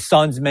was the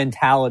Suns'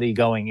 mentality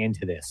going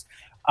into this.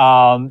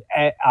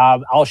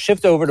 I'll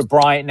shift over to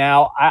Bryant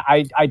now.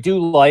 I do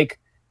like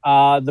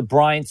the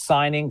Bryant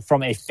signing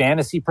from a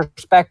fantasy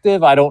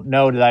perspective. I don't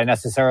know that I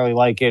necessarily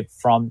like it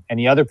from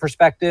any other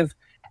perspective.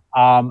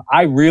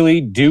 I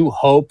really do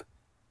hope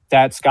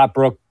that Scott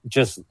Brooks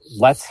just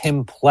lets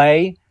him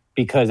play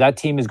because that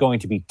team is going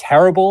to be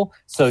terrible.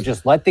 So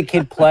just let the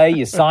kid play.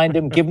 You signed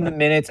him, give him the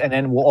minutes, and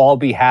then we'll all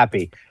be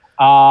happy.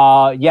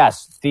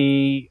 Yes,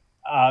 the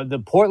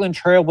Portland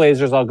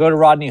Trailblazers, I'll go to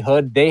Rodney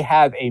Hood. They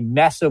have a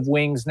mess of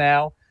wings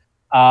now.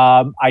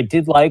 I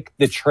did like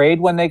the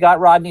trade when they got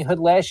Rodney Hood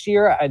last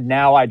year, and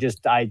now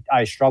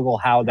I struggle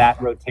how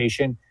that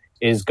rotation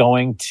is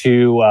going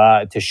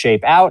to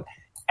shape out.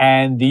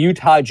 And the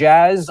Utah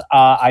Jazz,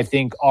 I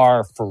think,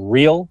 are for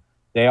real.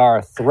 They are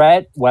a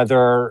threat.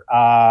 Whether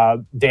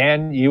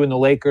Dan, you and the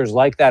Lakers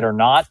like that or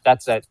not,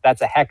 that's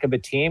a heck of a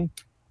team.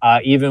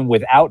 Even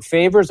without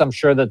Favors, I'm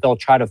sure that they'll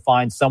try to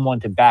find someone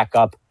to back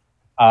up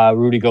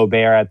Rudy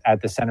Gobert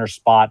at the center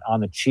spot on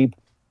the cheap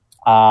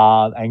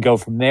and go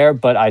from there.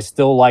 But I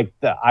still like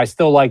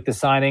the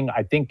signing.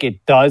 I think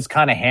it does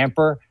kind of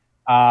hamper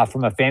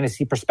from a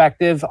fantasy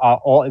perspective.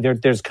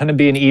 There's going to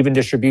be an even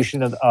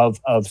distribution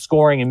of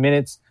scoring and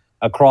minutes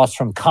across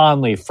from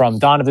Conley, from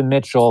Donovan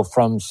Mitchell,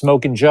 from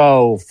Smokin'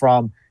 Joe,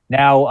 from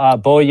now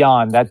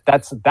Bojan.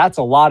 That's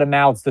a lot of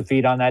mouths to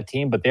feed on that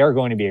team, but they're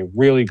going to be a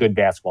really good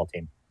basketball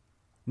team.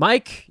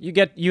 Mike, you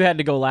had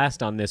to go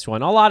last on this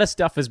one. A lot of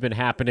stuff has been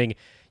happening.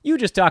 You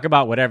just talk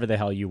about whatever the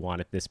hell you want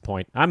at this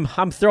point.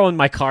 I'm throwing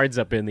my cards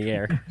up in the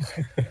air.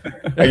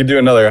 I could do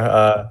another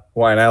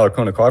Hawaiian Isle or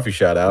Kona coffee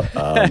shout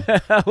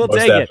out. We'll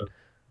take it.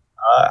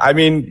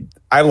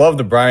 I love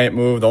the Bryant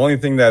move. The only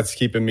thing that's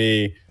keeping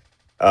me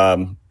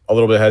a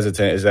little bit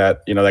hesitant is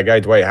that that guy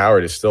Dwight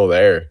Howard is still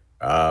there,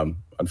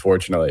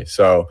 unfortunately.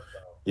 So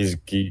is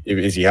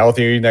he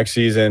healthy next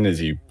season? Is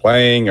he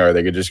playing? Or are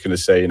they just going to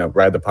say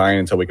ride the pine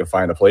until we can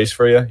find a place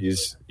for you?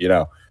 He's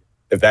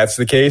if that's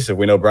the case, if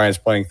we know Bryant's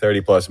playing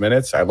 30+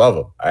 minutes, I love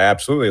him. I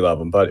absolutely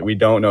love him, but we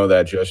don't know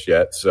that just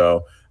yet.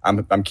 So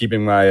I'm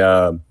keeping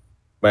my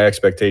my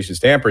expectations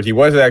tempered. He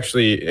was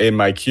actually in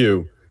my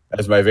queue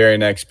as my very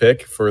next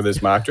pick for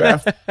this mock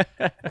draft.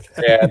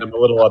 And I'm a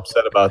little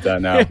upset about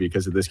that now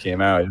because this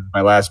came out.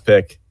 My last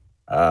pick.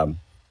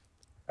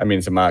 I I mean,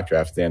 it's a mock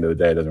draft at the end of the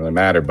day. It doesn't really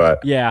matter,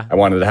 but yeah, I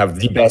wanted to have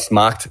the best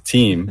mocked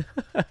team,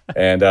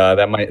 and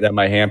that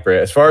might hamper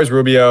it. As far as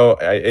Rubio,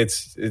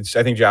 it's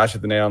I think Josh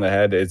hit the nail on the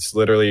head. It's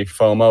literally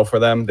FOMO for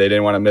them. They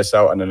didn't want to miss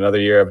out on another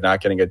year of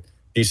not getting a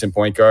decent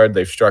point guard.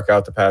 They've struck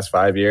out the past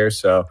 5 years,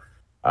 so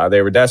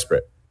they were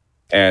desperate.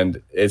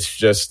 And it's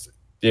just,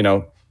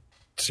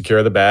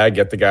 secure the bag,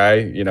 get the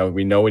guy.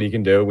 We know what he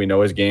can do. We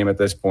know his game at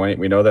this point.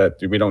 We know that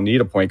we don't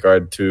need a point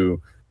guard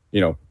to,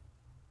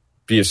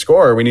 be a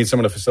scorer. We need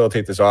someone to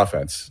facilitate this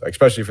offense,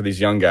 especially for these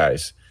young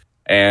guys.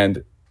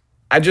 And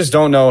I just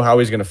don't know how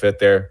he's going to fit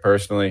there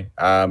personally.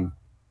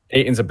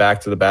 Ayton's a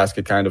back to the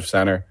basket kind of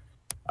center.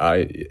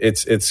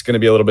 It's going to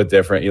be a little bit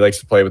different. He likes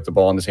to play with the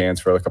ball in his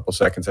hands for a couple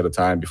seconds at a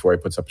time before he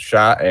puts up a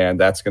shot, and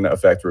that's going to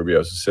affect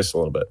Rubio's assists a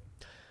little bit.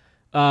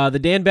 The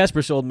Dan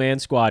Besbris old man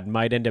squad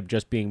might end up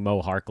just being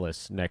Mo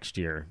Harkless next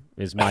year,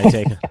 is my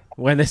take.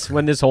 when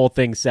this whole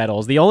thing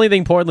settles, the only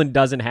thing Portland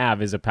doesn't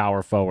have is a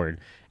power forward,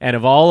 and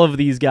of all of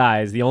these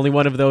guys, the only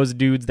one of those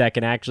dudes that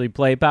can actually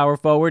play power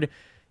forward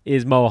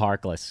is Mo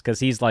Harkless, because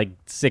he's like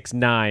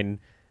 6'9".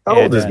 How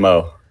old is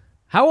Mo?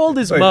 How old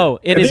is Mo?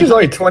 He's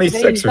only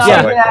 26 or something.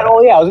 Yeah,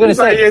 I was going to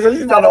say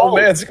he's not an old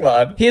man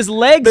squad. His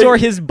legs or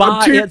his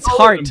body, his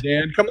heart.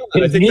 Dan, come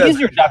on. His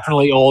knees are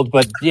definitely old,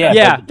 but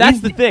but that's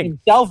the thing.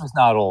 Himself is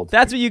not old.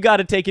 That's what you got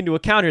to take into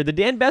account here. The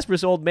Dan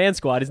Besbris old man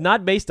squad is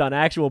not based on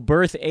actual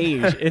birth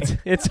age.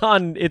 It's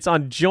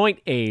on joint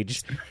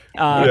age.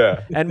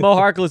 And Mo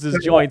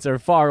Harkless's joints are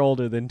far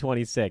older than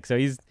 26, so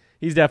he's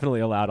definitely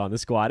allowed on the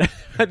squad.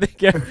 I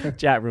think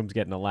chat room's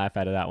getting a laugh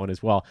out of that one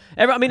as well.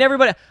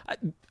 Everybody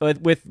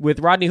with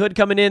Rodney Hood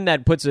coming in,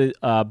 that puts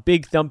a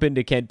big thump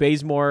into Kent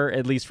Bazemore,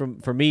 at least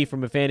for me,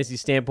 from a fantasy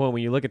standpoint.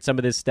 When you look at some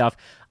of this stuff,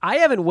 I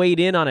haven't weighed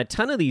in on a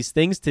ton of these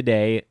things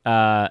today,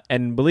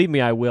 and believe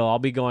me, I will. I'll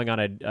be going on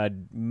a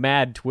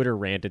mad Twitter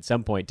rant at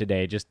some point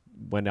today, just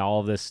when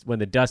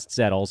the dust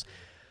settles.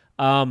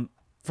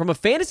 From a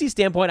fantasy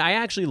standpoint, I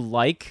actually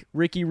like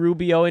Ricky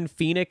Rubio in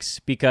Phoenix,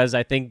 because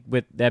I think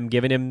with them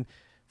giving him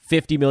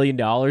 $50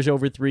 million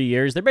over 3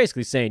 years, they're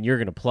basically saying you're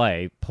going to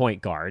play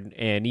point guard.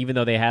 And even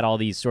though they had all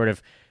these sort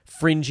of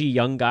fringy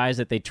young guys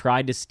that they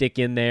tried to stick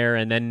in there,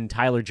 and then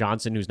Tyler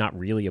Johnson, who's not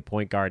really a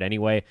point guard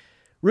anyway,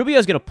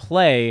 Rubio's going to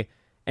play,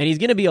 and he's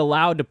going to be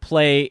allowed to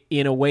play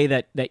in a way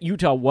that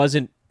Utah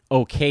wasn't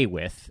okay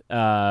with,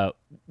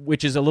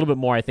 which is a little bit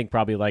more, I think,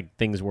 probably like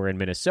things were in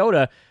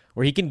Minnesota,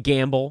 where he can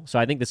gamble. So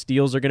I think the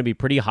steals are going to be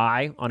pretty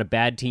high on a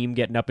bad team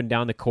getting up and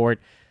down the court.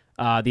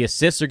 The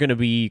assists are going to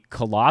be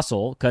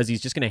colossal, because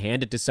he's just going to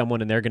hand it to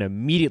someone and they're going to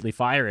immediately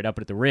fire it up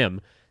at the rim.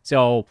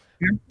 So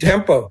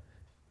tempo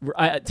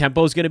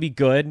is going to be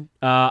good.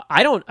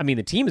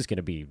 The team is going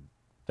to be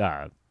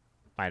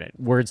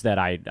words that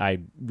I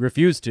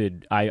refuse to.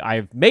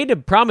 I've made a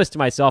promise to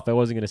myself I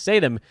wasn't going to say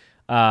them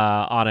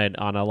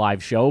on a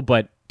live show,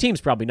 but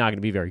team's probably not going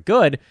to be very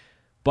good.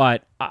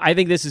 But I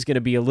think this is going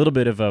to be a little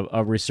bit of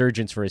a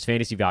resurgence for his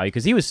fantasy value,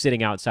 because he was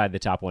sitting outside the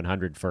top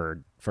 100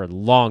 for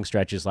long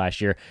stretches last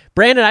year.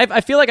 Brandon,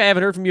 I feel like I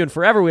haven't heard from you in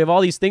forever. We have all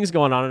these things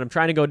going on, and I'm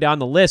trying to go down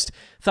the list.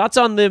 Thoughts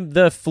on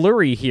the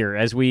flurry here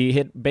as we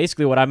hit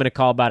basically what I'm going to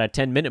call about a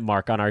 10-minute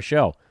mark on our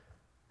show?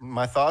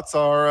 My thoughts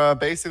are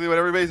basically what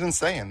everybody's been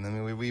saying. I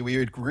mean,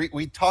 we agree.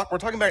 We're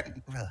talking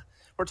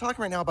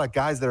right now about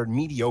guys that are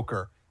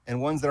mediocre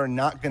and ones that are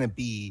not going to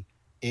be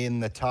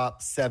in the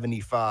top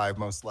 75,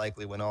 most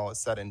likely, when all is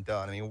said and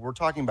done. I mean, we're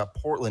talking about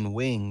Portland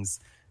wings.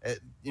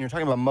 You're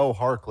talking about Mo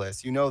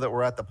Harkless. You know that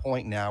we're at the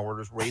point now we're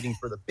just waiting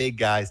for the big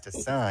guys to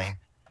sign.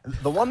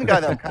 The one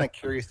guy that I'm kind of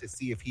curious to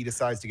see if he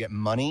decides to get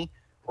money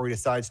or he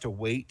decides to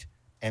wait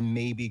and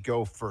maybe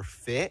go for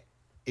fit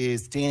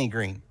is Danny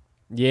Green.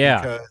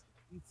 Yeah. Because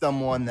he's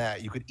someone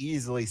that you could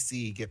easily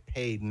see get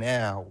paid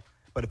now,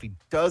 but if he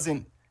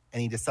doesn't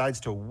and he decides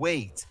to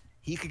wait,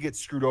 he could get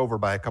screwed over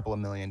by a couple of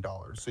 $1 million.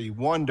 So you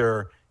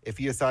wonder if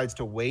he decides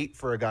to wait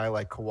for a guy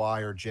like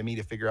Kawhi or Jimmy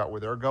to figure out where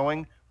they're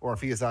going, or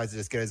if he decides to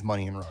just get his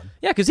money and run.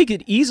 Yeah, because he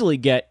could easily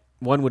get,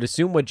 one would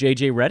assume, what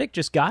J.J. Redick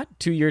just got,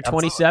 2-year,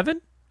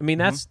 27. I mean,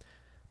 that's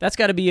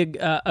got to be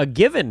a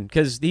given,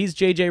 because he's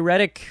J.J.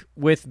 Redick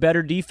with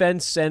better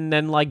defense and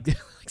then like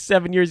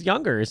 7 years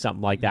younger or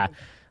something like that.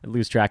 I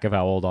lose track of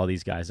how old all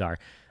these guys are.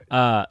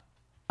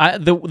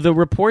 The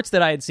reports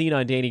that I had seen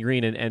on Danny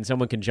Green, and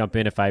someone can jump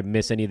in if I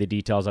miss any of the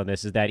details on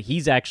this, is that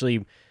he's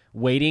actually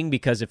waiting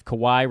because if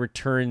Kawhi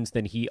returns,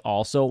 then he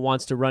also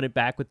wants to run it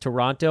back with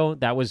Toronto.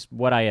 That was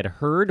what I had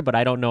heard, but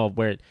I don't know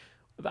where.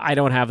 I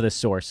don't have the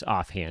source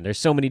offhand. There's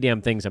so many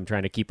damn things I'm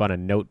trying to keep on a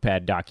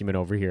notepad document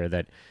over here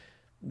that,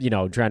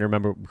 trying to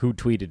remember who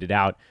tweeted it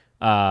out.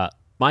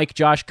 Mike,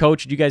 Josh,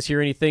 Coach, did you guys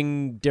hear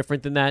anything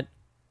different than that?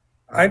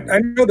 I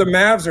know the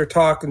Mavs are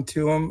talking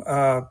to him.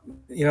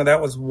 That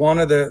was one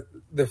of the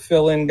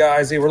fill-in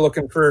guys. They were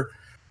looking for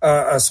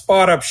a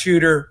spot-up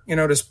shooter,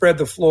 to spread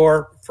the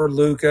floor for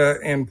Luka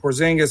and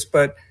Porzingis.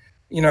 But,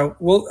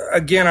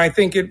 I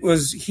think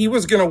he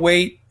was going to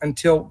wait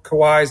until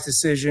Kawhi's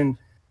decision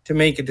to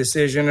make a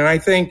decision. And I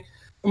think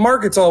the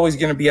market's always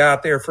going to be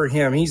out there for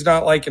him. He's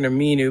not like an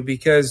Aminu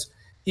because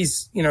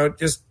he's,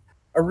 just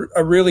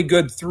a really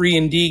good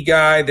 3-and-D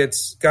guy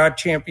that's got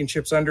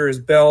championships under his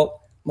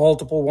belt,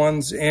 multiple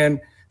ones,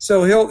 and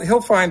so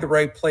he'll find the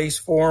right place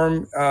for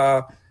him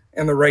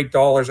and the right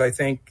dollars. I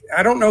think.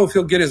 I don't know if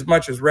he'll get as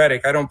much as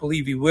Redick. I don't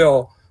believe he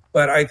will,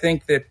 but I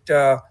think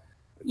that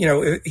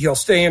he'll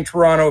stay in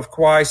Toronto if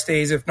Kawhi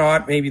stays. If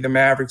not, maybe the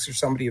Mavericks or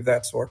somebody of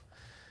that sort.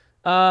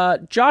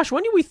 Josh,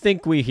 when do we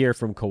think we hear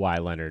from Kawhi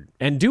Leonard?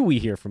 And do we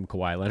hear from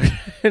Kawhi Leonard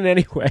in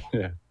any way?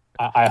 Yeah.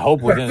 I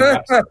hope within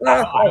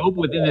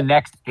the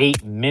next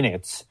 8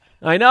 minutes.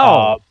 I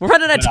know. We're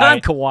running out of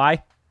time,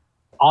 Kawhi.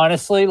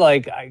 Honestly,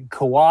 like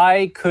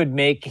Kawhi could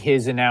make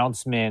his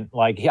announcement.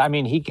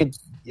 He could,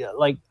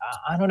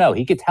 I don't know.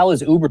 He could tell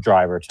his Uber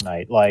driver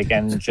tonight,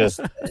 and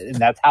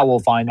that's how we'll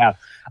find out.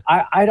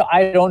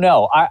 I don't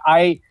know.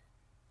 I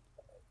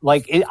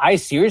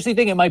seriously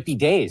think it might be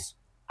days.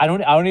 I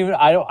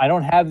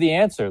don't have the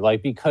answer.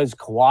 Because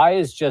Kawhi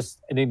is just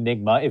an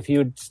enigma. If you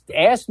had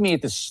asked me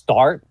at the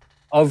start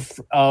of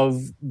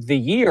the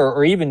year,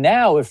 or even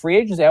now, if free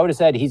agency, I would have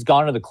said he's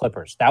gone to the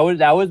Clippers. That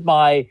was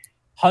my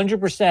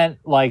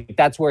 100%.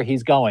 That's where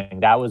he's going.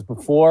 That was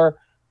before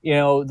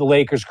the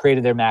Lakers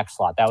created their max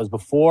slot. That was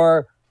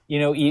before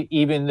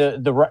even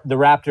the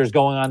Raptors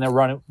going on their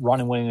run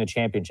and winning the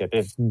championship.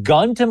 If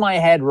gun to my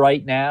head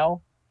right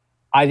now,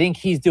 I think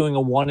he's doing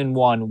a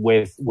 1-and-1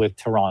 with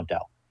Toronto.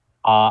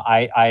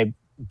 I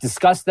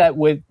discussed that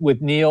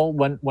with Neil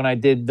when I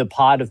did the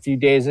pod a few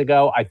days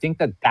ago. I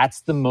think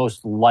that's the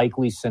most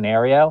likely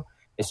scenario,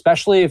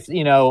 especially if,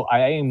 I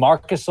think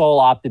Marc Gasol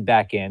opted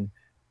back in.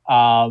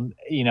 The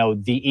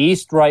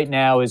East right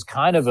now is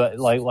kind of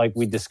like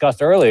we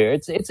discussed earlier,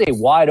 it's a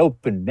wide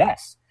open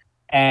mess.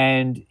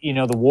 And,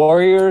 the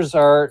Warriors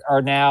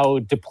are now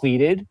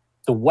depleted.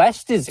 The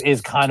West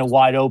is kind of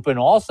wide open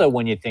also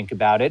when you think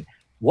about it.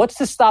 What's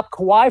to stop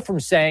Kawhi from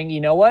saying,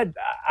 you know what,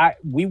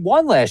 we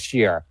won last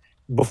year?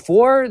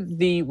 Before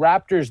the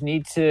Raptors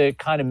need to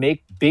kind of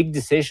make big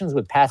decisions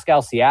with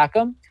Pascal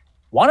Siakam,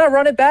 why not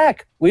run it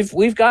back?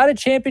 We've got a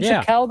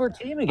championship caliber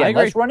team again.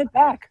 Let's run it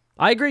back.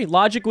 I agree.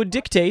 Logic would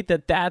dictate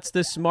that that's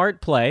the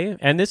smart play,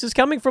 and this is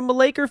coming from a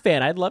Laker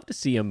fan. I'd love to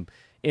see him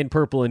in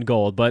purple and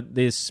gold, but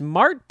the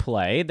smart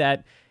play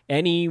that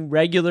any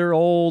regular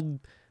old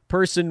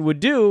person would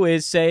do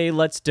is say,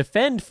 let's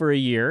defend for a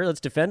year.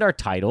 Let's defend our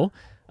title.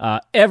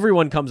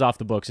 Everyone comes off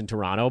the books in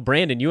Toronto.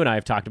 Brandon, you and I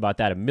have talked about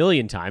that a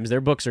million times. Their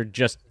books are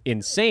just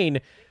insane.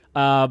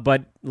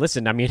 But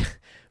listen,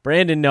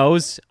 Brandon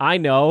knows. I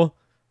know.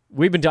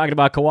 We've been talking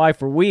about Kawhi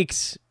for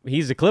weeks.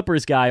 He's a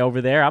Clippers guy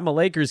over there. I'm a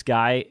Lakers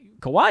guy.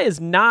 Kawhi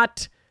is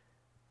not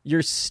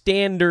your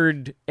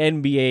standard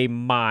NBA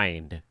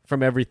mind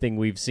from everything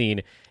we've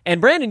seen.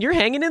 And Brandon, you're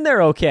hanging in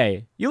there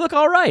okay. You look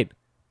all right.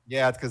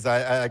 Yeah, it's because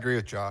I agree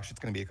with Josh. It's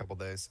going to be a couple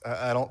days.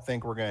 I don't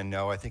think we're going to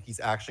know. I think he's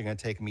actually going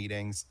to take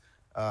meetings.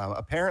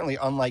 Apparently,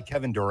 unlike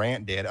Kevin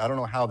Durant did, I don't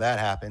know how that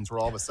happens, where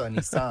all of a sudden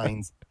he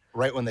signs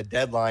right when the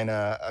deadline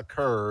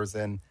occurs,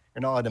 and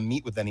you're not allowed to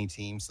meet with any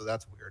team, so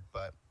that's weird.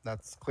 But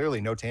that's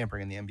clearly no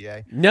tampering in the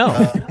NBA.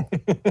 No.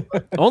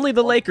 Only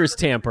the Lakers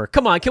tamper.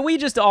 Come on, can we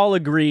just all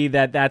agree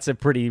that that's a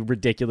pretty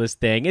ridiculous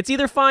thing? It's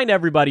either fine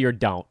everybody or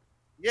don't.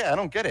 Yeah, I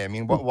don't get it. I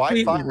mean,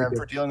 why fine them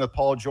for dealing with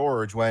Paul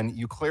George when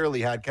you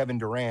clearly had Kevin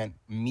Durant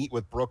meet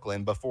with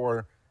Brooklyn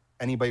before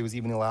anybody was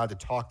even allowed to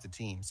talk to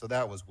teams? So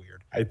that was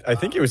weird. I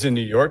think it was in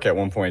New York at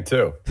one point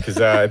too, because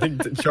I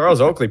think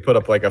Charles Oakley put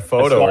up like a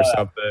photo or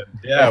something,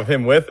 of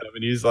him with him,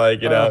 and he's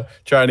like,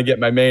 trying to get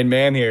my main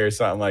man here or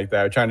something like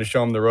that, trying to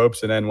show him the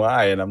ropes in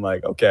NY, and I'm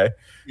like, okay,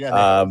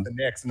 yeah, the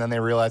Knicks, and then they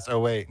realized, oh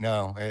wait,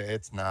 no,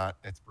 it's not.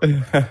 It's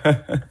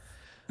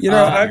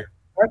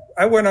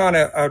I went on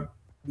a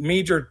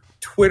major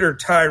Twitter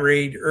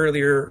tirade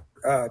earlier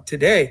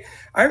today.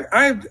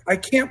 I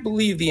can't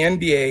believe the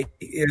NBA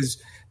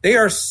they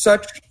are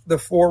such the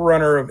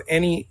forerunner of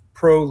any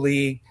pro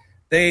league.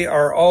 They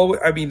are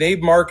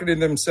they've marketed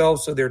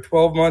themselves so they're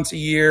 12 months a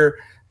year.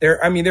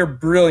 They're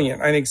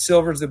brilliant. I think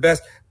Silver's the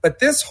best. But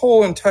this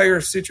whole entire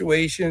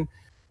situation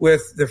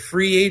with the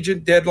free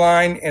agent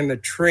deadline and the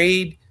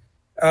trade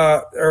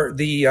or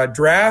the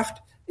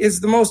draft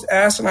is the most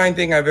asinine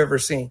thing I've ever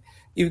seen.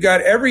 You've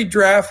got every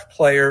draft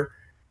player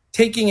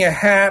taking a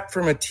hat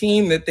from a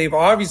team that they've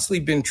obviously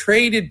been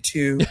traded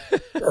to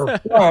or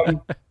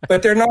from,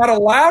 but they're not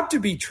allowed to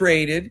be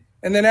traded.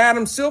 And then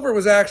Adam Silver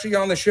was actually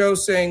on the show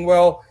saying,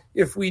 well,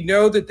 if we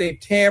know that they've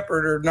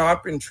tampered or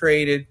not been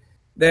traded,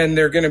 then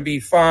they're going to be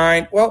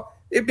fine. Well,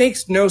 it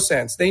makes no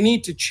sense. They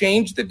need to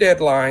change the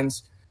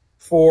deadlines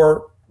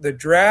for the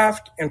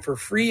draft and for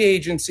free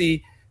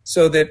agency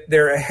so that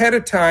they're ahead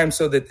of time,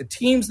 so that the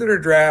teams that are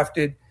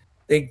drafted,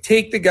 they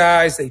take the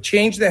guys, they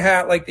change the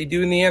hat like they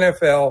do in the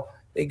NFL.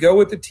 They go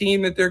with the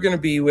team that they're going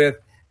to be with.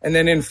 And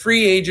then in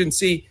free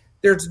agency,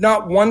 there's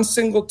not one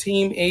single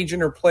team,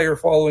 agent, or player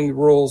following the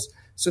rules,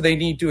 so they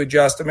need to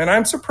adjust them. And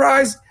I'm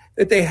surprised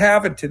that they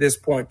haven't to this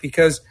point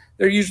because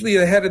they're usually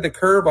ahead of the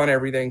curve on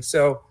everything.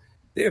 So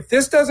if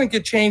this doesn't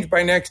get changed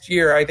by next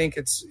year, I think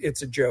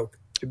it's a joke,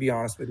 to be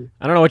honest with you.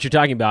 I don't know what you're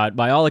talking about.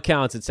 By all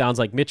accounts, it sounds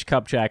like Mitch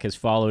Kupchak has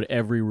followed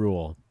every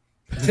rule.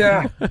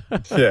 Yeah.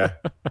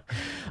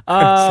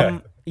 Yeah.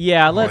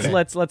 Yeah,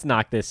 let's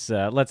knock this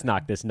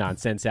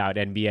nonsense out,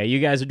 NBA. You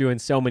guys are doing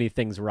so many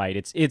things right.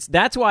 It's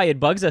that's why it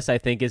bugs us, I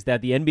think, is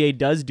that the NBA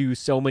does do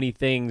so many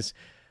things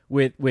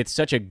with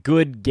such a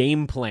good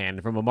game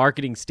plan from a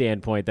marketing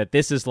standpoint that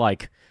this is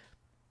like,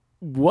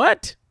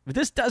 what?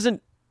 This does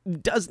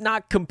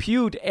not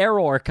compute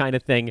error kind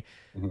of thing.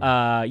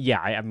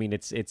 I mean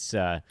it's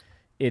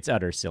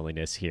utter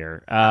silliness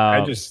here.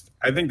 I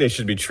think they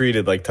should be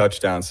treated like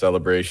touchdown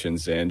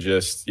celebrations and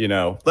just,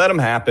 let them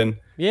happen.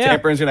 Yeah.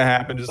 Tampering's going to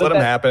happen. Just let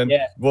them happen.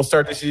 Yeah. We'll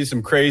start to see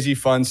some crazy,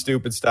 fun,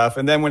 stupid stuff.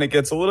 And then when it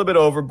gets a little bit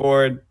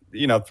overboard,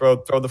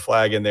 throw the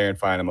flag in there and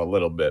fine them a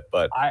little bit.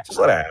 But just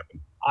let it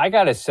happen. I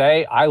got to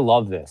say, I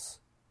love this.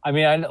 I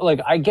mean,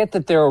 I get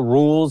that there are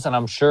rules, and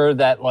I'm sure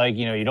that,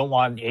 you don't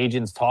want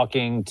agents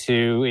talking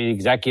to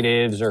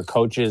executives or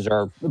coaches,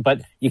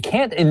 but you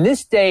can't, in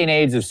this day and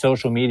age of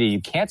social media,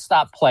 you can't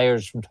stop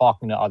players from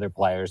talking to other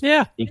players.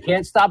 Yeah. You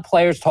can't stop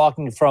players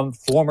talking from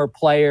former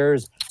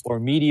players or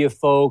media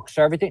folks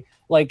or everything.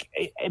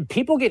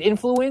 People get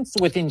influenced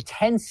within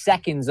 10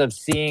 seconds of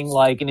seeing,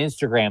 an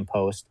Instagram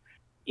post.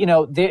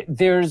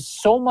 There's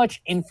so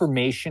much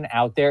information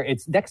out there.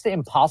 It's next to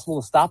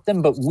impossible to stop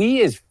them, but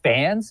we as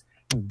fans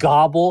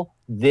gobble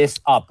this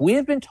up. We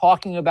have been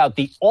talking about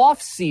the off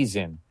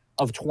season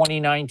of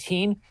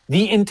 2019,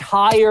 the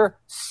entire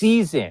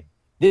season.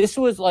 This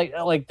was like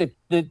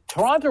the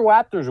Toronto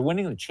Raptors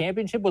winning the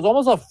championship was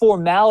almost a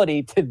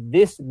formality to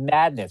this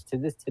madness, to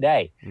this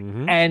today.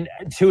 Mm-hmm. And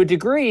to a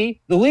degree,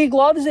 the league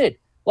loves it.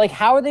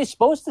 How are they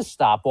supposed to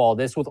stop all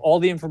this with all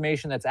the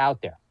information that's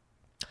out there?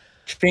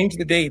 Change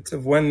the dates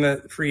of when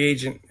the free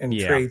agent and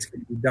trades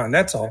can be done.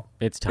 That's all.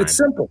 It's time. It's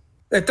simple.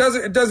 It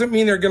doesn't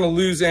mean they're going to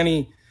lose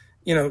any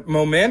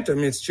momentum.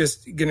 It's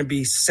just going to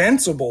be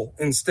sensible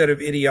instead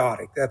of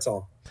idiotic. That's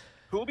all.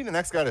 Who will be the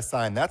next guy to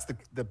sign? That's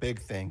the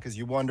big thing, because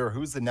you wonder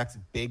who's the next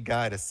big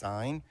guy to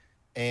sign.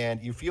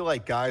 And you feel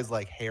like guys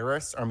like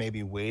Harris are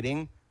maybe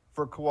waiting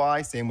for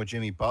Kawhi. Same with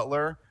Jimmy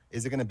Butler.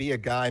 Is it going to be a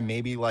guy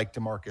maybe like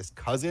DeMarcus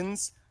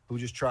Cousins who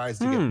just tries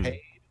to get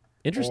paid?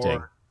 Interesting.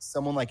 Or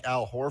someone like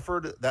Al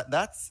Horford?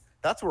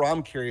 That's where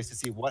I'm curious to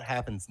see what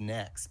happens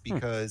next,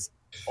 because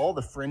all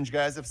the fringe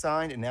guys have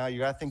signed, and now you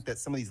got to think that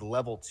some of these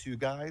level 2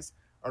 guys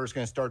are just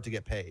going to start to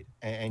get paid.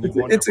 And you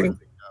wonder where they go.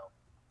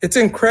 It's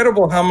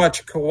incredible how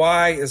much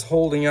Kawhi is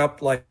holding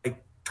up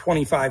like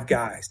 25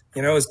 guys.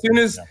 As soon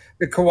as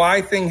the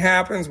Kawhi thing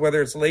happens,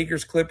 whether it's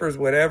Lakers, Clippers,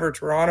 whatever,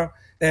 Toronto,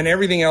 then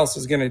everything else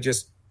is going to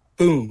just,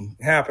 boom,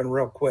 happen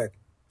real quick.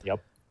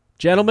 Yep.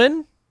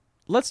 Gentlemen,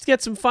 let's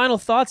get some final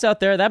thoughts out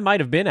there. That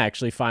might have been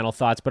actually final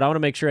thoughts, but I want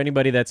to make sure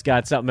anybody that's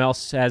got something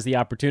else has the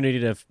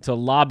opportunity to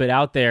lob it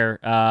out there.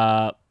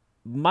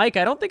 Mike,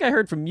 I don't think I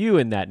heard from you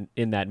in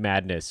that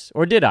madness,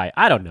 or did I?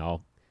 I don't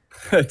know.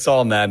 It's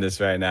all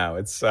madness right now.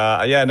 It's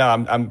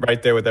I'm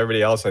right there with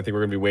everybody else. I think we're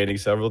going to be waiting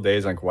several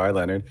days on Kawhi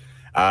Leonard.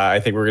 I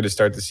think we're going to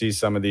start to see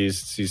some of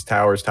these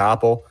towers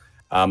topple.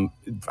 On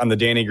the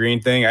Danny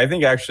Green thing, I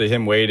think actually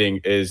him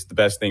waiting is the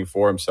best thing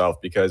for himself,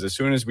 because as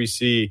soon as we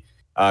see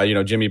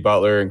Jimmy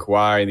Butler and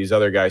Kawhi and these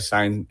other guys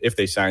sign, if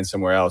they sign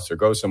somewhere else or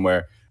go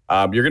somewhere,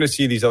 you're going to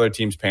see these other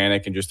teams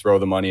panic and just throw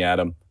the money at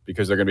them,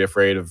 because they're going to be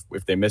afraid of,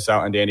 if they miss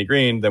out on Danny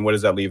Green, then what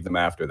does that leave them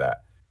after that?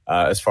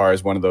 As far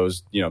as one of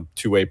those,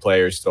 two-way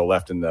players still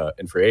left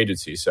in free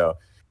agency. So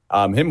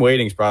him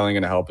waiting is probably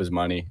going to help his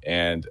money.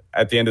 And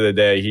at the end of the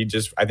day,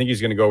 I think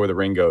he's going to go where the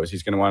ring goes.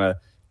 He's going to want to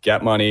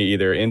get money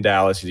either in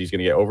Dallas, he's going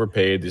to get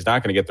overpaid, he's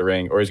not going to get the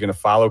ring, or he's going to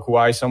follow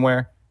Kawhi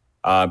somewhere,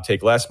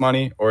 take less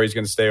money, or he's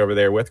going to stay over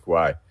there with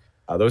Kawhi.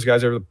 Those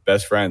guys are the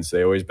best friends.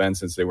 They've always been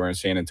since they were in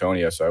San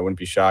Antonio. So I wouldn't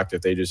be shocked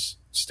if they just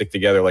stick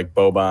together like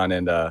Boban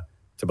and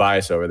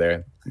Tobias over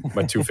there,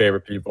 my two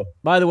favorite people.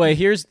 By the way,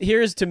 here's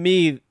to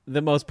me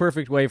the most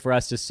perfect way for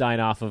us to sign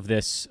off of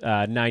this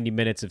 90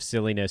 minutes of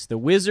silliness. The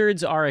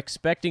Wizards are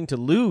expecting to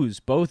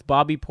lose both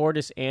Bobby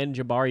Portis and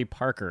Jabari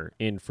Parker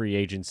in free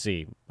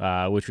agency,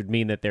 which would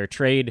mean that their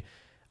trade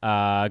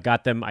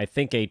got them, I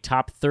think, a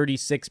top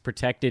 36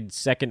 protected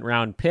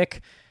second-round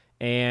pick,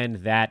 and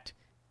that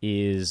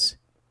is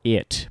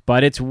it.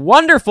 But it's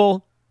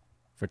wonderful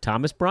for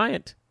Thomas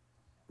Bryant.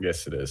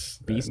 Yes, it is.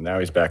 Beast. And now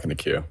he's back in the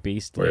queue.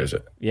 Beastly. Where is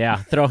it?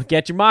 Yeah,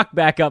 get your mock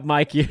back up,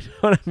 Mike. You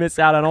don't want to miss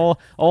out on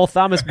old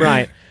Thomas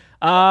Bryant.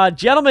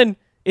 Gentlemen,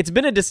 it's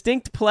been a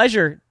distinct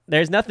pleasure.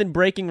 There's nothing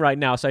breaking right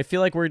now, so I feel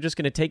like we're just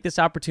going to take this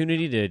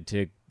opportunity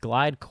to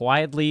glide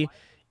quietly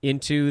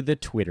into the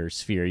Twitter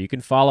sphere. You can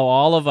follow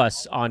all of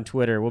us on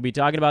Twitter. We'll be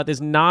talking about this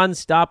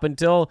nonstop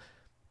until,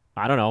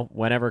 I don't know,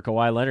 whenever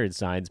Kawhi Leonard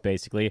signs,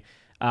 basically.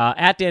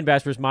 At Dan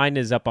Baspers, mine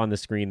is up on the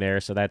screen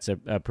there, so that's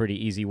a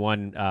pretty easy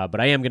one.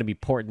 But I am going to be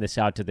porting this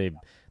out to the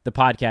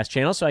podcast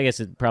channel, so I guess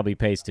it probably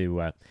pays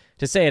to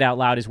say it out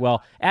loud as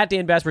well. At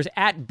Dan Baspers,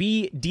 at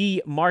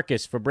BD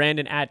Marcus for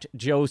Brandon, at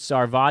Joe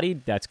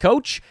Sarvati, that's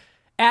Coach.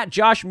 At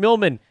Josh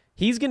Millman,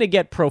 he's going to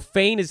get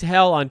profane as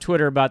hell on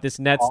Twitter about this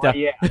Nets stuff.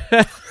 Yeah.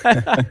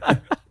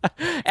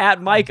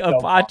 At Mike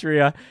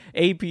Apotria,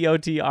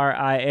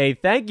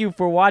 Apotria. Thank you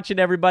for watching,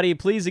 everybody.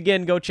 Please,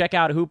 again, go check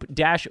out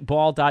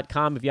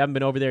hoop-ball.com if you haven't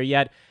been over there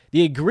yet.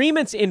 The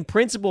agreements in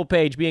principle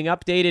page being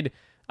updated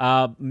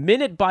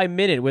minute by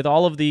minute with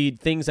all of the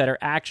things that are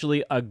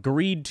actually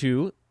agreed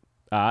to.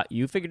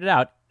 You figured it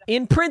out.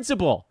 In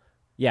principle.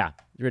 Yeah,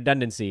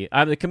 redundancy.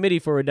 I'm the committee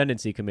for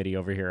redundancy committee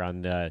over here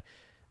on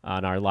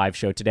our live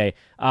show today.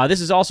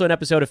 This is also an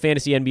episode of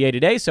Fantasy NBA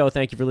Today, so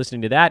thank you for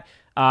listening to that.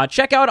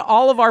 Check out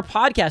all of our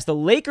podcasts. The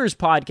Lakers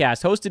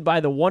podcast, hosted by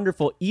the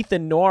wonderful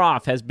Ethan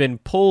Noroff, has been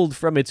pulled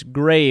from its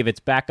grave. It's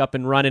back up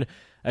and running.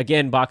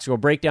 Again, Box Score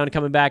Breakdown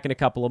coming back in a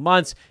couple of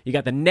months. You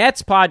got the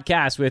Nets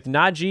podcast with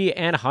Najee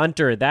and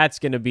Hunter. That's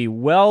going to be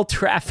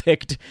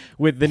well-trafficked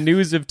with the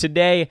news of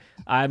today.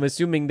 I'm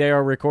assuming they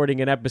are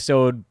recording an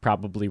episode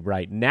probably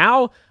right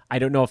now. I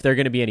don't know if there are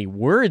going to be any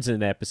words in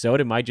the episode.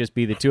 It might just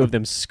be the two of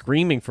them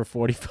screaming for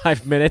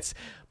 45 minutes.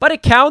 But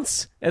it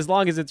counts as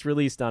long as it's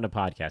released on a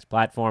podcast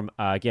platform.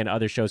 Again,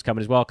 other shows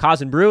coming as well.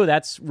 Cause and Brew,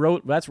 that's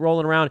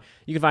rolling around.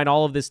 You can find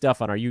all of this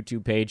stuff on our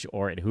YouTube page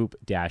or at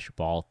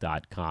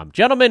hoop-ball.com.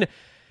 Gentlemen,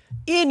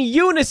 in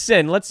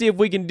unison, let's see if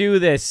we can do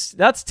this.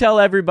 Let's tell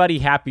everybody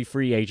happy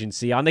free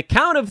agency. On the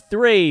count of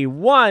 3.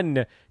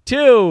 1,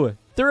 2,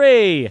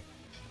 3.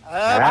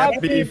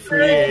 Happy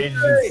free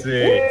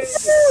agency.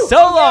 So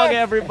long,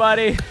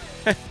 everybody.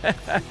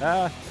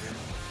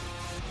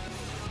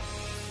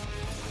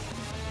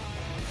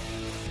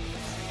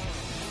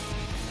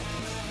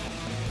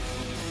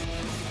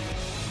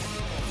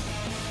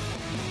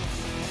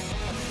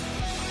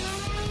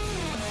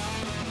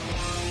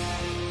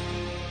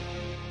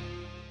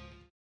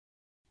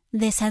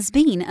 This has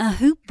been a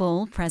Hoop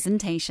Ball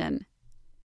presentation.